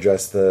how I'll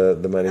address the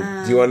money.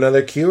 Do you want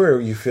another cue, or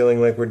are you feeling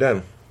like we're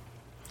done?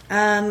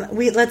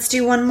 Let's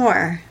do one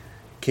more.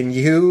 Can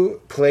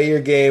you play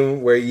your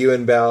game where you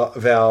and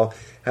Val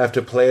have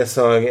to play a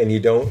song and you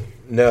don't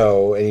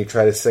know and you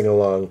try to sing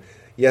along?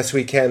 Yes,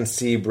 we can.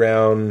 C.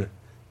 Brown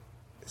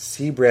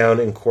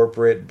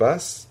Incorporate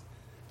Bus?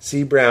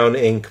 C. Brown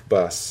Inc.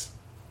 Bus.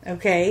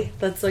 Okay,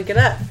 let's look it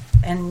up.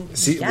 And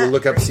we'll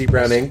look up C.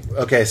 Brown Inc.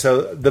 Okay,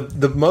 so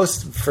the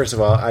most, first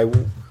of all, I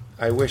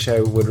wish I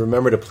would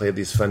remember to play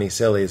these funny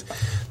sillies.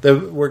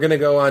 We're going to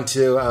go on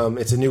to,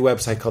 it's a new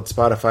website called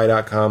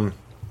Spotify.com.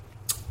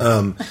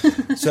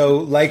 So,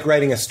 like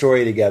writing a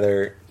story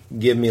together,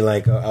 give me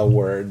like a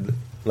word,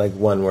 like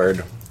one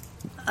word.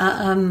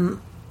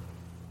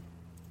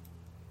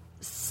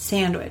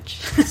 Sandwich.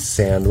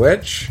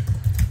 Sandwich.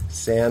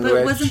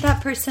 But wasn't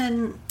that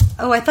person...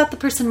 Oh, I thought the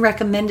person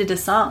recommended a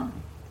song.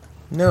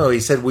 No, he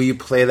said, will you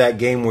play that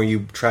game where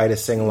you try to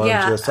sing along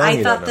to a song I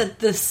you thought don't know? that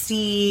the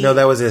C... No,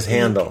 that was his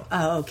handle.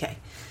 Oh, okay.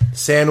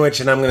 Sandwich,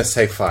 and I'm going to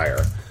say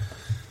fire.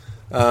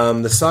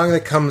 The song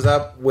that comes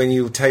up when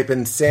you type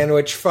in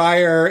Sandwich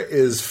Fire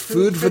is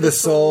Food for the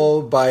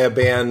Soul by a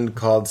band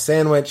called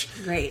Sandwich.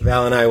 Great.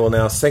 Val and I will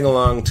now sing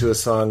along to a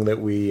song that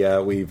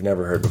we've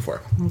never heard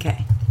before.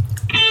 Okay.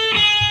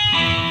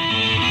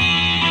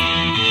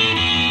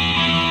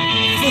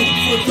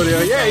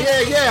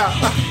 Yeah.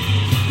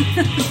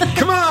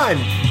 Come on!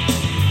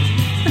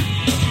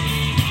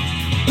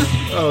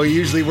 Oh, it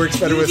usually works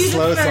better with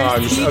slow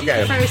songs.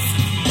 Okay.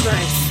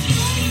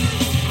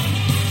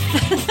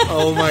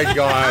 Oh my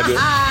God.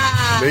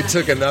 They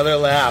took another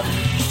lap.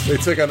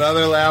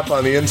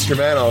 On the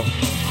instrumental.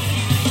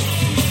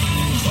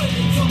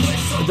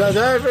 Does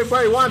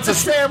everybody wants a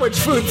sandwich?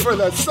 Food for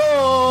the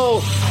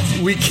soul.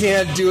 We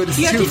can't do it.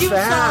 It's too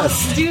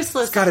fast. Do a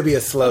slow. It's got to be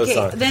a slow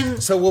song.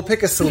 So we'll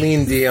pick a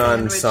Celine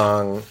Dion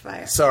song.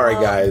 Sorry,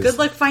 guys. Good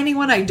luck finding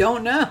one I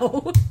don't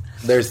know.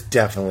 There's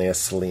definitely a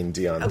Celine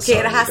Dion song. Okay,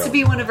 it has to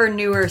be one of her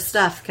newer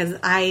stuff because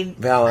I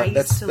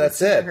used to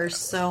listen to her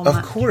so much.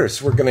 Of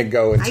course, we're going to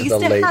go into the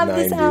late 90s.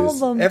 This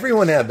album.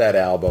 Everyone had that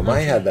album. Okay.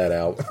 I had that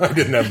album. I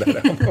didn't have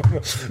that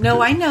album.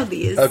 No, I know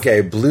these.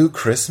 Okay, Blue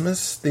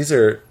Christmas. These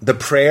are The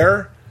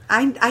Prayer.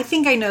 I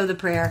think I know The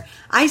Prayer.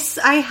 I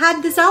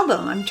had this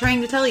album. I'm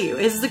trying to tell you.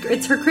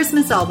 It's her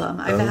Christmas album.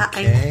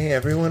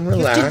 Everyone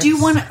relax. You have to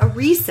do one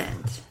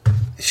recent.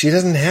 She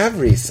doesn't have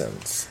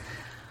recent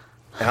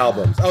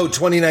albums. Oh,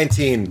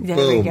 2019. There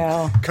Boom. we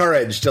go.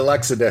 Courage,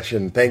 Deluxe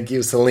Edition. Thank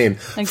you, Celine.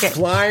 Okay.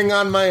 Flying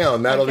on My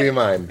Own. That'll be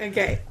mine.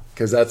 Okay.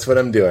 Because that's what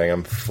I'm doing.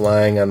 I'm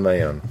flying on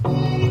my own.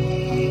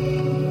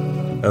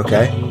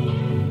 Okay.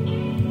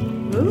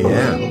 Ooh.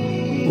 Yeah.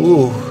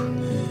 Ooh.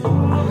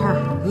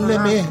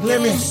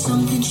 Let me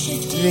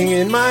sing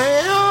in my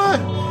ear.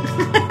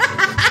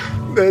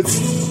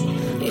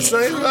 It's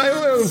like my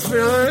own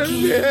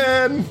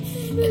friend.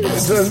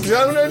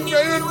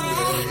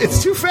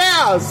 It's too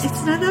fast.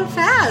 It's not that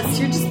fast.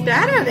 You're just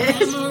bad at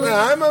it.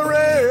 I'm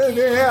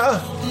already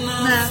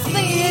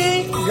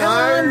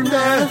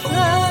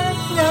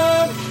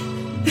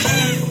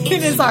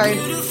It is hard.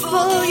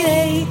 Oh,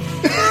 yay.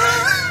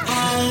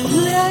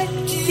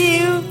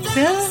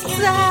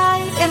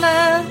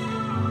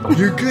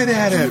 You're good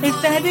at it.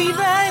 It's that the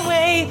right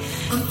way.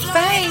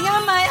 Flying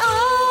on my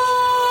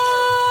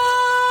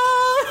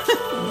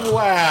own.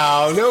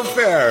 Wow, no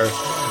fair.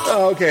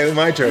 Okay,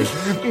 my turn.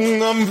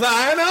 I'm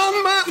flying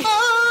on my own.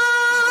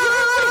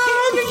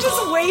 You're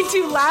just way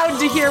too loud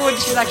to hear what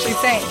she's actually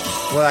saying.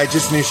 Well, I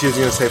just knew she was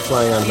going to say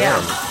flying on Yeah.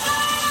 man.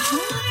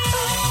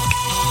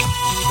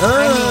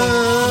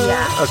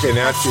 Yeah. Okay,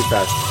 now it's too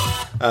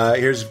fast.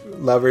 Here's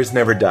Lovers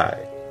Never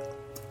Die.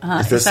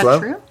 Is this that slow?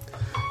 True?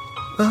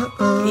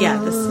 Yeah,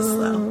 this is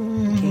slow.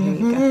 Okay,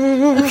 here you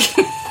go.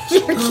 Okay.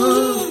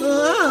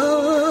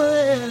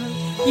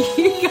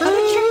 You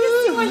gotta try to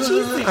see what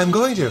she's saying. I'm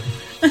going to.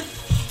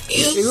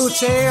 You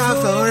say I'm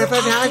forever.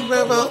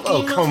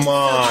 Oh, come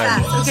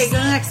on. Okay, go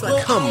to the next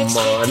one. Come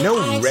on.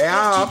 No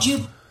rap.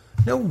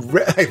 No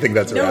rap. I think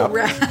that's a No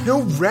rap. rap.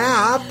 No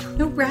rap.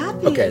 No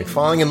rapping. Okay,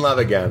 falling in love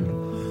again.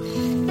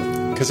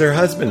 Because her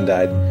husband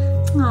died.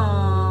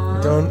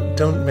 Aww.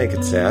 Don't make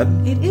it sad.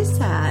 It is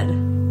sad.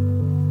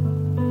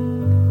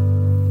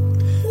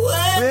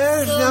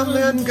 There's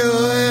nothing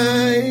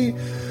going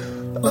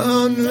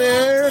on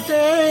their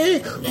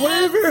day.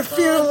 Never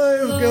feel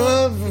like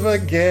love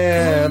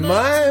again.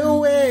 My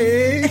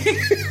way.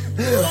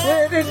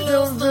 Where did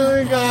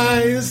the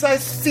guys? I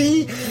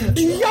see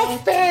your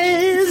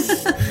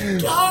face.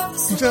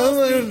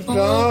 The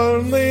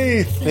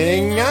only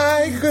thing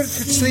I could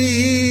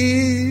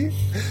see.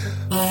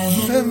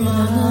 I'm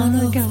on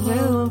a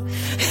go.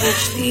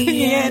 It's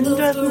the end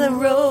of the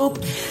rope.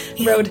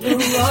 road. We'll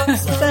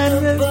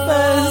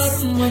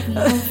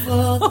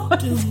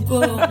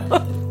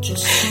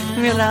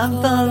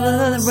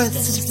follow the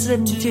rest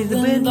into the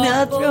wind,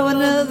 not throw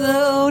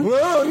another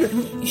load.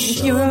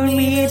 You and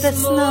me, the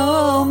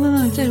snow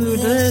moon to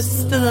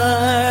the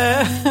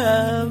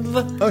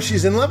love. Oh,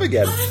 she's in love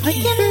again. I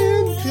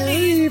can't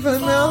believe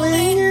I'm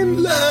falling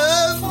in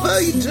love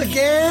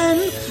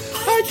again.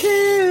 I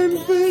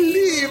can't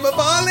believe I'm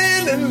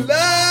falling in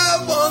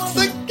love once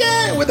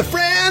again with a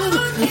friend.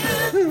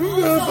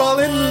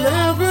 Falling in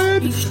love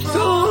with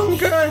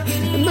stronger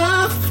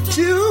enough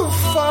to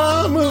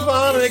fall, move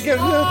on again.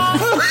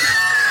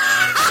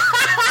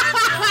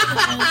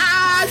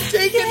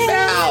 Take it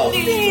now.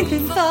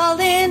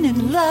 Falling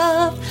in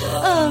love,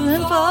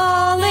 I'm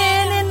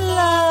falling in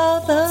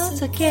love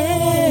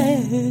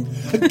again.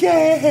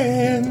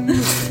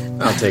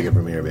 I'll take it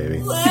from here, baby.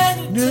 No,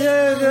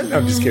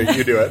 I'm just kidding.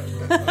 You do it.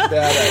 My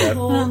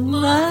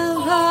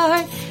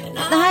heart,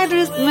 I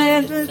just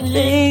meant to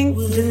think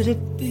that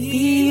it'd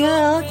be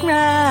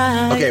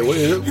alright. Okay,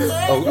 you're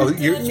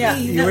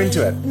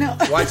into it. No.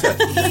 Watch that.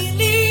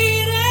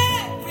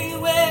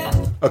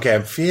 Okay,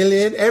 I'm feeling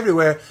it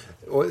everywhere.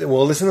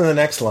 We'll listen to the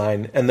next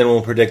line, and then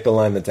we'll predict the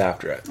line that's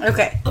after it.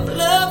 Okay. I'm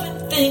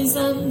loving things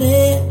I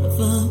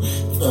never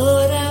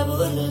thought I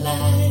would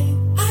like.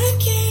 I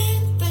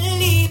can't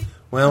believe.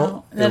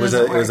 Well, it was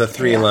a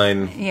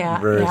 3-line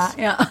verse.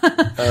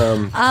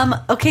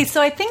 Okay, so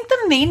I think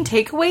the main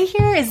takeaway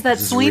here is that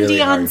Celine really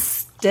Dion hard.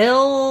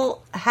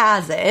 still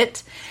has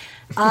it,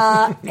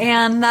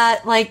 and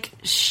that like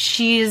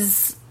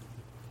she's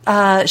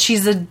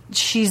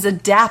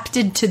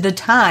adapted to the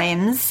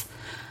times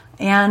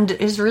and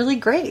is really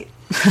great.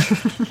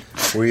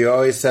 Were you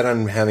always set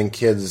on having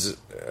kids,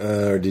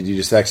 or did you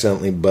just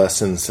accidentally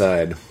bust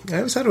inside? I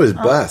always thought it was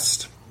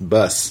bust.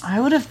 Bus.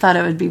 I would have thought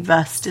it would be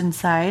bust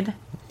inside.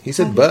 He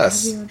said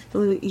bus.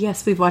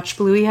 Yes, we've watched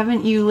Bluey.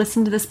 Haven't you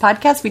listened to this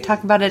podcast? We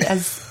talk about it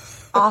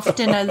as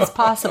often as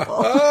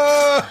possible.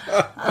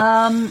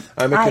 I'm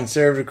a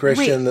conservative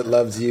Christian that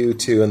loves you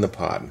too in the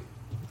pod.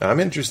 I'm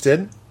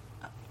interested.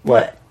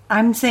 What?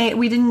 I'm saying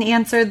we didn't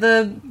answer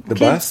the kids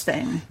bus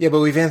thing. Yeah,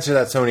 but we've answered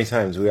that so many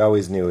times. We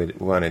always knew we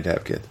wanted to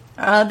have kids.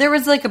 There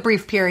was like a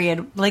brief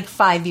period, like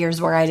 5 years,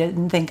 where I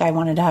didn't think I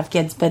wanted to have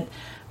kids, but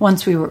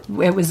once it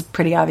was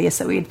pretty obvious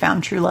that we had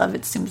found true love.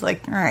 It seems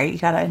like, all right, you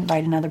got to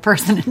invite another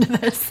person into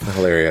this.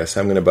 Hilarious.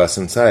 I'm going to bust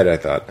inside, I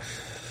thought.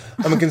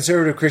 I'm a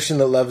conservative Christian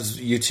that loves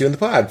you two in the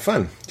pod.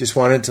 Fun. Just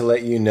wanted to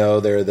let you know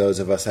there are those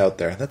of us out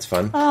there. That's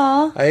fun.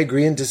 Aww. I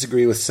agree and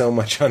disagree with so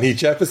much on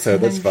each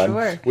episode. That's fun.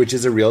 Sure. Which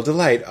is a real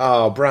delight.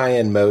 Oh,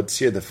 Brian Motes,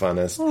 you're the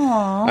funnest.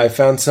 Aww. I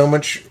found so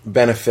much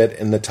benefit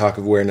in the talk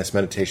of awareness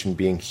meditation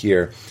being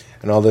here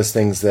and all those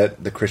things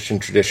that the Christian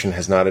tradition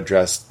has not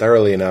addressed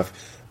thoroughly enough,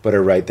 but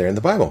are right there in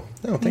the Bible.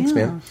 Oh, thanks,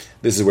 man.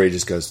 This is where he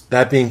just goes,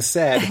 that being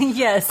said,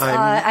 yes,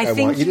 I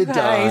think want you to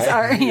guys die.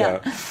 Are,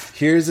 yeah.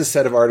 Here's a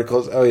set of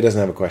articles. Oh, he doesn't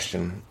have a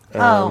question.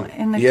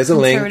 And the he has a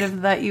link.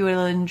 conservative that you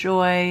will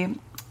enjoy.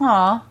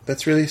 Aw.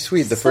 That's really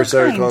sweet. The So first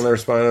article kind. on the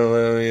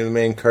respondent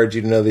may encourage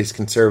you to know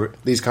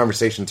these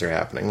conversations are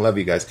happening. Love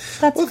you guys.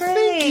 That's well, great,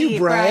 thank you,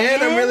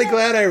 Brian. I'm really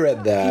glad I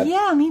read that.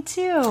 Yeah, me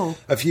too.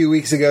 A few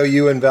weeks ago,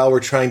 you and Val were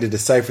trying to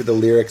decipher the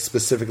lyrics,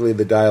 specifically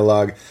the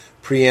dialogue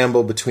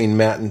preamble between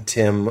Matt and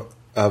Tim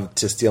of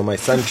To Steal My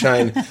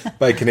Sunshine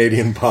by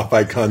Canadian pop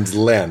icons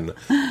Len.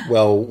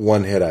 Well,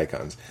 one-hit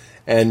icons.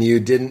 And you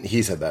didn't...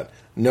 He said that.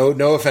 No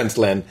offense,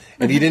 Len.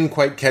 And you didn't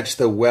quite catch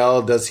the,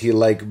 well, does he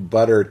like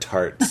butter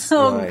tarts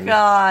line.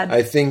 God.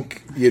 I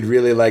think you'd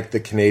really like the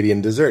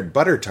Canadian dessert,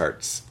 butter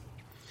tarts.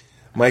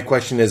 My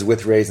question is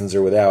with raisins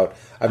or without.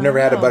 I've never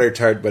had a butter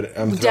tart, but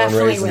I'm throwing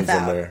Definitely raisins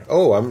without. in there.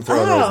 Oh, I'm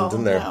throwing raisins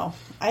in there. No.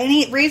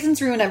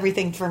 Raisins ruin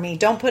everything for me.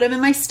 Don't put them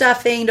in my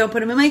stuffing. Don't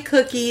put them in my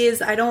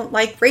cookies. I don't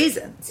like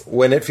raisins.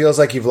 When it feels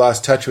like you've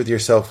lost touch with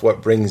yourself,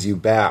 what brings you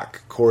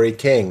back? Corey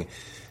King.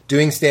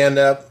 Doing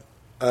stand-up,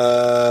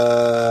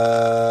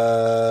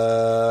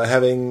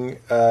 having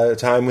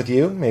time with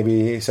you,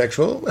 maybe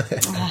sexual.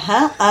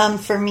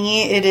 For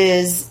me, it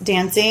is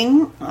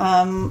dancing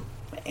and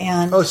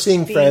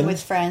seeing being friends.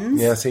 with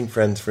friends. Yeah, seeing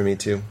friends for me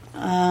too.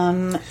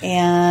 And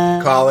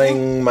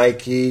Calling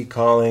Mikey,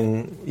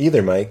 calling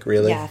either Mike,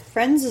 really. yeah,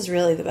 friends is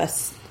really the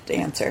best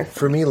answer.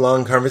 For me,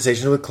 long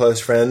conversations with close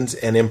friends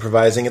and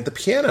improvising at the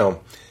piano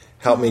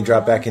help me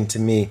drop back into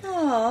me.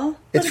 Aww,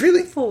 It's really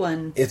beautiful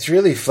one. It's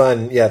really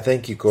fun. Yeah,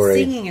 thank you, Corey.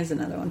 Singing is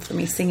another one for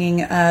me.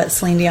 Singing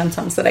Celine Dion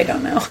songs that I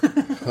don't know.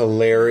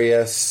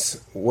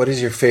 Hilarious. What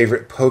is your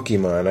favorite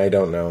Pokemon? I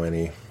don't know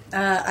any.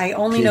 I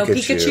only know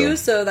Pikachu,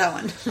 so that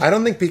one. I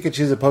don't think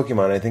Pikachu's a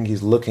Pokemon. I think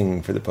he's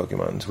looking for the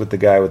Pokemons with the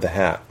guy with the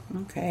hat.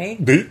 Okay.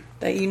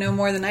 That you know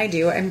more than I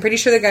do. I'm pretty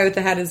sure the guy with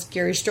the hat is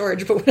Gary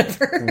Storage, but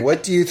whatever.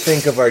 What do you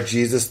think of our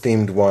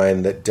Jesus-themed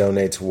wine that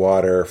donates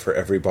water for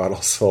every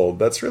bottle sold?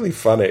 That's really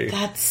funny.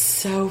 That's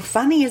so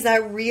funny. Is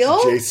that real?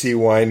 JC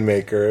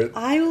Winemaker.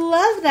 I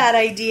love that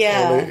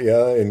idea.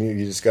 Yeah, and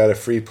you just got a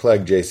free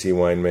plug, JC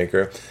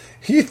Winemaker.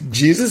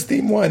 Jesus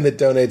themed wine that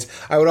donates.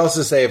 I would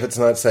also say if it's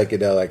not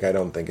psychedelic, I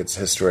don't think it's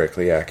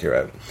historically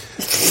accurate.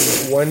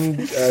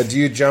 Do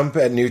you jump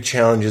at new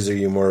challenges, or are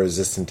you more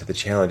resistant to the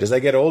challenge? As I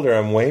get older,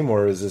 I'm way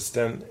more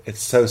resistant.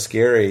 It's so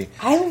scary.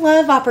 I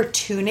love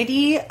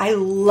opportunity. I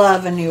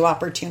love a new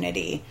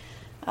opportunity.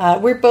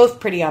 We're both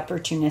pretty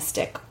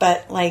opportunistic,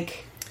 but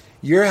like...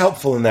 You're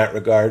helpful in that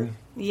regard.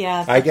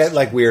 Yeah. I get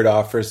like weird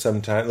offers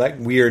sometimes, like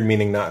weird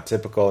meaning not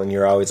typical, and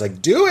you're always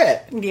like, do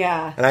it!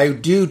 Yeah. And I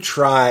do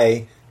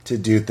try to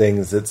do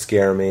things that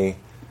scare me,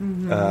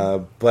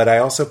 but I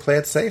also play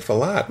it safe a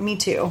lot. Me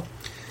too.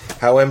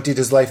 How empty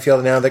does life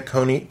feel now that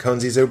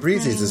Conzies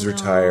O'Breezes is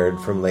retired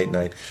from late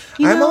night?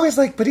 I'm always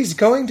like, but he's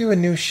going to a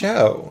new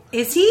show.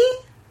 Is he?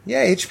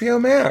 Yeah, HBO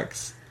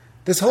Max.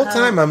 This whole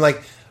time I'm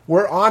like,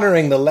 we're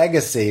honoring the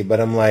legacy, but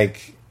I'm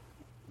like,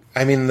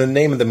 I mean, the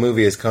name of the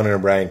movie is Conan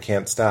O'Brien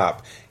Can't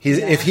Stop.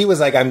 If he was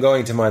like, I'm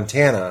going to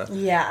Montana,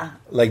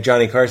 like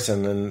Johnny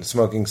Carson and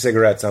smoking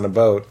cigarettes on a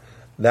boat,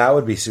 that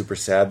would be super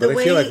sad. But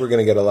I feel like we're going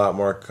to get a lot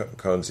more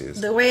Conzies.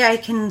 The way I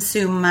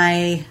consume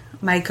my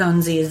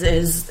Conzies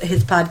is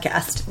his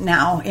podcast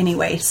now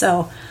anyway,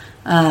 so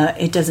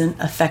it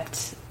doesn't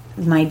affect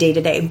my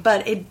day-to-day.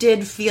 But it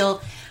did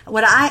feel...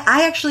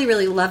 I actually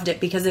really loved it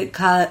because it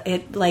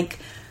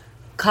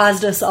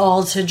caused us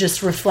all to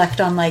just reflect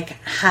on like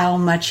how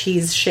much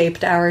he's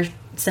shaped our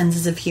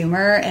senses of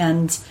humor,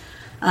 and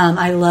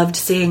I loved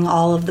seeing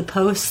all of the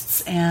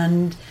posts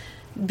and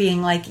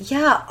being like,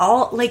 yeah,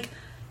 all like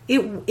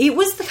it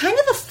was the kind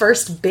of the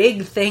first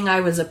big thing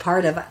I was a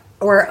part of,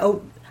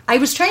 I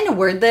was trying to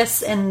word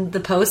this in the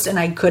post and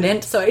I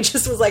couldn't, so I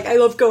just was like, I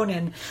love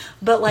Conan,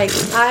 but like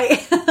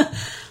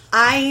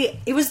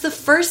it was the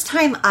first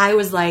time I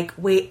was like,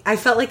 wait, I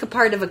felt like a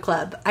part of a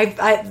club.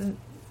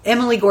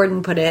 Emily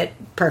Gordon put it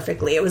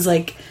perfectly. It was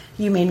like,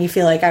 you made me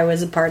feel like I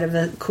was a part of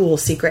a cool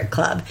secret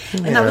club.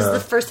 And that was the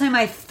first time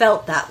I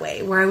felt that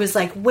way, where I was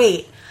like,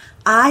 wait,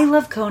 I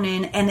love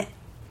Conan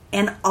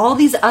and all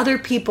these other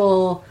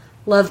people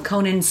love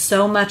Conan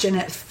so much, and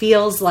it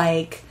feels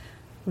like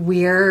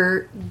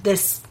we're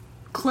this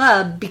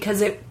club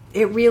because it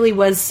really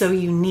was so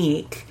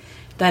unique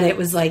that it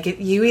was like,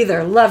 you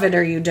either love it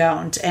or you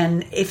don't.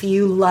 And if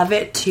you love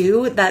it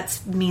too,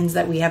 that means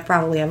that we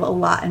probably have a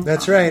lot in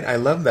That's common. right. I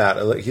love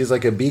that. He's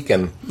like a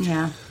beacon.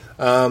 Yeah.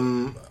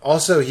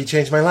 Also, he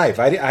changed my life.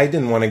 I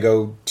didn't want to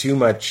go too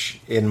much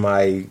in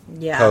my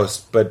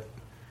post, but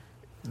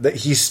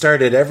he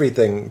started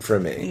everything for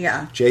me.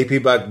 Yeah.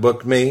 JP Buck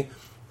booked me.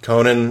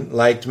 Conan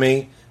liked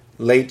me.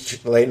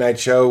 Late night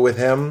show with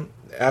him.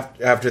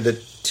 After the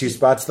 2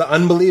 spots, the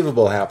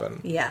unbelievable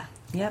happened. Yeah.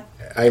 Yep.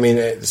 I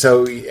mean,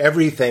 so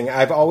everything,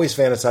 I've always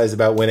fantasized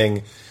about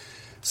winning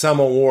some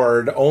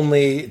award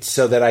only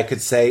so that I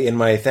could say in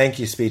my thank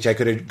you speech, I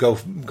could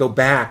go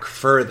back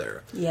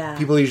further. Yeah.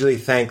 People usually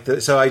thank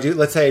let's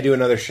say I do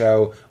another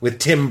show with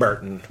Tim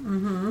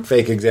Burton,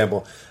 fake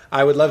example.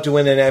 I would love to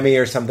win an Emmy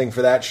or something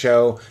for that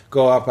show,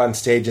 go up on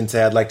stage and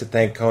say, I'd like to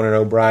thank Conan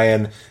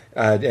O'Brien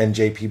and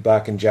JP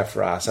Buck and Jeff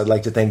Ross. I'd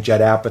like to thank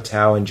Judd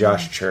Apatow and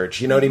Josh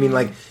Church. You know what I mean?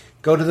 Like,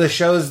 go to the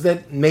shows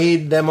that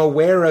made them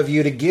aware of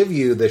you to give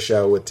you the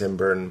show with Tim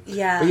Burton.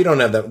 Yeah. But you don't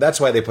have that. That's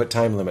why they put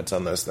time limits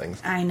on those things.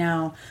 I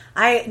know.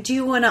 I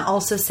do want to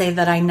also say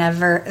that I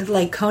never,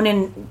 like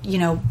Conan,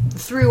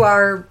 through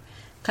our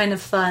kind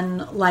of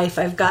fun life,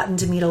 I've gotten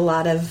to meet a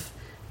lot of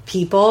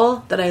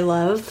people that I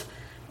love.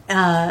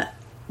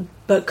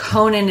 But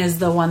Conan is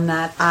the one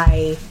that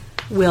I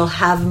will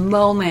have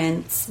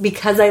moments,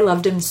 because I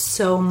loved him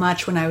so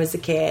much when I was a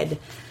kid.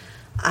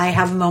 I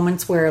have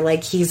moments where,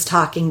 like, he's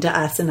talking to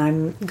us and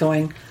I'm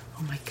going,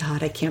 oh my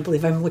God, I can't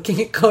believe I'm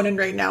looking at Conan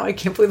right now. I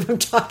can't believe I'm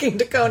talking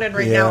to Conan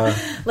right now.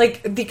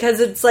 Like, because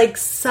it's like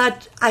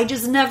I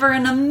just never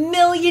in a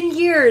million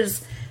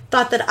years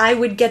thought that I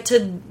would get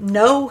to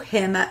know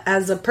him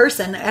as a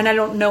person. And I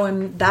don't know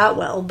him that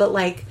well, but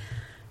like,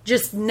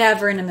 just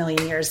never in a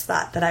million years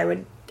thought that I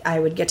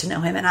would get to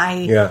know him. And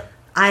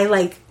I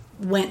like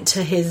went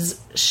to his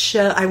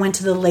show. I went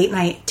to the late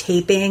night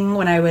taping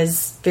when I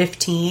was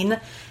 15.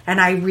 And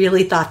I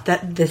really thought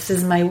that this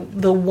is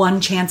the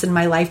one chance in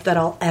my life that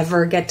I'll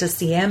ever get to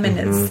see him,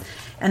 and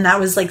that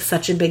was like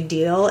such a big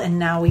deal. And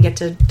now we get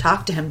to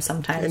talk to him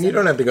sometimes. And you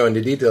don't have to go into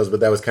details,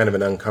 but that was kind of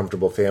an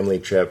uncomfortable family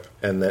trip,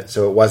 and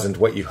so it wasn't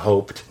what you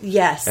hoped.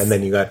 Yes, and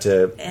then you got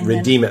to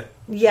redeem it.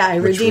 Yeah, I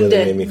redeemed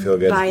it. Made me feel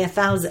good by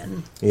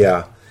 1,000.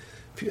 Yeah,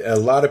 a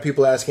lot of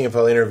people asking if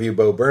I'll interview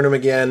Bo Burnham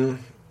again.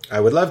 I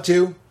would love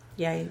to.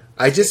 Yeah,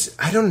 I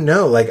don't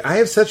know. Like, I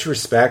have such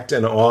respect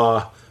and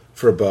awe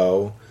for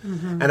Bo.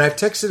 And I've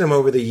texted him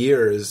over the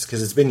years,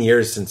 because it's been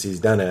years since he's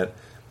done it,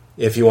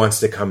 if he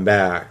wants to come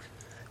back.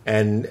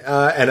 And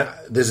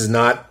this is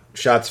not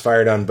shots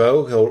fired on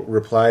Bo. He'll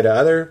reply to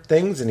other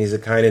things, and he's a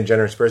kind and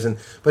generous person.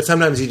 But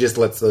sometimes he just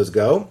lets those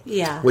go.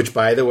 Yeah. Which,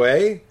 by the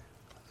way,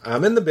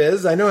 I'm in the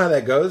biz. I know how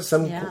that goes.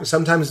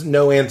 Sometimes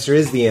no answer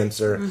is the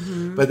answer.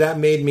 But that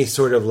made me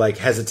sort of like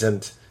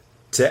hesitant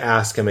to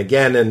ask him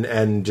again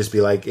and just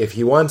be like, if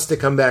he wants to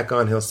come back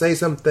on, he'll say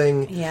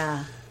something.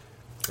 Yeah.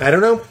 I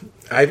don't know.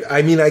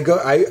 I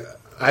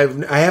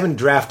I haven't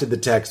drafted the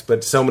text,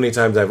 but so many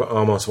times I've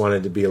almost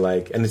wanted to be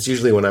like, and it's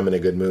usually when I'm in a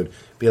good mood,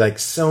 be like,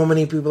 so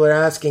many people are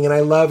asking, and I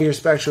love your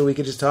special. We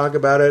could just talk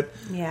about it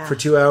for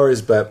 2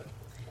 hours. But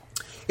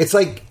it's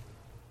like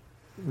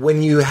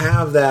when you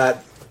have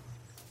that,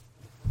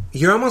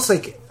 you're almost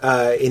like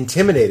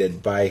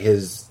intimidated by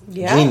his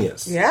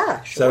genius.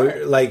 Yeah, sure.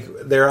 So like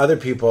there are other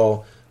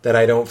people that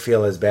I don't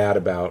feel as bad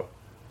about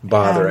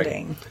bothering.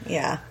 Hounding.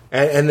 Yeah.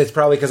 And it's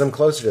probably because I'm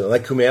closer to him.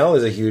 Like, Kumail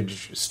is a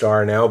huge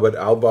star now, but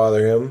I'll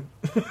bother him.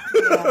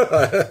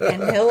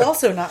 And he'll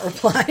also not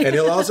reply.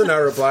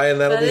 And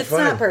that'll be it's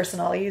fine. It's not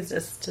personal. He's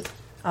just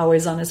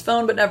always on his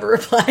phone, but never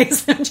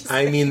replies.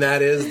 I mean,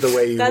 that is the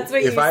way you... That's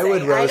what if you I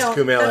would roast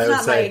Kumail, I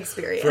would say,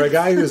 experience. For a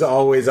guy who's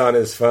always on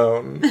his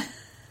phone...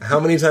 How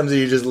many times are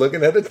you just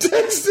looking at a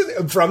text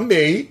from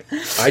me?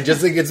 I just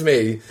think it's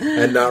me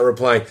and not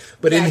replying.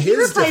 But in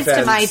his defense,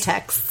 to my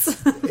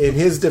texts. In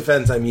his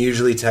defense, I'm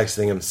usually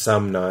texting him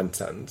some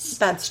nonsense.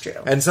 That's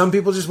true. And some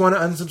people just want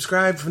to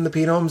unsubscribe from the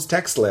Pete Holmes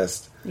text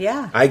list.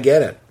 Yeah, I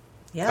get it.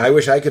 Yeah, I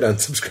wish I could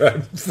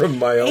unsubscribe from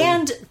my own.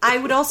 And I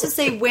would also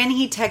say when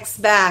he texts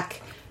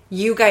back,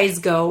 you guys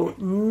go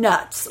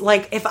nuts.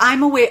 Like, if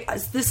I'm away,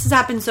 this has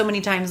happened so many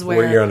times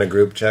where you're on a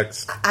group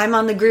text. I'm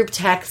on the group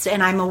text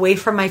and I'm away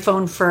from my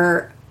phone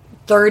for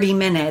 30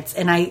 minutes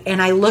and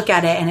I look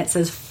at it and it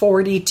says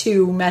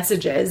 42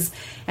 messages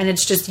and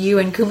it's just you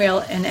and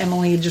Kumail and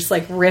Emily just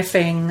like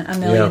riffing a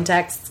million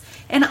texts.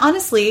 And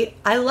honestly,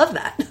 I love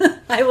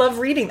that. I love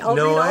reading. I'll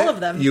read all of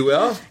them. You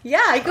will?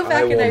 Yeah, I go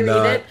back and I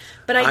read it.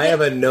 But I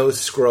have a no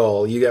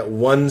scroll. You get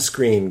one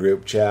screen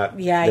group chat.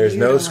 Yeah, there's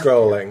no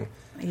scrolling.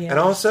 Yeah. And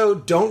also,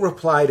 don't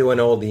reply to an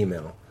old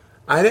email.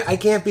 I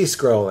can't be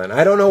scrolling.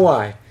 I don't know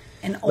why.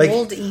 An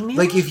old email?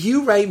 Like, if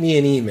you write me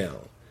an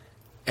email,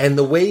 and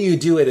the way you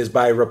do it is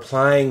by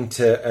replying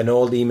to an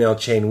old email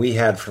chain we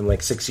had from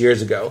like 6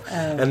 years ago,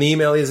 and the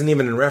email isn't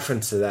even in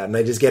reference to that, and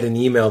I just get an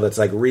email that's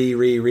like re.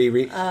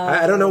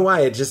 I don't know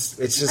why. It's just.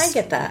 I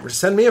get that.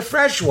 Send me a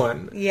fresh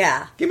one.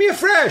 Yeah. Give me a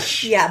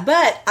fresh. Yeah,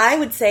 but I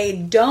would say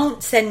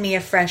don't send me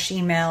a fresh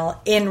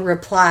email in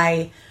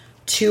reply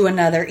to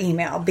another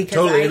email because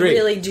totally I agree.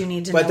 really do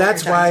need to know. But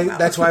that's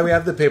why we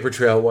have the paper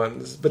trail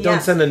ones. But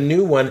don't send a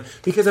new one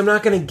because I'm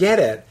not going to get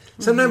it.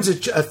 Sometimes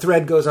a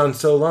thread goes on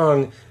so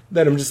long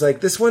that I'm just like,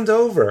 this one's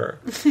over.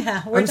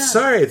 Yeah, I'm done.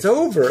 sorry, it's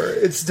over.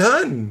 It's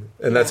done.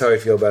 And that's how I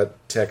feel about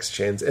text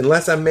chains.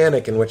 Unless I'm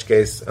manic, in which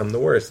case I'm the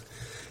worst.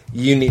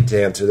 You need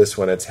to answer this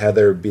one. It's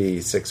Heather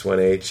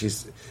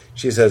B618.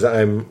 She says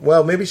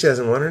maybe she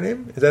doesn't want her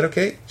name. Is that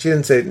okay? She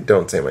didn't say,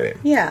 don't say my name.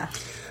 Yeah.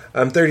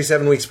 I'm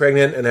 37 weeks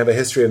pregnant and have a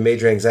history of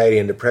major anxiety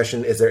and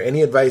depression. Is there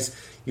any advice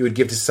you would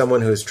give to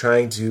someone who is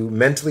trying to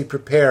mentally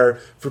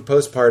prepare for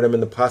postpartum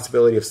and the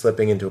possibility of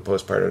slipping into a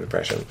postpartum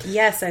depression?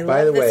 Yes, I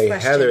love this question. By the way,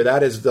 Heather,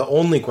 that is the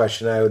only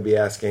question I would be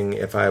asking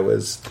if I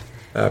was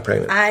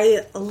pregnant.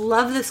 I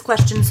love this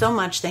question so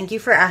much. Thank you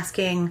for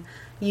asking.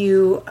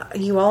 You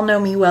all know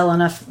me well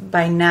enough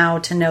by now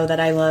to know that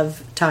I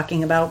love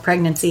talking about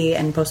pregnancy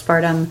and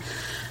postpartum.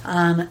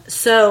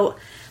 So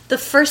the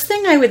first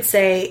thing I would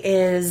say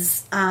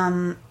is,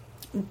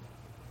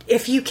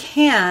 if you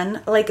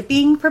can, like,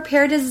 being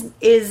prepared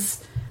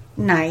is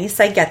nice.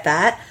 I get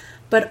that.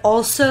 But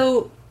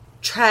also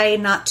try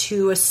not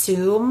to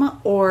assume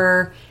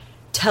or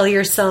tell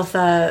yourself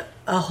a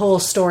whole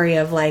story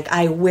of, like,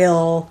 I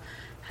will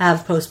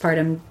have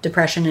postpartum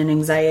depression and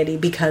anxiety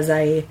because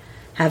I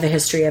have a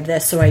history of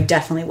this, so I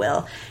definitely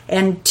will.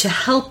 And to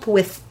help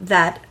with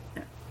that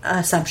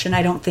assumption,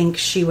 I don't think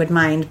she would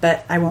mind,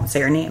 but I won't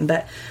say her name,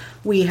 but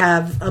we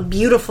have a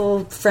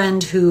beautiful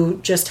friend who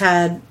just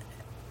had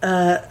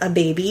a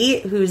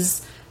baby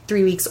who's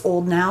 3 weeks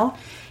old now.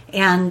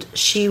 And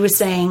she was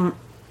saying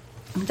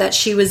that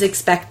she was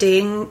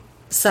expecting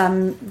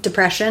some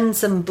depression,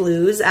 some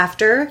blues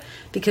after,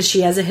 because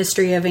she has a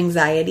history of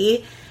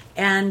anxiety.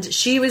 And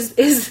she was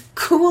as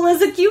cool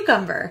as a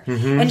cucumber.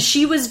 Mm-hmm. And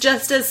she was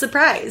just as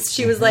surprised.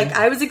 She was like,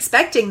 I was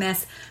expecting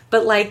this,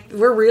 but like,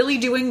 we're really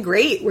doing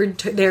great.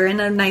 They're in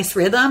a nice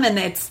rhythm, and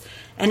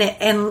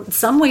it in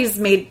some ways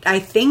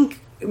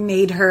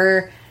made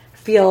her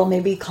feel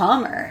maybe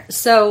calmer.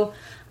 So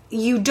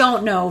you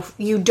don't know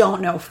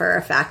for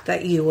a fact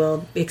that you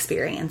will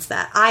experience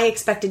that. I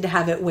expected to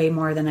have it way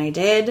more than I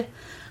did.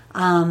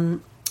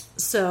 Doesn't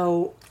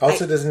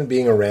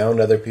being around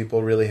other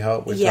people really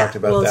help? We talked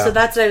about that. So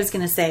that's what I was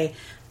going to say.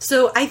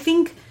 So I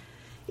think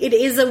it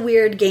is a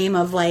weird game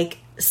of, like,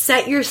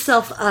 set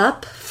yourself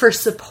up for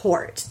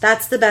support.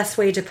 That's the best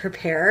way to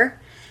prepare.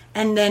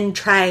 And then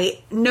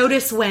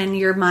notice when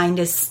your mind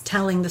is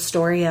telling the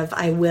story of,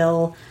 I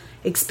will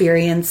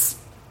experience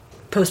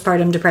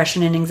postpartum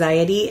depression and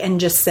anxiety, and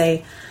just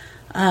say,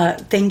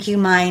 thank you,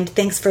 mind.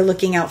 Thanks for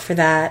looking out for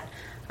that.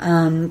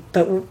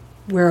 But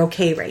we're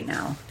okay right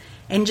now.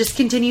 And just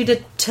continue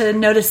to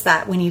notice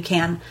that when you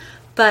can.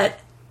 But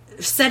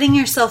setting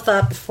yourself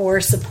up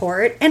for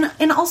support,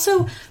 and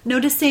also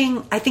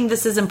noticing, I think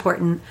this is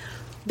important,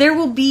 there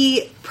will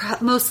be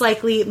most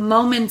likely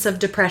moments of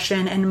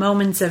depression and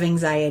moments of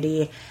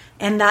anxiety,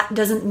 and that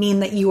doesn't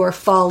mean that you are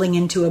falling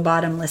into a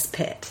bottomless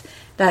pit.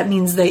 that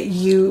means that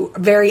you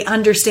very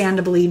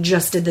understandably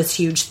just did this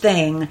huge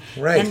thing.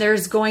 Right. And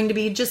there's going to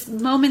be just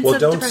moments Well,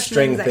 of don't depression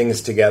string and anxiety.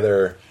 things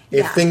together.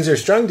 If Yeah. things are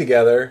strung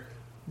together,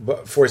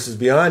 forces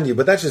beyond you.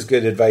 But that's just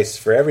good advice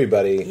for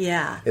everybody.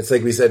 Yeah. It's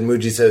like we said,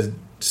 Muji says,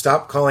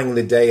 stop calling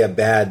the day a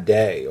bad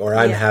day, or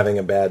I'm Yeah. having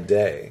a bad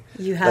day.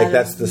 You had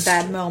a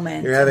bad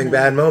moment. You're having and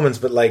bad moments,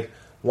 but like,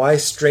 why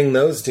string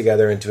those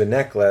together into a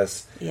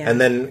necklace? Yeah.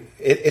 And then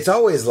it's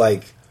always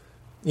like,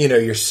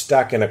 you're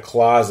stuck in a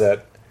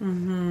closet.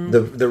 Mm-hmm.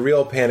 The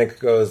real panic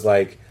goes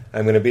like,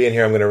 I'm going to be in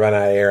here, I'm going to run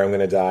out of air, I'm going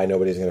to die,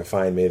 nobody's going to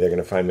find me, they're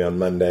going to find me on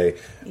Monday.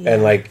 Yeah.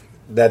 And like,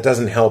 that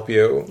doesn't help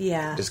you.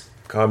 Yeah. Just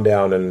calm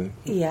down and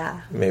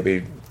Yeah.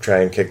 maybe try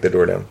and kick the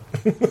door down.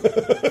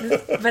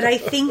 But I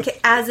think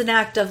as an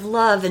act of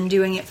love and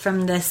doing it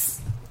from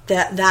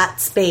that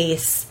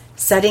space,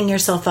 setting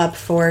yourself up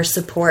for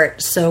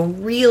support. So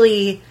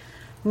really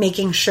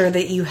making sure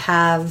that you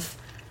have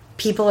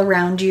people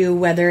around you,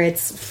 whether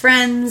it's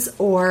friends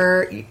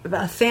or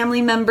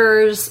family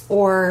members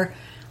or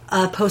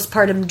a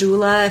postpartum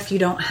doula, if you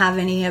don't have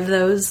any of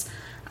those,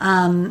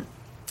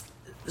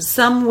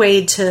 some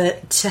way to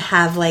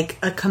have like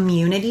a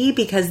community,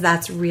 because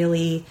that's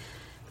really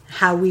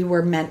how we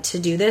were meant to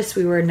do this.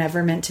 We were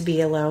never meant to be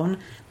alone.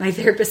 My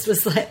therapist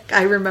was like,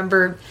 I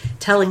remember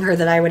telling her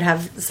that I would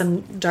have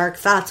some dark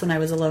thoughts when I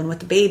was alone with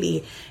the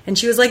baby. And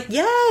she was like,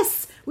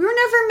 yes, we were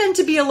never meant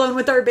to be alone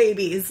with our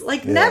babies.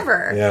 Like,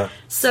 never. Yeah.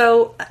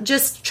 So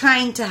just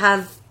trying to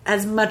have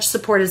as much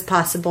support as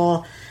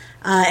possible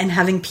and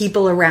having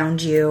people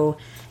around you.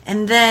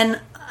 And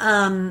then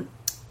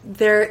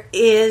there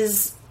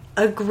is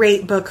a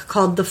great book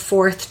called The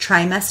Fourth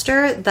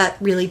Trimester that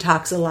really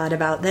talks a lot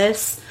about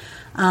this.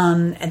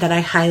 That I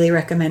highly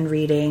recommend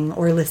reading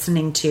or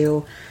listening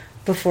to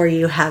before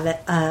you have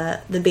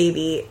the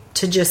baby,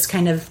 to just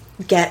kind of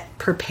get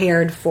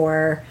prepared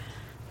for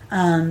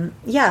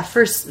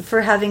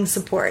having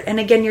support. And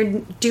again, you're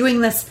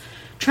doing this,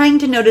 trying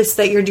to notice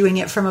that you're doing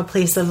it from a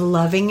place of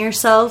loving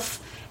yourself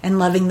and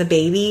loving the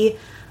baby,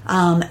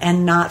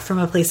 and not from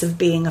a place of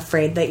being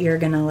afraid that you're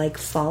gonna like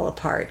fall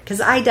apart. Because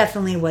I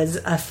definitely was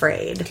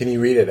afraid. Can you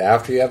read it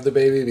after you have the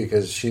baby?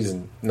 Because she's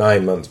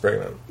 9 months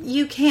pregnant.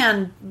 You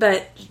can,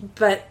 but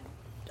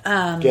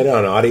Get it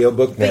on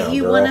audiobook now, but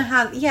you girl. want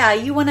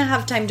to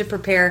have time to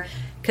prepare,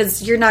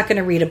 because you're not going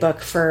to read a book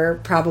for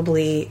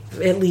probably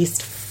at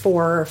least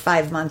 4 or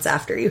 5 months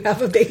after you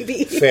have a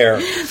baby.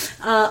 Fair.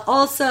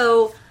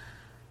 Also,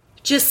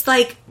 just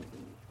like,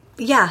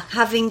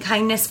 having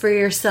kindness for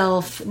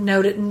yourself,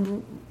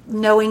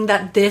 knowing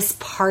that this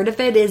part of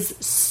it is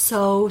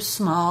so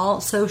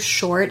small, so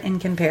short in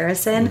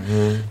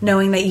comparison,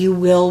 knowing that you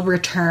will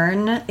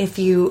return. If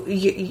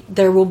you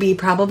there will be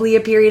probably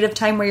a period of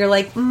time where you're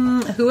like,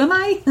 who am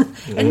I?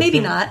 And maybe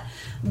not,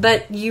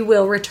 but you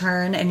will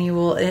return, and you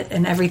will,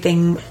 and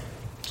everything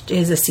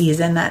is a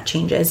season that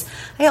changes.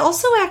 I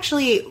also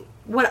actually,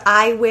 what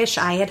I wish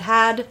I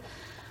had,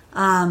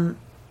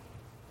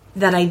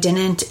 that I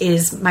didn't,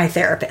 is my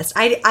therapist.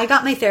 I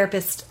got my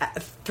therapist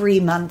 3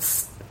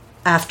 months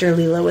after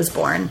Leela was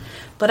born,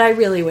 but I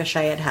really wish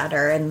I had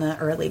her in the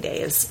early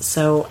days.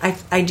 So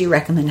I do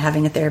recommend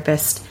having a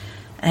therapist,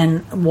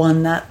 and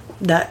one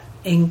that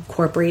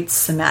incorporates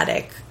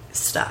somatic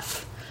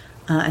stuff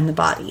in the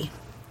body.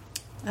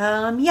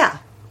 I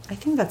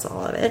think that's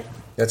all of it.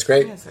 That's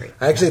great. That's right.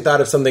 I actually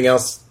thought of something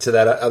else to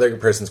that other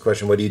person's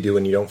question. What do you do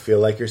when you don't feel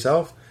like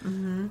yourself?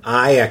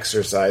 Eye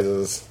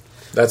exercises.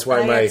 That's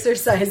why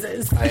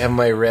Exercises. I have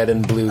my red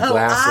and blue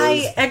glasses.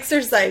 Eye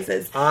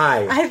exercises.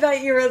 I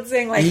thought you were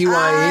saying like EYE.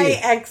 eye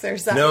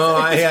exercises. No,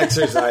 eye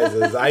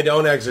exercises. I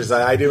don't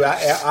exercise. I do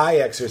eye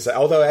exercise.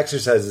 Although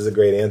exercise is a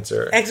great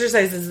answer.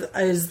 Exercise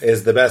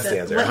is The best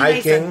answer. Well, I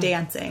said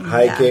dancing.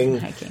 Hiking. Yeah,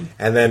 hiking.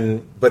 And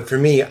then, but for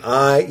me,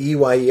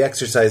 EYE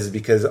exercises,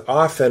 because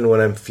often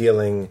when I'm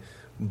feeling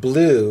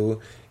blue,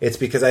 it's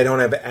because I don't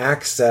have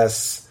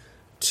access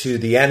to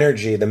the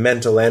energy, the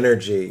mental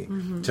energy,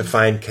 to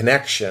find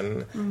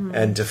connection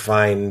and to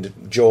find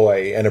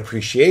joy and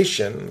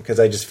appreciation, because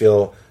I just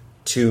feel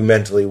too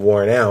mentally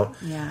worn out.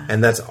 Yeah.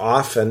 And that's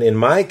often, in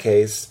my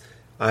case,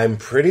 I'm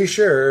pretty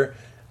sure,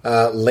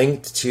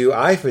 linked to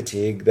eye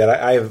fatigue, that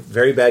I have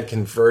very bad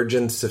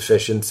convergence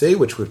sufficiency,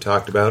 which we've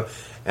talked about.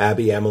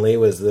 Abby Emily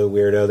was the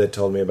weirdo that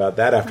told me about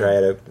that after I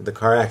had the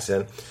car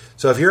accident.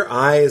 So if your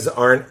eyes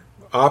aren't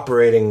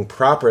operating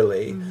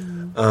properly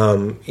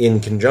in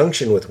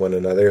conjunction with one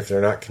another, if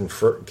they're not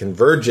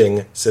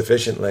converging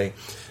sufficiently,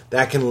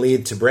 that can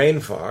lead to brain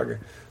fog.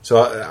 So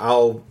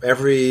I'll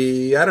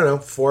every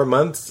 4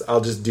 months,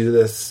 I'll just do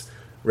this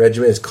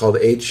regimen. It's called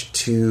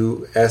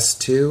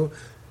HTS2.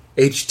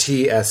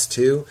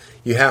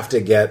 You have to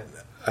get,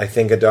 I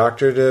think, a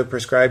doctor to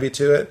prescribe you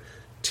to it.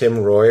 Tim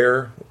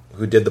Royer,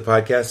 who did the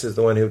podcast, is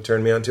the one who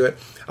turned me onto it.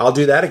 I'll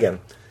do that again.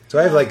 So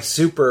I have like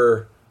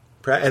super,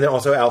 and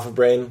also Alpha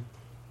Brain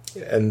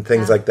and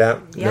things like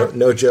that. Yeah.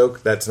 No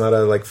joke. That's not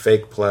a like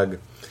fake plug.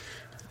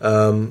 Great.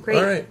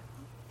 All right.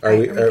 Are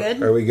we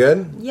good? Are we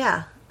good?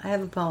 Yeah. I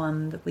have a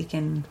poem that we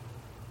can...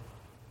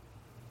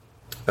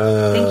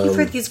 Thank you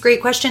for these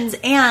great questions,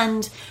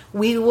 and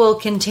we will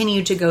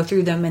continue to go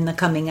through them in the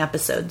coming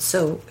episodes.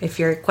 So if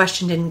your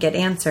question didn't get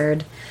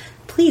answered,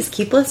 please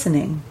keep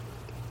listening.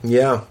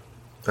 Yeah,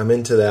 I'm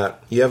into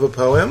that. You have a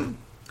poem?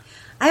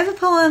 I have a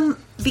poem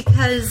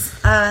because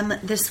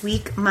this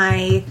week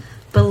my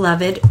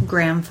beloved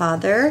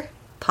grandfather,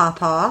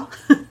 Papa,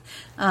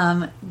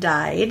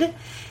 died.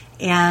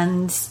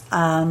 And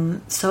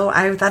so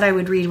I thought I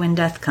would read When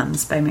Death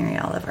Comes by Mary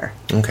Oliver.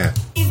 Okay.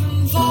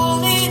 I'm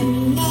falling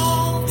in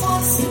love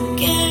once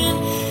again.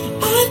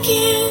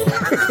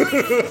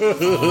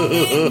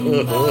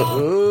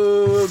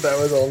 That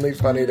was only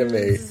funny to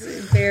me.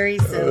 Very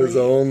silly. It was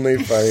only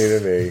funny to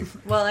me.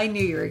 Well, I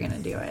knew you were going to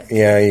do it.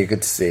 Yeah, you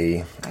could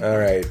see. All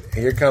right,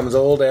 here comes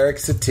old Eric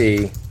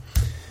Satie.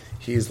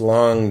 He's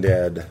long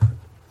dead,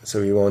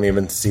 so we won't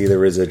even see the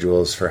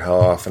residuals for how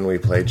often we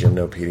play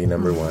Gymnopedie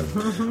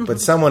 #1.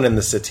 But someone in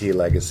the Satie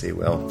legacy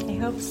will. I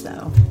hope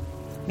so.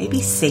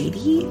 Maybe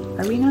Sadie?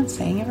 Are we not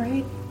saying it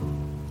right?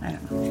 I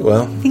don't know.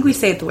 Well, I think we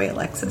say it the way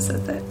Alexa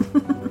says it.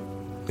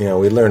 yeah,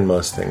 we learn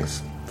most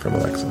things from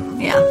Alexa.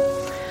 Yeah.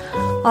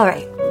 All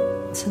right.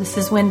 So this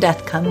is When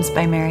Death Comes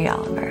by Mary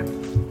Oliver.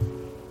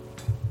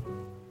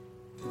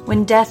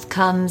 When death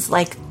comes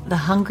like the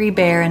hungry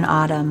bear in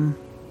autumn,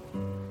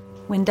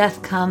 when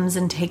death comes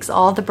and takes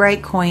all the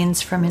bright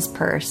coins from his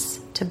purse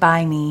to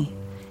buy me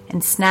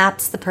and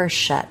snaps the purse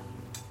shut.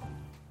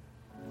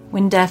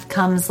 When death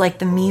comes like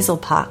the measle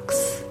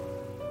pox.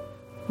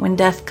 When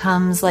death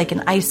comes like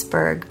an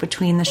iceberg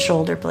between the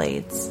shoulder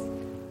blades.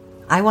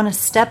 I want to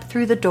step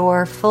through the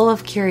door full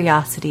of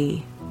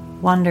curiosity,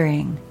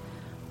 wondering,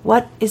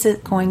 what is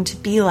it going to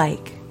be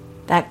like,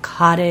 that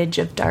cottage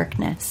of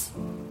darkness?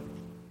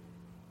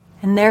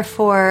 And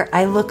therefore,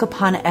 I look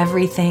upon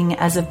everything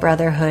as a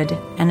brotherhood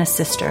and a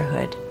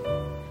sisterhood.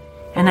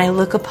 And I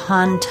look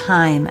upon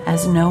time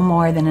as no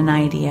more than an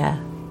idea.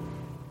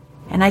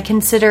 And I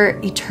consider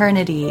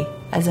eternity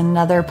as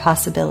another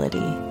possibility.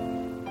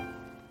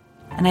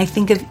 And I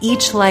think of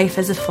each life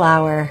as a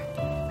flower,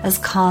 as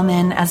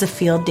common as a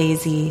field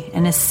daisy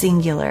and as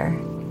singular.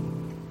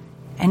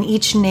 And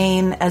each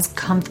name as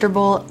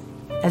comfortable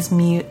as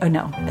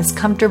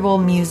comfortable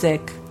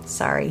music.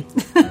 Sorry.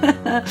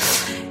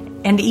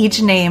 And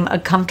each name a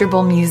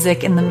comfortable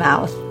music in the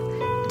mouth,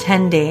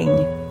 tending,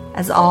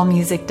 as all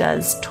music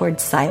does,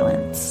 towards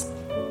silence.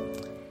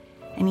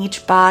 And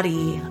each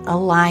body a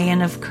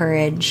lion of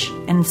courage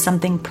and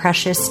something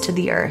precious to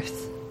the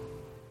earth.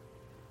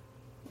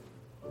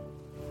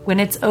 When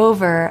it's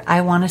over,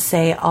 I want to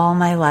say all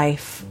my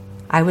life,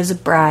 I was a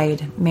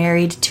bride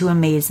married to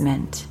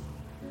amazement.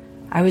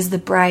 I was the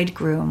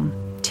bridegroom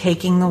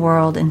taking the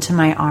world into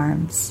my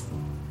arms.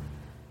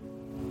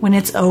 When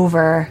it's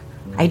over,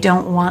 I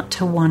don't want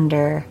to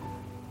wonder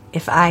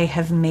if I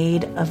have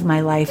made of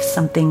my life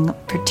something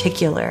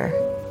particular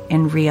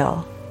and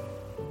real.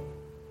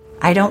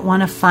 I don't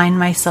want to find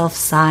myself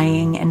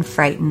sighing and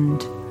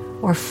frightened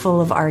or full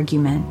of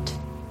argument.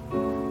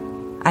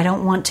 I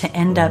don't want to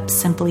end up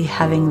simply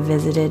having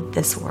visited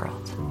this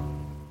world.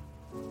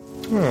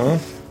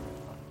 Aww.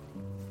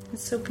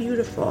 It's so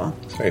beautiful.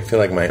 Sorry, I feel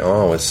like my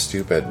awe was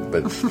stupid,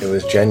 but it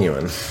was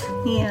genuine.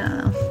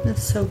 Yeah,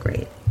 it's so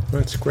great.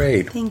 That's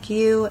great. Thank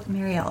you,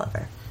 Mary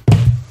Oliver.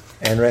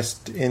 And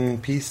rest in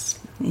peace,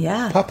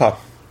 Yeah. Papa.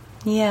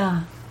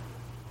 Yeah.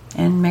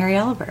 And Mary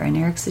Oliver and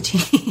Eric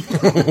Satie.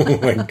 Oh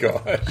my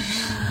gosh.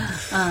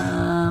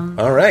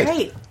 All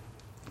right.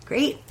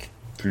 Great.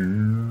 Keep